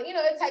kind of,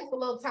 it takes a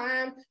little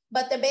time,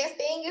 but the best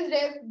thing is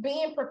just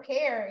being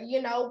prepared.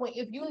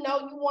 If you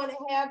want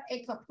to have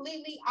a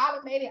completely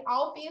automated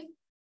office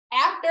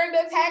after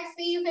the tax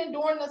season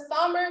during the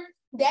summer,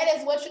 that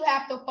is what you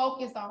have to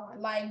focus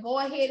on. Like, go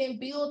ahead and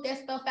build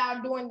that stuff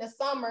out during the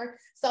summer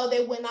so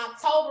that when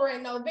October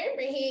and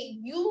November hit,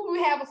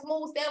 you have a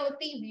smooth sailing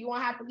season. You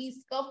won't have to be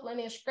scuffling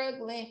and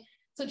struggling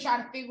to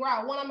try to figure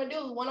out what I'm gonna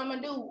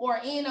do, or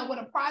end up with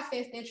a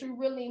process that you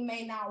really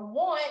may not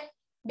want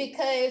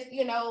because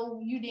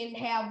you didn't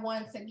have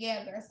one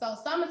together. So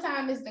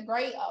summertime is the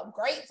great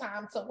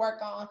time to work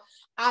on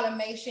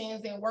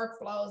automations and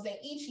workflows. And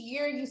each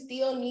year you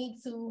still need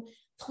to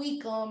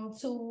tweak them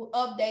to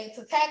update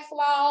to tax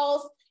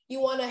laws. you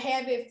want to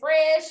have it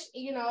fresh,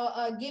 you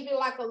know, give it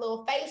like a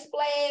little face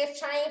splash,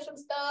 change some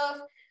stuff,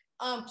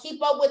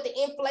 keep up with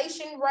the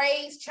inflation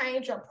rates,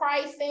 change your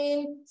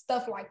pricing,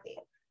 stuff like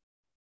that.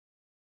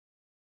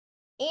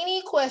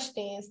 Any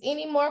questions?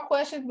 Any more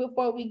questions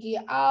before we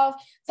get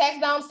off?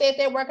 TaxDome said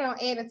they're working on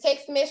adding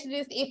text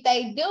messages. If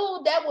they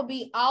do, that would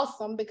be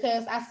awesome,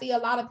 because I see a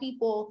lot of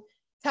people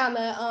kind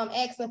of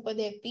asking for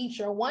that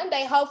feature. One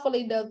day,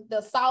 hopefully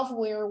the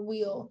software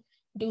will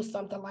do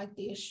something like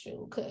this,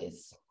 shoot,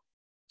 because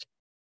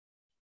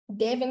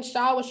Devin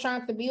Shaw was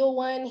trying to build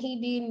one.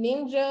 He did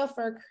Ninja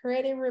for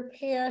credit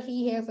repair.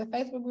 He has a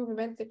Facebook group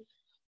event.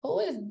 Who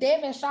is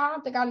Devin Shaw? I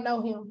don't think I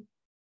know him.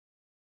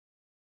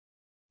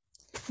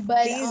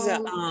 But he's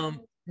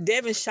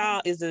Devin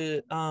Shaw is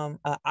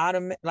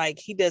like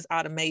he does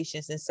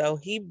automations, and so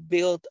he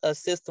built a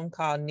system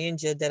called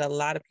Ninja that a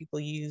lot of people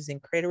use in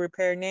credit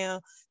repair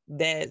now.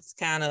 That's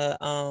kind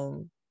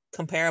of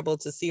comparable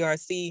to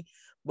CRC,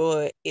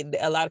 but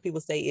a lot of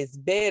people say it's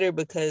better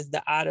because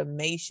the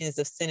automations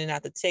of sending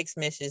out the text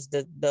message,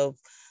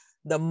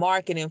 the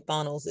marketing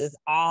funnels is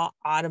all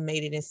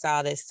automated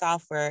inside that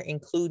software,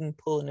 including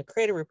pulling the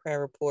credit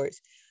repair reports.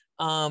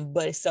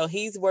 But so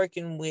he's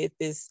working with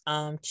this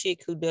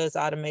chick who does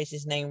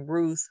automations named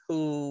Ruth,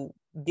 who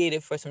did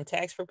it for some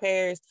tax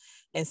preparers.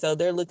 And so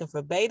they're looking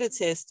for beta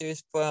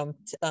testers from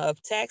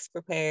tax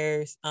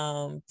preparers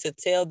to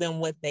tell them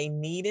what they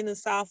need in the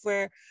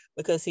software,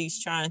 because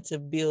he's trying to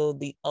build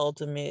the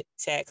ultimate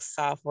tax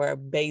software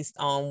based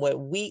on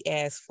what we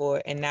ask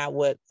for and not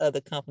what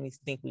other companies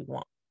think we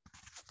want.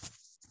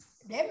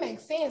 That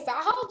makes sense.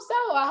 I hope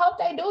so. I hope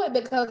they do it,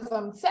 because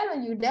I'm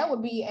telling you, that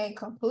would be a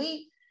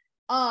complete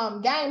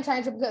game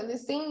changer, because it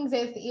seems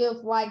as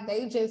if like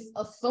they just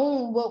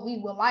assume what we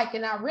would like.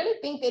 And I really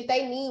think that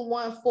they need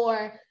one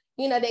for,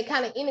 you know, that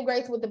kind of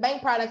integrates with the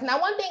bank products. Now,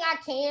 one thing I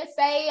can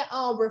say,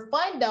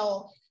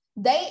 Refundo,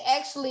 they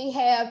actually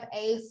have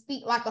a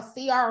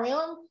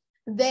CRM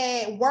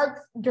that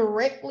works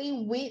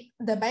directly with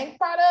the bank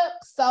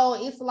product. So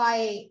it's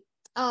like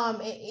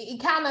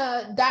it kind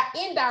of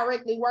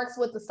indirectly works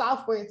with the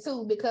software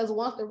too, because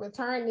once the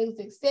return is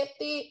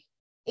accepted,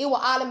 it will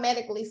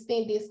automatically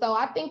send it. So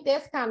I think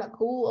that's kind of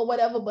cool or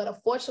whatever, but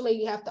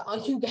unfortunately you have to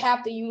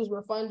use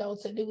Refundo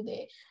to do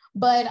that.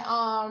 But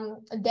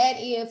that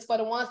is for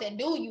the ones that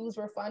do use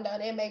Refundo.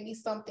 That may be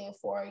something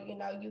for, you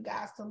know, you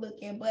guys to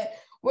look at. But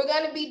we're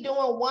going to be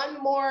doing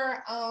one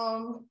more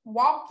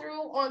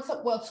walkthrough on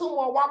two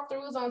more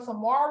walkthroughs on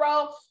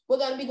tomorrow. We're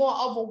going to be going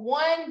over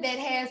one that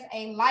has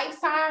a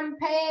lifetime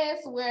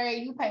pass where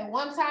you pay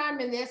one time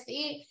and that's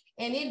it.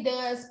 And it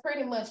does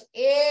pretty much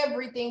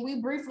everything. We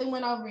briefly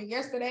went over it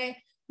yesterday,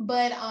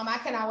 but I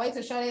cannot wait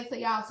to show that to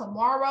y'all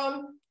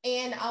tomorrow.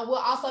 And we'll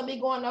also be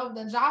going over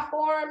the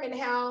JotForm and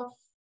how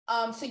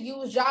to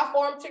use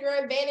JotForm to your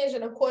advantage.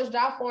 And of course,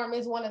 JotForm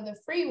is one of the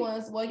free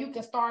ones. Well, you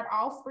can start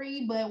off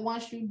free, but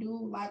once you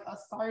do like a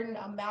certain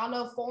amount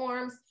of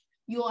forms,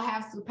 you'll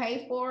have to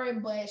pay for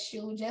it. But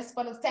shoot, just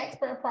for the tax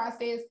prep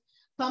process,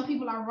 some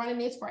people are running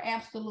this for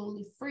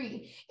absolutely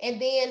free.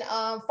 And then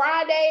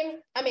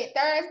Thursday,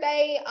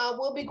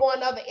 we'll be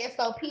going over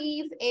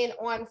SOPs. And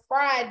on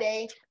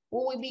Friday, we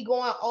will be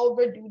going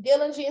over due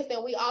diligence.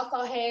 And we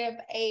also have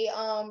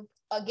a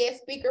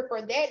guest speaker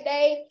for that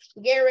day,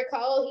 Gary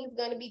Cole. He's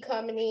going to be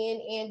coming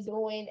in and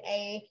doing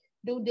a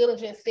due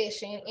diligence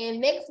session.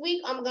 And next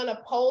week, I'm going to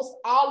post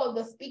all of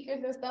the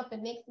speakers and stuff for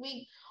next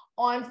week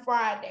on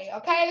Friday.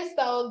 Okay,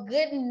 so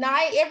good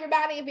night,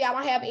 everybody. If y'all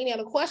don't have any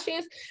other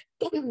questions,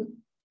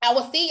 I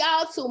will see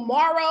y'all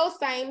tomorrow,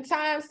 same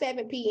time,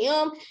 7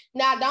 p.m.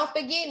 Now, don't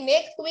forget,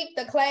 next week,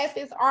 the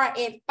classes are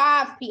at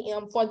 5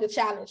 p.m. for the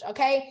challenge,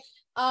 okay?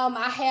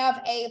 I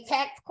have a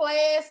tax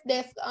class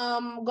that's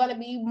going to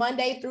be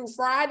Monday through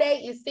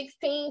Friday. It's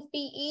 16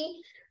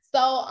 CE.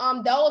 So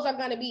those are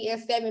going to be at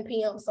 7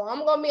 p.m. So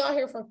I'm going to be on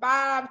here from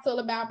 5 till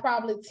about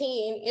probably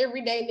 10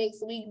 every day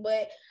next week,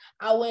 but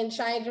I wouldn't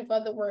change it for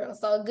the world.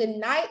 So good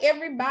night,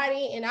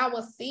 everybody, and I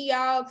will see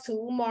y'all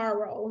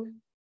tomorrow.